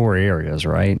what, 4 areas,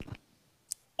 right?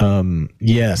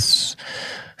 Yes,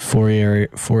 four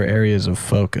areas of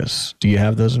focus. Do you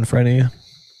have those in front of you?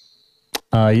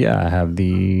 Yeah,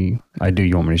 I do.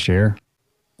 You want me to share?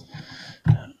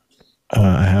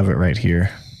 I have it right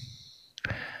here.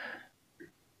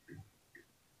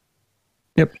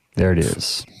 Yep, there it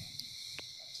is.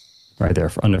 Right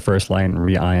there on the first line,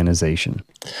 reionization.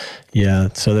 Yeah,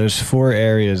 so there's 4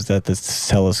 areas that this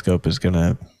telescope is going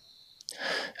to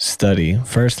study.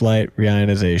 First light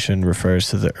reionization refers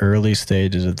to the early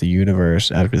stages of the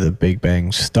universe after the Big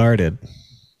Bang started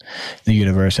the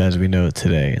universe as we know it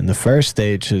today. In the first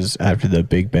stages after the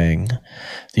Big Bang,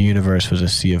 the universe was a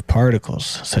sea of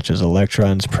particles, such as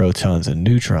electrons, protons, and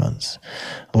neutrons.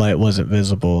 Light wasn't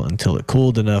visible until it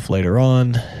cooled enough later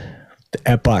on. The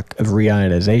epoch of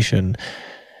reionization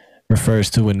refers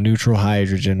to when neutral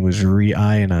hydrogen was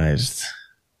reionized,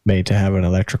 made to have an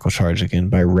electrical charge again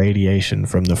by radiation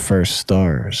from the first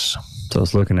stars. So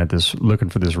it's looking for this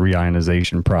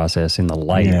reionization process in the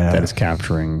light that is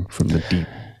capturing from the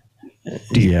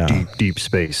deep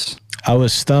space. I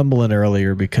was stumbling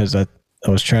earlier because I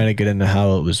was trying to get into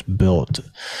how it was built,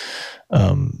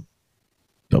 but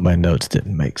my notes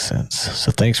didn't make sense.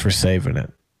 So thanks for saving it.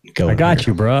 I got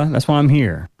you, bruh. That's why I'm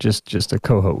here. Just a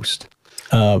co-host.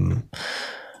 I'm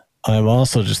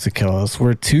also just a co-host.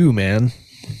 We're 2, man.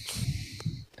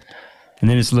 And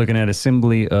then it's looking at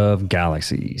assembly of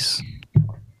galaxies.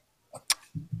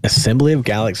 Assembly of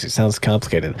galaxies sounds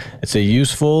complicated.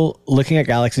 Looking at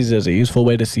galaxies is a useful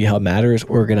way to see how matter is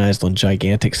organized on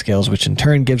gigantic scales, which in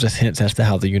turn gives us hints as to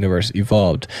how the universe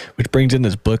evolved, which brings in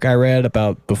this book I read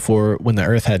about before when the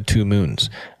Earth had 2 moons.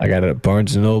 I got it at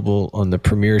Barnes & Noble on the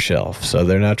premiere shelf, so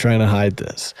they're not trying to hide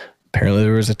this. Apparently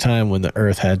there was a time when the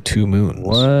Earth had 2 moons.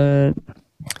 What?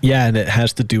 Yeah, and it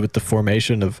has to do with the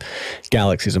formation of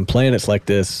galaxies and planets like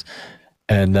this.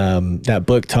 And that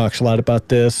book talks a lot about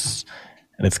this.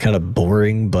 And it's kind of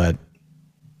boring, but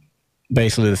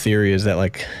basically the theory is that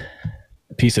like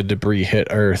a piece of debris hit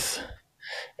Earth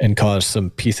and caused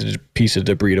some piece of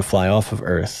debris to fly off of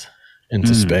Earth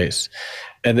into space.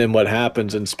 And then what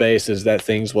happens in space is that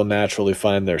things will naturally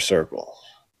find their circle.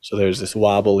 So there's this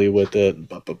wobbly with it,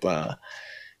 blah, blah, blah.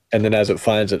 And then as it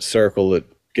finds its circle, it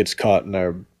gets caught in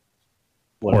our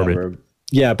whatever. Orbit.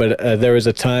 Yeah, but there was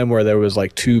a time where there was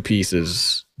like 2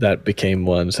 pieces that became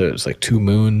one, so it's like 2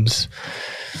 moons.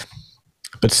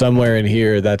 But somewhere in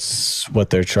here, that's what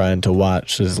they're trying to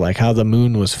watch, is like how the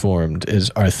moon was formed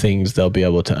are things they'll be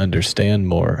able to understand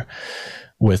more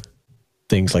with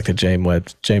things like the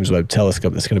James Webb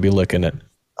telescope that's going to be looking at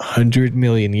 100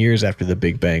 million years after the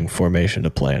Big Bang formation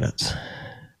of planets.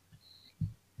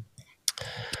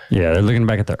 Yeah, they're looking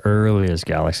back at the earliest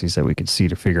galaxies that we could see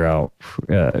to figure out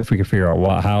if we could figure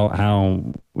out how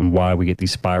and why we get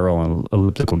these spiral and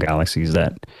elliptical galaxies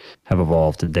that have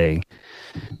evolved today.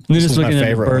 And they're just looking at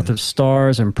the birth of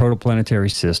stars and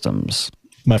protoplanetary systems.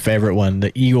 My favorite one,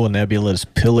 the Eagle Nebula's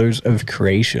Pillars of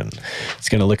Creation. It's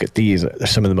going to look at these. They're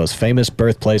some of the most famous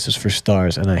birthplaces for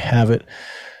stars, and I have it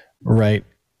right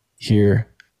here.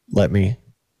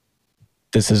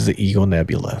 This is the Eagle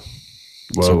Nebula.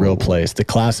 It's a real place. The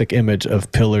classic image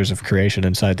of pillars of creation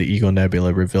inside the Eagle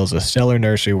Nebula reveals a stellar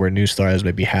nursery where new stars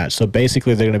may be hatched. So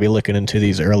basically, they're going to be looking into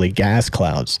these early gas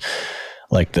clouds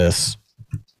like this.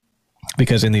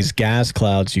 Because in these gas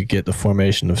clouds, you get the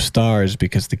formation of stars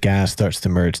because the gas starts to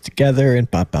merge together and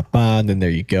and then there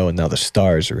you go. And now the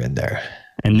stars are in there.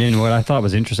 And then what I thought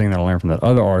was interesting that I learned from that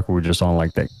other article we're just on,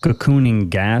 like that cocooning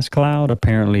gas cloud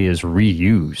apparently is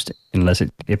reused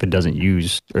if it doesn't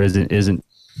use or isn't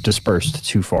dispersed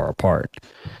too far apart.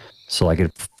 So like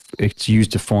it's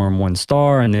used to form one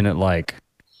star and then it like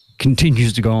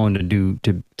continues to go on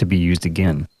to be used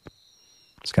again.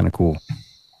 It's kind of cool.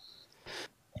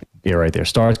 Yeah, right there.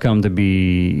 Stars come to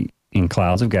be in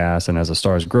clouds of gas, and as the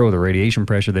stars grow, the radiation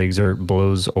pressure they exert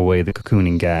blows away the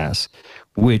cocooning gas,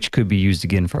 which could be used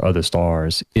again for other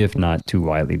stars if not too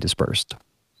widely dispersed.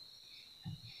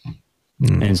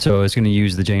 And so it's going to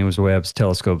use the James Webb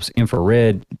Telescope's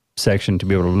infrared section to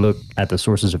be able to look at the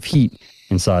sources of heat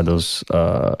inside those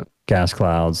gas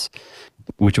clouds,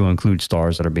 which will include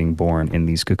stars that are being born in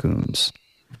these cocoons,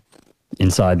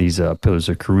 inside these pillars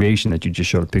of creation that you just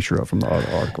showed a picture of from the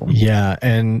other article. Yeah,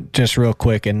 and just real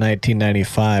quick, in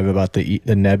 1995, about the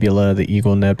nebula, the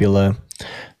Eagle Nebula,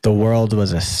 the world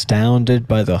was astounded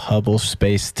by the Hubble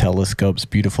Space Telescope's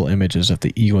beautiful images of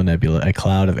the Eagle Nebula, a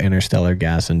cloud of interstellar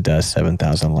gas and dust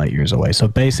 7,000 light years away. So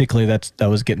basically, that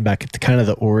was getting back to kind of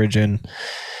the origin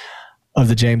of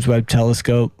the James Webb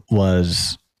Telescope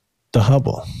was the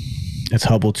Hubble. It's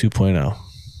Hubble 2.0.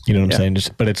 You know what I'm saying?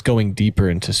 But it's going deeper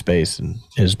into space and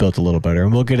is built a little better.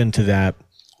 And we'll get into that.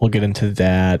 We'll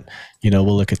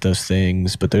look at those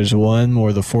things. But there's one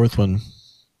more, the fourth one,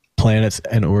 planets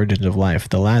and origins of life.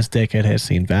 The last decade has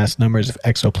seen vast numbers of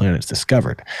exoplanets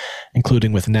discovered,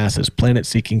 including with NASA's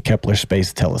planet-seeking Kepler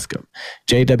Space Telescope.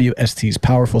 JWST's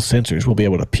powerful sensors will be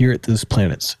able to peer at these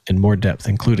planets in more depth,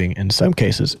 including, in some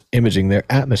cases, imaging their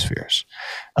atmospheres.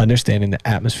 Understanding the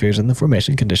atmospheres and the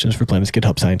formation conditions for planets can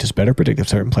help scientists better predict if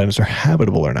certain planets are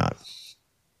habitable or not.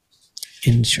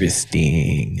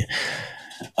 Interesting.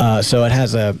 So it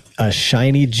has a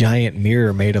shiny giant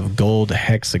mirror made of gold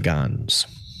hexagons.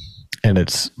 And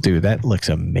dude, that looks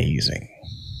amazing.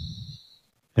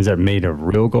 Is that made of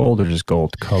real gold or just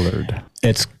gold colored?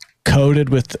 It's coated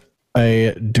with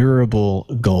a durable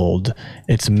gold.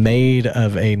 It's made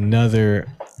of a different,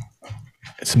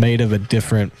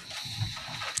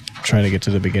 I'm trying to get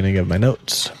to the beginning of my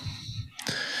notes.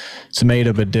 It's made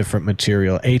of a different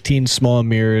material. 18 small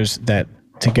mirrors that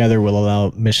together will allow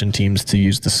mission teams to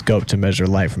use the scope to measure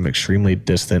light from extremely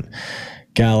distant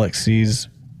galaxies.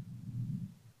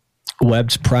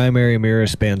 Webb's primary mirror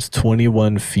spans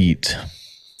 21 feet,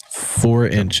 4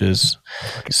 inches,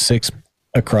 6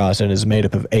 across, and is made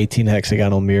up of 18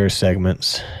 hexagonal mirror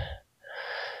segments.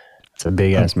 It's a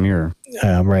big-ass mirror.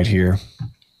 I'm right here.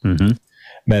 Mm-hmm.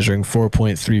 Measuring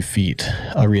 4.3 feet.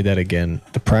 I'll read that again.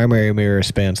 The primary mirror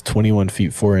spans 21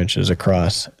 feet, 4 inches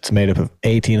across. It's made up of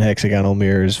 18 hexagonal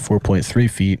mirrors, 4.3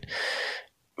 feet.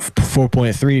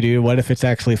 4.3, dude. What if it's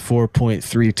actually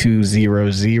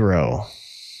 4.3200?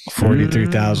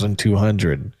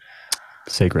 43,200.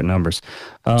 Sacred numbers.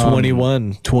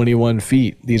 21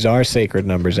 feet. These are sacred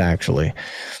numbers, actually.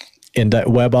 And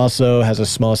Webb also has a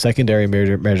small secondary mirror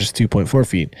that measures 2.4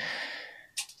 feet.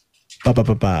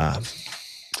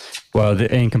 Well,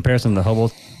 in comparison to the Hubble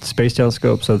Space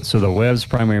Telescope, so the Webb's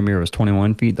primary mirror was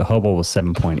 21 feet. The Hubble was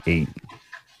 7.8.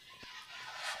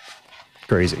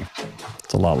 Crazy.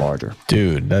 It's a lot larger.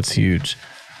 Dude, that's huge.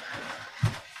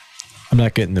 I'm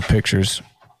not getting the pictures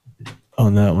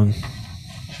on that one.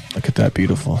 Look at that,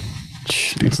 beautiful.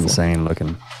 It's insane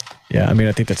looking. Yeah, I mean,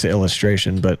 I think that's an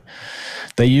illustration, but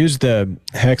they use the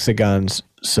hexagons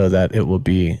so that it will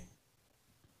be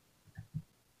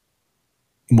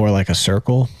more like a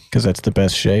circle, because that's the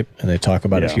best shape, and they talk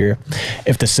about it here.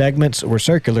 If the segments were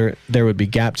circular, there would be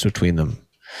gaps between them.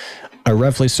 A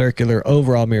roughly circular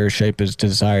overall mirror shape is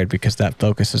desired because that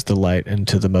focuses the light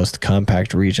into the most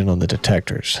compact region on the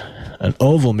detectors. An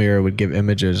oval mirror would give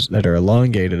images that are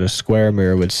elongated. A square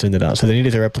mirror would send it out. So they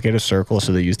needed to replicate a circle,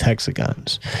 so they used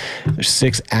hexagons. There's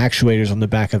 6 actuators on the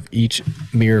back of each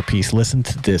mirror piece. Listen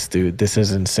to this, dude. This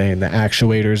is insane. The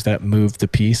actuators that move the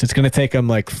piece. It's going to take them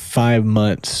like 5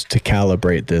 months to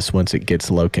calibrate this once it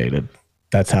gets located.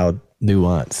 That's how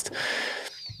nuanced.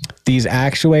 These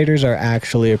actuators are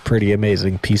actually a pretty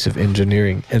amazing piece of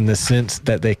engineering in the sense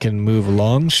that they can move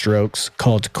long strokes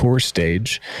called core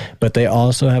stage, but they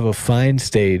also have a fine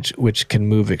stage which can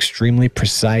move extremely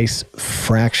precise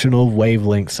fractional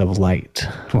wavelengths of light.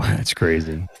 Wow, that's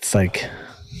crazy. It's like...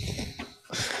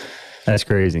 That's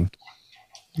crazy.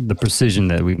 The precision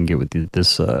that we can get with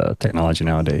this technology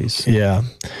nowadays. Yeah.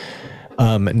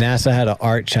 NASA had an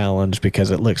art challenge because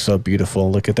it looks so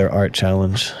beautiful. Look at their art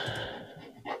challenge.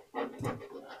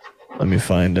 Let me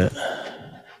find it.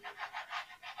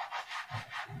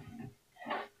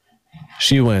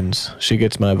 She wins. She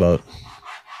gets my vote.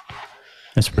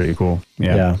 That's pretty cool.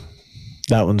 Yeah.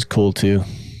 That one's cool too.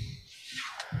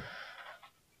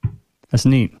 That's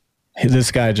neat. This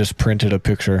guy just printed a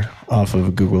picture off of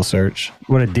a Google search.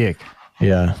 What a dick.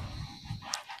 Yeah.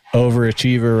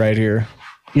 Overachiever right here.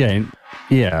 Yeah.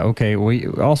 Yeah, okay.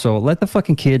 Well, also, let the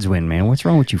fucking kids win, man. What's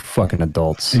wrong with you fucking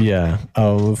adults? Yeah.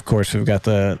 Oh, of course, we've got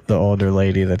the older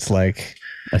lady that's like...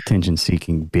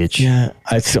 Attention-seeking bitch. Yeah.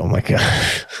 Oh, my God.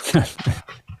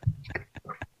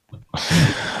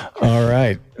 All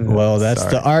right. Well, that's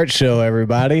the art show,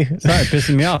 everybody. Sorry,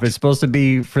 pissing me off. It's supposed to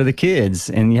be for the kids,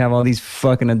 and you have all these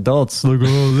fucking adults like,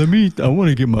 oh, I want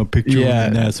to get my picture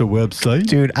on the NASA website.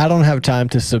 Dude, I don't have time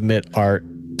to submit art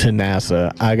to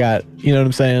NASA. I got, you know what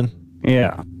I'm saying?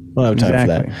 Yeah. I don't have time for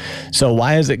that. So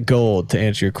why is it gold, to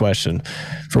answer your question?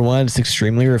 For one, it's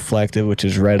extremely reflective, which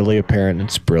is readily apparent in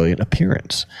its brilliant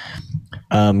appearance.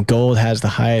 Gold has the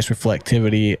highest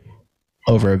reflectivity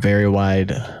over a very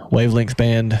wide wavelength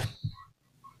band.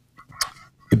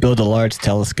 You build a large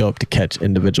telescope to catch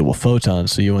individual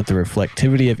photons, so you want the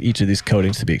reflectivity of each of these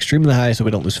coatings to be extremely high so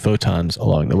we don't lose photons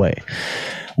along the way.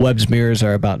 Webb's mirrors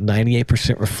are about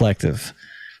 98% reflective,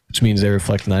 which means they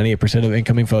reflect 98% of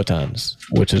incoming photons,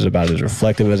 which is about as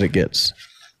reflective as it gets.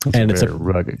 It's a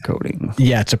rugged coating.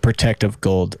 Yeah, it's a protective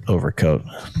gold overcoat.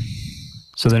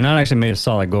 So they're not actually made of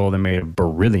solid gold, they're made of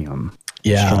beryllium.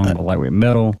 Yeah. Strong lightweight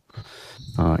metal.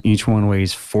 Each one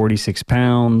weighs 46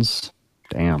 pounds.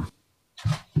 Damn.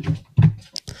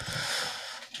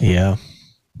 Yeah.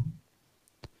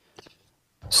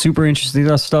 Super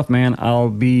interesting stuff, man. I'll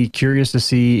be curious to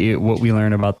see what we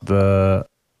learn about the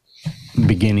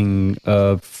beginning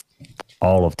of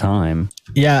all of time.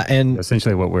 Yeah, and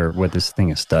essentially what this thing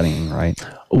is studying, right?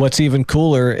 What's even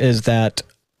cooler is that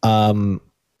it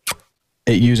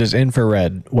uses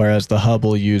infrared, whereas the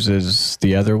Hubble uses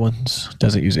the other ones.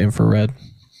 Does it use infrared?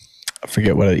 I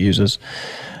forget what it uses.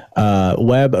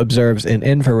 Webb observes in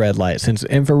infrared light. Since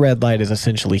infrared light is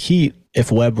essentially heat, if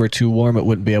Webb were too warm, it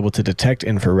wouldn't be able to detect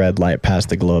infrared light past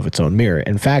the glow of its own mirror.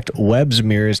 In fact, Webb's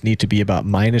mirrors need to be about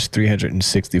minus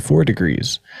 364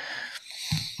 degrees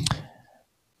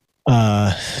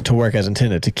to work as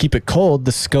intended. To keep it cold,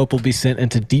 the scope will be sent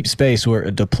into deep space where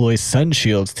it deploys sun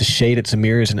shields to shade its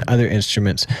mirrors and other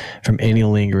instruments from any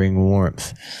lingering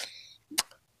warmth.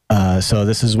 So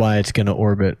this is why it's going to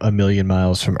orbit 1 million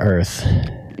miles from Earth.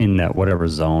 In that whatever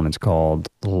zone it's called,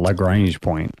 Lagrange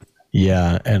point.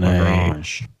 Yeah, and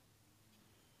Lagrange.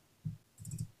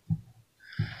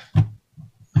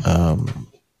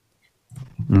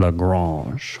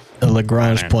 Lagrange. The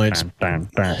Lagrange points.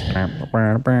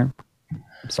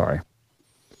 Sorry.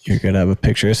 You're going to have a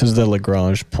picture. This is the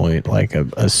Lagrange point, like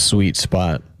a sweet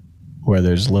spot where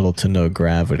there's little to no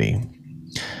gravity.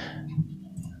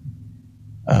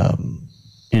 And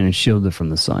it's shielded from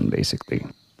the sun, basically.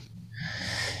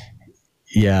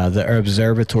 Yeah, the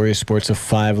observatory sports a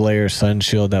 5-layer sun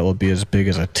shield that will be as big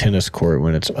as a tennis court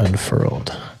when it's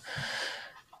unfurled.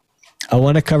 I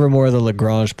want to cover more of the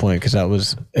Lagrange point because that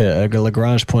was a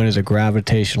Lagrange point is a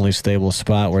gravitationally stable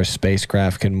spot where a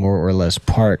spacecraft can more or less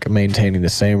park, maintaining the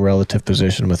same relative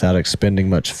position without expending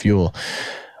much fuel.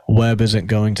 Webb isn't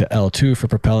going to L2 for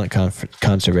propellant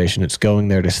conservation. It's going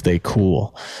there to stay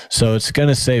cool. So it's going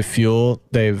to save fuel.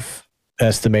 They've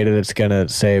estimated it's going to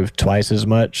save twice as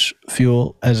much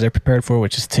fuel as they're prepared for,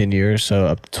 which is 10 years, so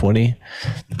up to 20.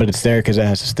 But it's there because it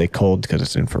has to stay cold because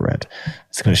it's infrared.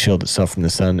 It's going to shield itself from the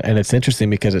sun. And it's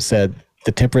interesting because it said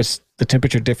the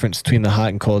temperature difference between the hot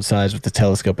and cold sides with the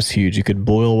telescope is huge. You could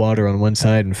boil water on one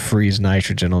side and freeze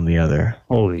nitrogen on the other.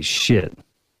 Holy shit.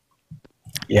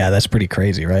 Yeah, that's pretty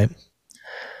crazy, right?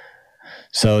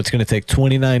 So it's going to take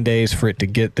 29 days for it to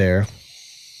get there.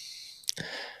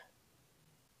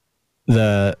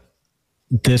 The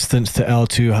distance to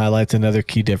L2 highlights another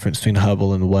key difference between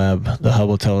Hubble and Webb. The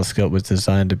Hubble telescope was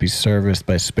designed to be serviced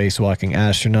by spacewalking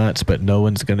astronauts, but no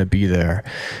one's going to be there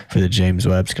for the James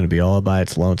Webb. It's going to be all by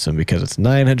its lonesome because it's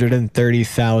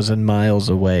 930,000 miles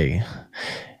away.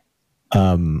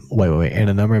 Wait. And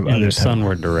a number of others. In the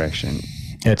sunward direction.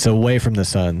 It's away from the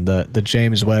sun. The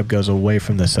James Webb goes away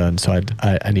from the sun. So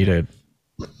I need to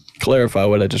clarify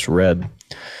what I just read.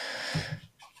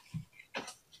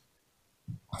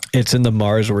 It's in the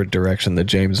Marsward direction. The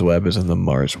James Webb is in the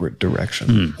Marsward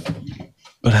direction.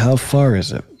 But how far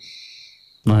is it?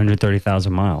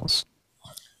 130,000 miles.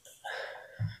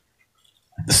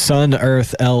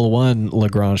 Sun-Earth L1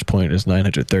 Lagrange point is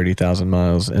 930,000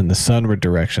 miles in the sunward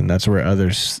direction. That's where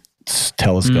other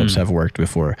telescopes have worked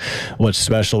before. What's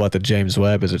special about the James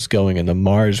Webb is it's going in the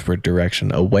Marsward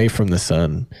direction away from the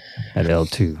sun. At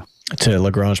L2. To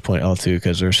Lagrange point L2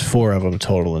 because there's 4 of them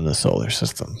total in the solar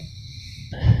system.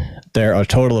 There are a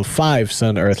total of 5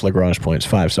 Sun-Earth Lagrange points.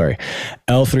 5, sorry.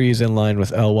 L3 is in line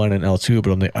with L1 and L2,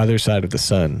 but on the other side of the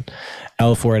sun.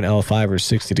 L4 and L5 are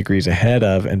 60 degrees ahead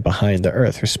of and behind the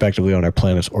Earth, respectively, on our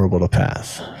planet's orbital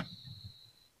path.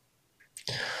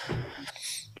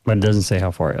 But it doesn't say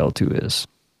how far L2 is.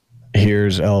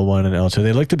 Here's L1 and L2.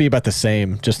 They look to be about the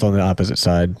same, just on the opposite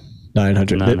side.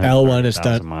 900. L1 is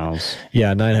done. Miles.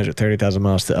 Yeah, 930,000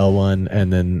 miles to L1,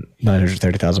 and then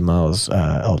 930,000 miles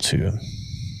L2.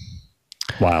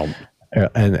 Wild.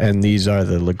 And these are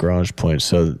the Lagrange points.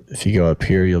 So if you go up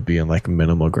here, you'll be in like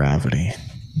minimal gravity.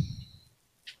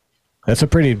 That's a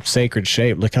pretty sacred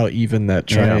shape. Look how even that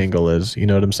triangle is. You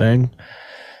know what I'm saying?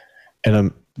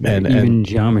 And even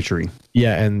geometry.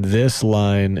 Yeah, and this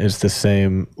line is the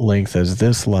same length as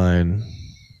this line,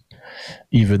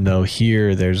 even though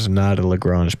here there's not a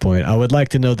Lagrange point. I would like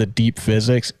to know the deep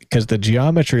physics, because the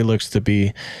geometry looks to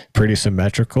be pretty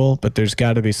symmetrical, but there's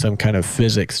got to be some kind of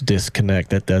physics disconnect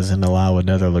that doesn't allow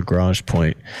another Lagrange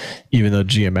point, even though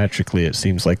geometrically it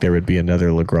seems like there would be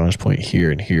another Lagrange point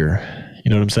here and here. You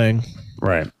know what I'm saying?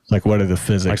 Right. Like, what are the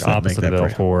physics like that opposite make that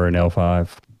of L4 and L5?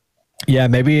 Yeah,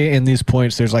 maybe in these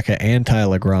points there's like an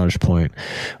anti-Lagrange point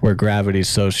where gravity's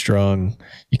so strong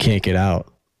you can't get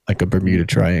out, like a Bermuda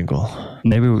Triangle.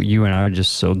 Maybe you and I are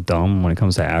just so dumb when it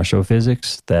comes to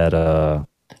astrophysics that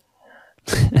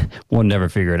we'll never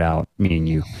figure it out, me and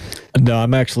you. No,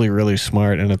 I'm actually really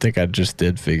smart, and I think I just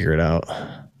did figure it out.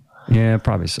 Yeah,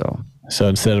 probably so. So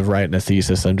instead of writing a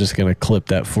thesis, I'm just going to clip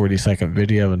that 40-second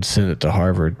video and send it to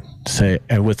Harvard.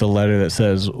 And with a letter that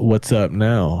says, "What's up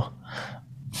now?"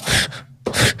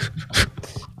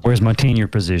 Where's my tenure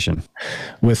position?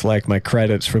 With like my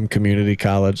credits from community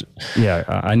college. Yeah,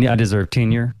 I deserve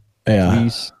tenure. Yeah.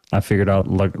 Please. I figured out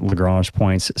Lagrange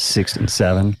points 6 and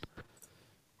 7.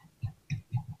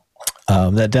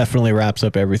 That definitely wraps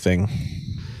up everything.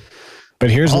 But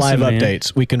here's awesome, live man.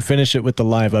 updates. We can finish it with the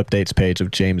live updates page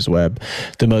of James Webb.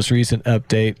 The most recent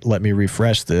update, let me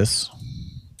refresh this.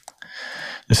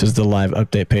 This is the live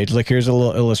update page. Look, here's a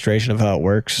little illustration of how it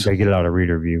works. Gotta get it out of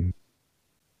reader view.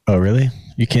 Oh, really?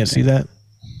 You can't see that?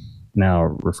 Now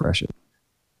refresh it.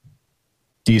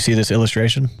 Do you see this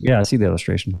illustration? Yeah, I see the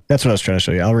illustration. That's what I was trying to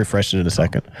show you. I'll refresh it in a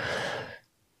second.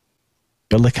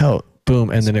 But look how,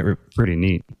 boom, and then it... Pretty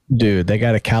neat. Dude, they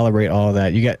got to calibrate all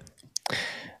that. You got...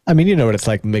 I mean, you know what it's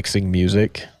like mixing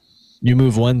music. You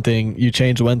move one thing, you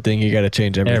change one thing, you got to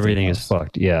change everything. Everything else. is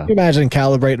fucked, yeah. You imagine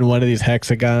calibrating one of these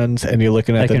hexagons and you're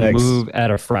looking at the next... They can move at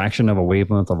a fraction of a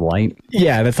wavelength of light.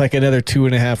 Yeah, and it's like another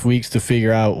 2.5 weeks to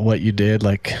figure out what you did.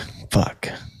 Like, fuck.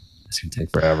 It's going to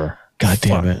take forever. God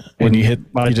damn it. When you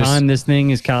hit... By the time this thing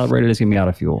is calibrated, it's going to be out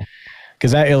of fuel.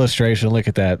 Because that illustration, look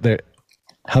at that. There,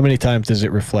 how many times does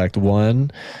it reflect? 1,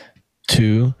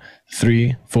 2,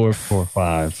 3, 4,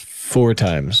 5. 4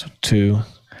 times. 2,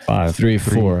 5, 3,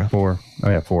 4. 4. Oh,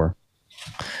 yeah, 4.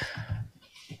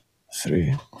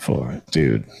 3, 4.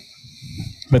 Dude.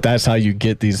 But that's how you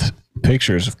get these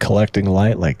pictures of collecting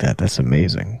light like that. That's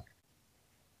amazing.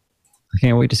 I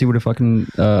can't wait to see what it fucking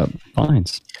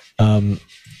finds. The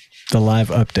live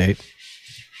update.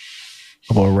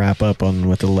 We'll wrap up on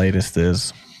what the latest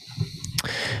is.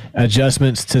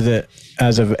 Adjustments to the,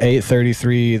 as of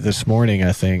 8:33 this morning,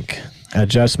 I think.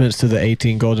 Adjustments to the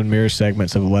 18 golden mirror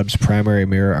segments of Webb's primary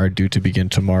mirror are due to begin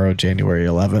tomorrow, January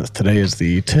 11th. Today is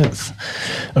the 10th.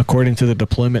 According to the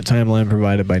deployment timeline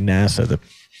provided by NASA,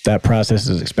 that process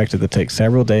is expected to take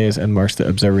several days and marks the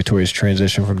observatory's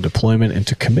transition from deployment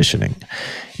into commissioning.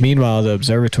 Meanwhile, the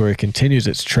observatory continues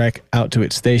its trek out to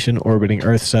its station orbiting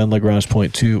Earth Sun Lagrange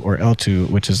Point 2, or L2,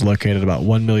 which is located about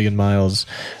 1 million miles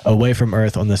away from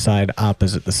Earth on the side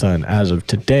opposite the Sun. As of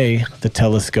today, the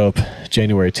telescope,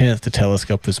 January 10th, the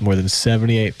telescope was more than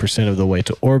 78% of the way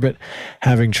to orbit,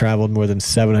 having traveled more than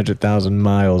 700,000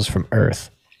 miles from Earth.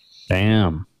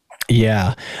 Damn.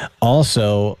 Yeah.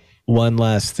 Also, one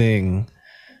last thing,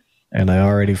 and I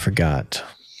already forgot.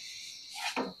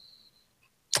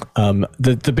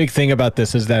 The big thing about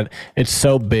this is that it's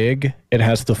so big, it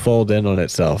has to fold in on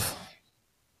itself.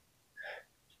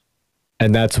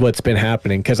 And that's what's been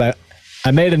happening, because I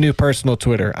made a new personal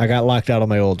Twitter. I got locked out on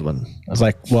my old one. I was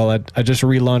like, well, I just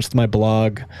relaunched my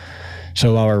blog.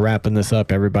 So while we're wrapping this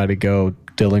up, everybody go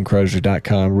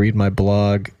dylancrozier.com, read my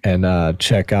blog, and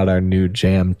check out our new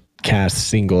Jamcast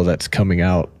single that's coming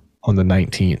out on the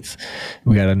 19th.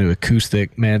 We got a new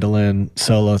acoustic mandolin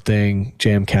solo thing,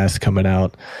 Jamcast, coming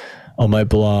out on my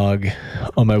blog,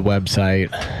 on my website.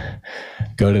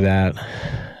 Go to that.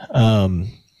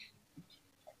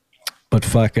 But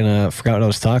fucking forgot what I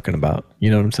was talking about.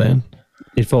 You know what I'm saying?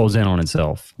 It folds in on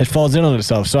itself. It falls in on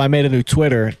itself. So I made a new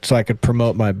Twitter so I could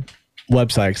promote my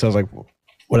website, because I was like,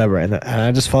 whatever. And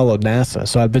I just followed NASA.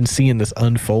 So I've been seeing this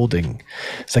unfolding.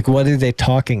 It's like, what are they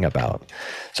talking about?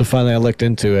 So finally I looked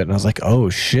into it and I was like, oh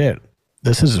shit,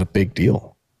 this is a big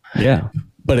deal. Yeah.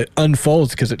 But it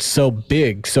unfolds because it's so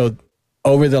big. So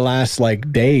over the last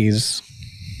like days,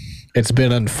 It's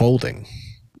been unfolding.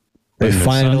 They They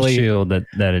finally, shield that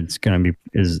it's going to be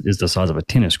is the size of a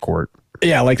tennis court.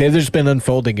 yeah, like they've just been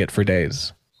unfolding it for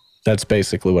days. That's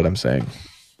basically what I'm saying.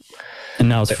 And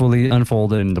now it's fully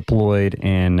unfolded and deployed,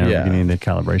 and Yeah. beginning the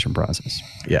calibration process.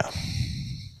 Yeah.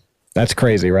 That's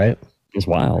crazy, right? It's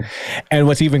wild. And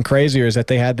what's even crazier is that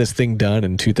they had this thing done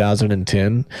in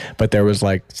 2010, but there was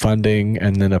like funding,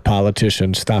 and then a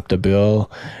politician stopped a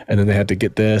bill, and then they had to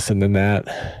get this and then that,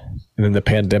 and then the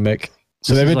pandemic.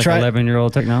 So they've been like trying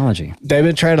 11-year-old technology. They've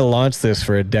been trying to launch this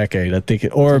for a decade, I think,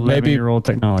 or maybe 11-year-old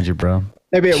technology, bro.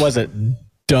 maybe it wasn't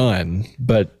done,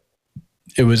 but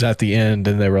it was at the end,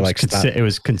 and they were like, stop. It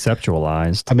was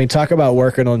conceptualized. I mean, talk about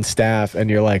working on staff, and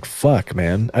you're like, fuck,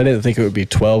 man. I didn't think it would be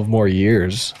 12 more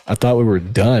years. I thought we were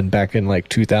done back in like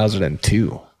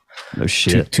 2002. No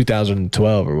shit.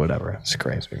 2012 or whatever. It's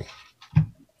crazy.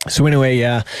 So anyway,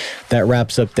 yeah, that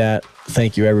wraps up that.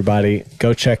 Thank you, everybody.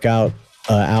 Go check out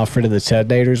Alfred and the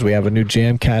Tednators. We have a new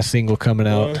Jamcast single coming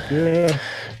out. Yeah.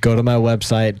 Go to my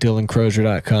website,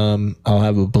 dylancrozier.com. I'll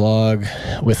have a blog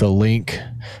with a link,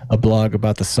 a blog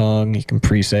about the song. You can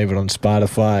pre-save it on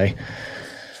Spotify.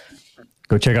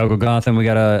 Go check out Go Gotham. We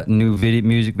got a new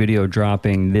music video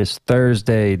dropping this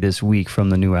Thursday this week from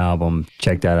the new album.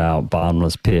 Check that out.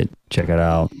 Bottomless Pit. Check it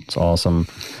out. It's awesome.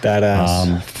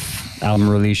 Badass. Album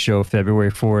release show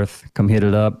February 4th. Come hit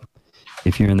it up.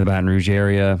 If you're in the Baton Rouge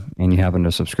area and you happen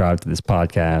to subscribe to this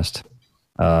podcast,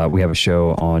 we have a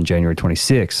show on January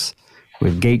 26th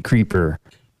with Gate Creeper,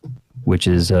 which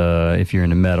is, if you're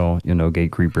into metal, you know,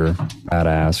 Gate Creeper,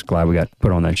 badass. Glad we got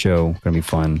put on that show. Gonna be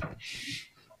fun.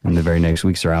 And the very next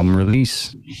week's our album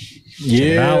release.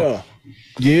 Yeah.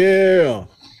 Yeah.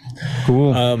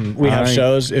 Cool. We have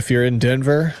shows if you're in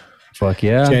Denver. Fuck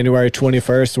yeah. January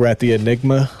 21st, we're at the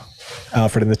Enigma,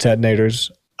 Alfred and the Tednators.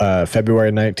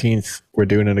 February 19th, we're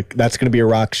doing that's going to be a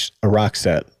rock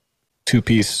set,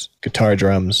 2-piece guitar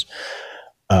drums.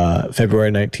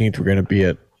 February 19th, we're going to be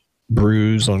at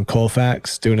Brews on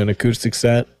Colfax doing an acoustic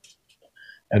set.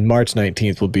 And March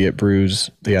 19th, we'll be at Brews,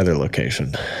 the other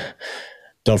location.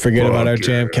 Don't forget about our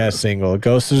Jamcast single.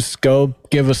 Go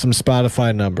give us some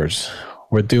Spotify numbers.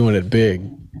 We're doing it big.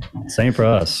 Same for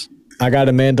us. I got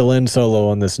a mandolin solo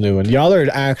on this new one. Y'all are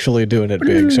actually doing it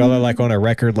big. So y'all are like on a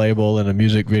record label and a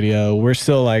music video. We're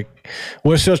still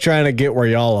trying to get where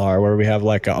y'all are, where we have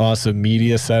like an awesome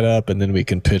media setup, and then we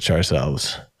can pitch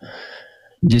ourselves.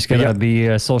 Just gotta be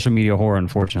a social media whore,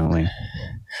 unfortunately.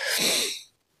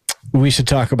 We should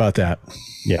talk about that.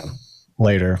 Yeah.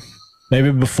 Later. Maybe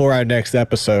before our next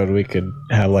episode, we could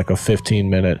have like a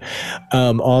 15-minute.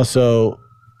 Also,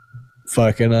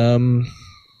 fucking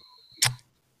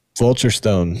Vulture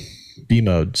Stone B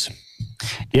modes.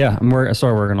 Yeah, I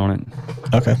started working on it.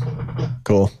 Okay,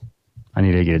 cool. I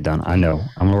need to get it done. I know.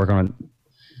 I'm gonna work on it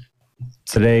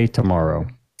today, tomorrow.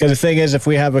 Because the thing is, if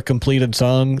we have a completed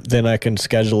song, then I can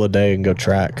schedule a day and go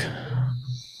track.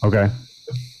 Okay.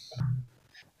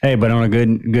 Hey, but on a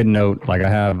good note, like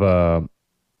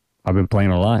I've been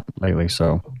playing a lot lately,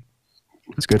 so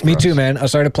it's good for Me us. too, man. I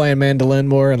started playing mandolin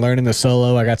more and learning the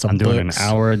solo. I got some I'm doing books. an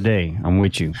hour a day. I'm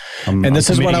with you. This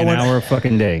is what I want. An hour a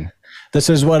fucking day. This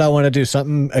is what I want to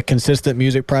do. A consistent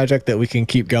music project that we can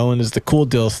keep going is the Cool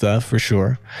Deal stuff for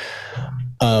sure.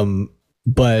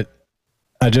 But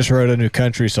I just wrote a new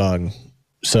country song.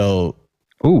 So,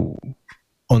 Ooh,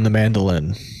 on the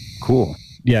mandolin. cool.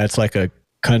 Yeah, it's like a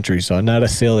country song, not a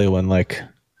silly one. Like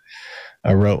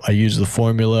I used the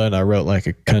formula and I wrote like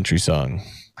a country song.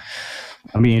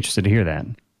 I'd be interested to hear that.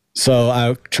 So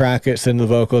I track it, send the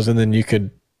vocals, and then you could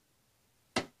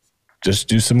just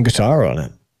do some guitar on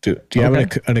it. Do you have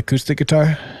an acoustic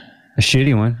guitar? A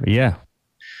shitty one, but yeah.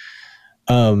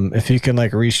 If you can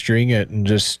like restring it and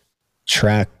just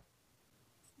track,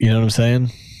 you know what I'm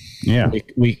saying? Yeah.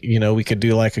 We could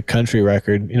do like a country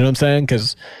record, you know what I'm saying?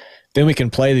 Because then we can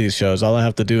play these shows. All I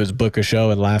have to do is book a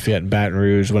show in Lafayette and Baton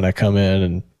Rouge when I come in,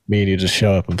 and me and you just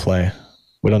show up and play.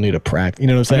 We don't need a practice. You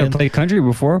know what I'm saying? I've never played country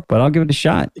before, but I'll give it a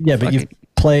shot. Yeah, but you've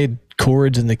played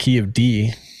chords in the key of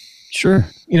D. Sure.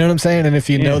 You know what I'm saying? And if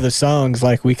you know the songs,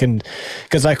 like we can,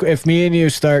 because like if me and you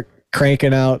start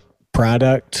cranking out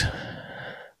product,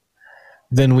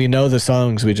 then we know the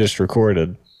songs we just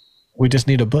recorded. We just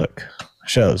need a book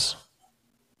shows.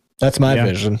 That's my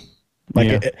vision.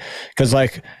 Like, because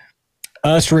like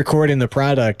us recording the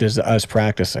product is us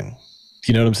practicing.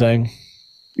 You know what I'm saying?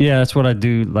 Yeah, that's what I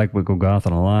do. Like with Go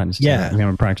Gotham a lot. We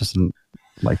haven't practiced in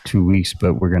like 2 weeks,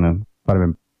 but we're gonna probably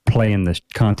been playing this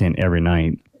content every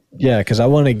night. Yeah, because I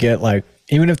want to get like,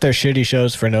 even if they're shitty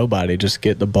shows for nobody, just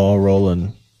get the ball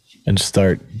rolling and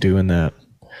start doing that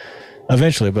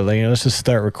eventually. But like, let's just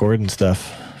start recording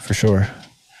stuff for sure.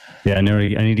 Yeah, I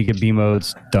need to get B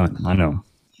modes done. I know.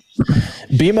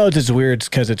 B modes is weird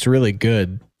because it's really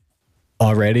good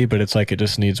already, but it's like it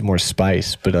just needs more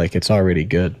spice, but like it's already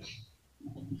good.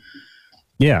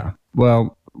 Yeah.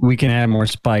 Well, we can add more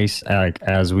spice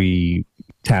as we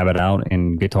tab it out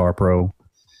in Guitar Pro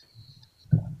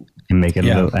and make it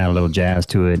add a little jazz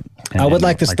to it. I would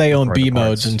like to stay on B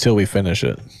modes until we finish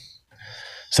it,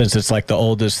 since it's like the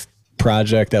oldest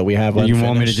project that we have unfinished. You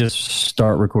want me to just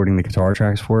start recording the guitar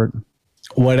tracks for it?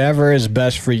 Whatever is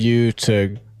best for you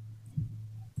to...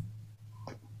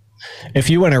 If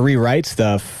you want to rewrite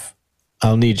stuff,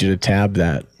 I'll need you to tab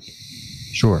that.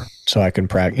 Sure. So I can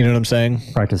practice. You know what I'm saying?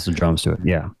 Practice the drums to it.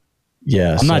 Yeah.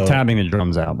 Yeah. I'm not tabbing the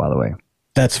drums out, by the way.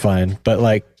 That's fine. But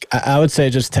like, I would say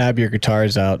just tab your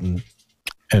guitars out and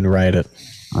write it.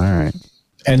 All right.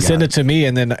 And send it to me.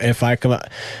 And then if I come out,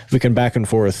 we can back and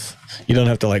forth. You don't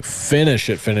have to like finish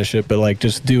it, but like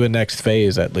just do a next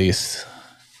phase at least.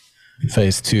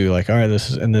 Phase 2, like, all right, this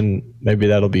is, and then maybe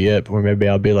that'll be it. Or maybe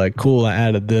I'll be like, cool, I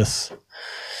added this.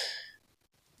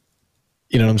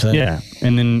 You know what I'm saying? Yeah.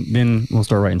 And then we'll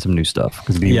start writing some new stuff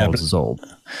because B modes is old.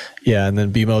 Yeah, and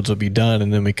then B modes will be done,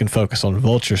 and then we can focus on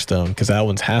Vulture Stone because that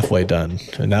one's halfway done,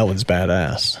 and that one's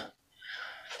badass.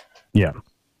 Yeah.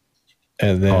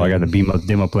 And then I got the B modes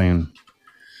demo playing.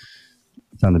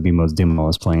 It's on the B modes demo I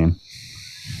was playing.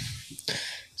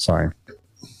 Sorry.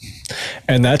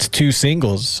 And that's 2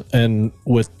 singles, and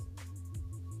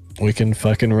we can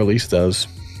fucking release those.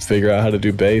 Figure out how to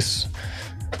do bass.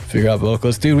 Figure out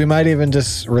vocals. Dude, we might even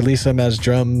just release them as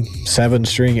drum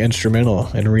 7-string instrumental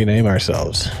and rename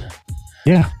ourselves.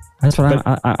 Yeah, that's what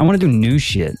I want to do new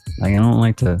shit. Like I don't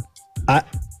like to.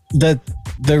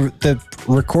 The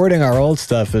recording our old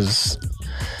stuff is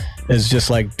just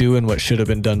like doing what should have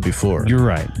been done before. You're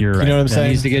right. You know what I'm saying?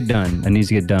 That needs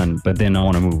to get done. But then I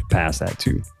want to move past that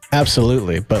too.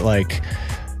 Absolutely, but like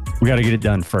we got to get it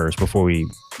done first before we.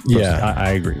 Yeah,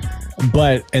 I agree.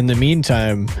 But in the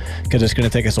meantime, because it's going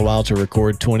to take us a while to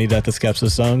record 20 Death of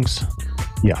Skepsis songs,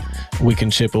 yeah, we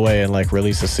can chip away and like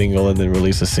release a single and then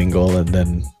release a single, and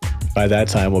then by that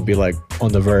time we'll be like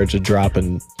on the verge of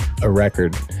dropping a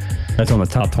record. That's on the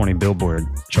top 20 Billboard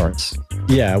charts.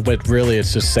 Yeah, but really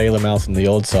it's just Salem Mouth and the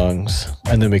old songs,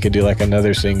 and then we could do like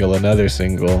another single,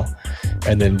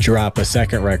 and then drop a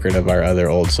second record of our other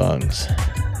old songs.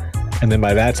 And then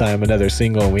by that time, another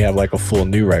single, and we have like a full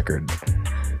new record.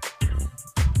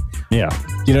 Yeah.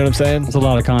 You know what I'm saying? It's a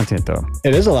lot of content, though.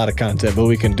 It is a lot of content, but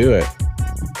we can do it.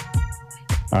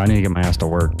 I need to get my ass to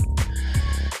work.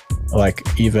 Like,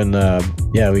 even,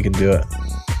 we can do it.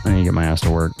 I need to get my ass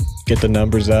to work. Get the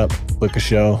numbers up, book a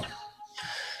show.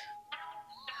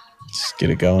 Just get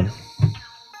it going.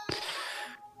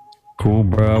 Cool,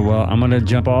 bro. Well, I'm going to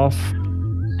jump off.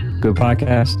 Good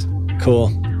podcast.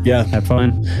 Cool. Yeah. Have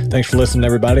fun. Thanks for listening,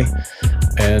 everybody.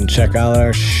 And check out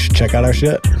our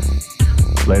shit.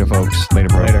 Later, folks. Later,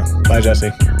 bro. Later. Bye,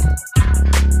 Jesse.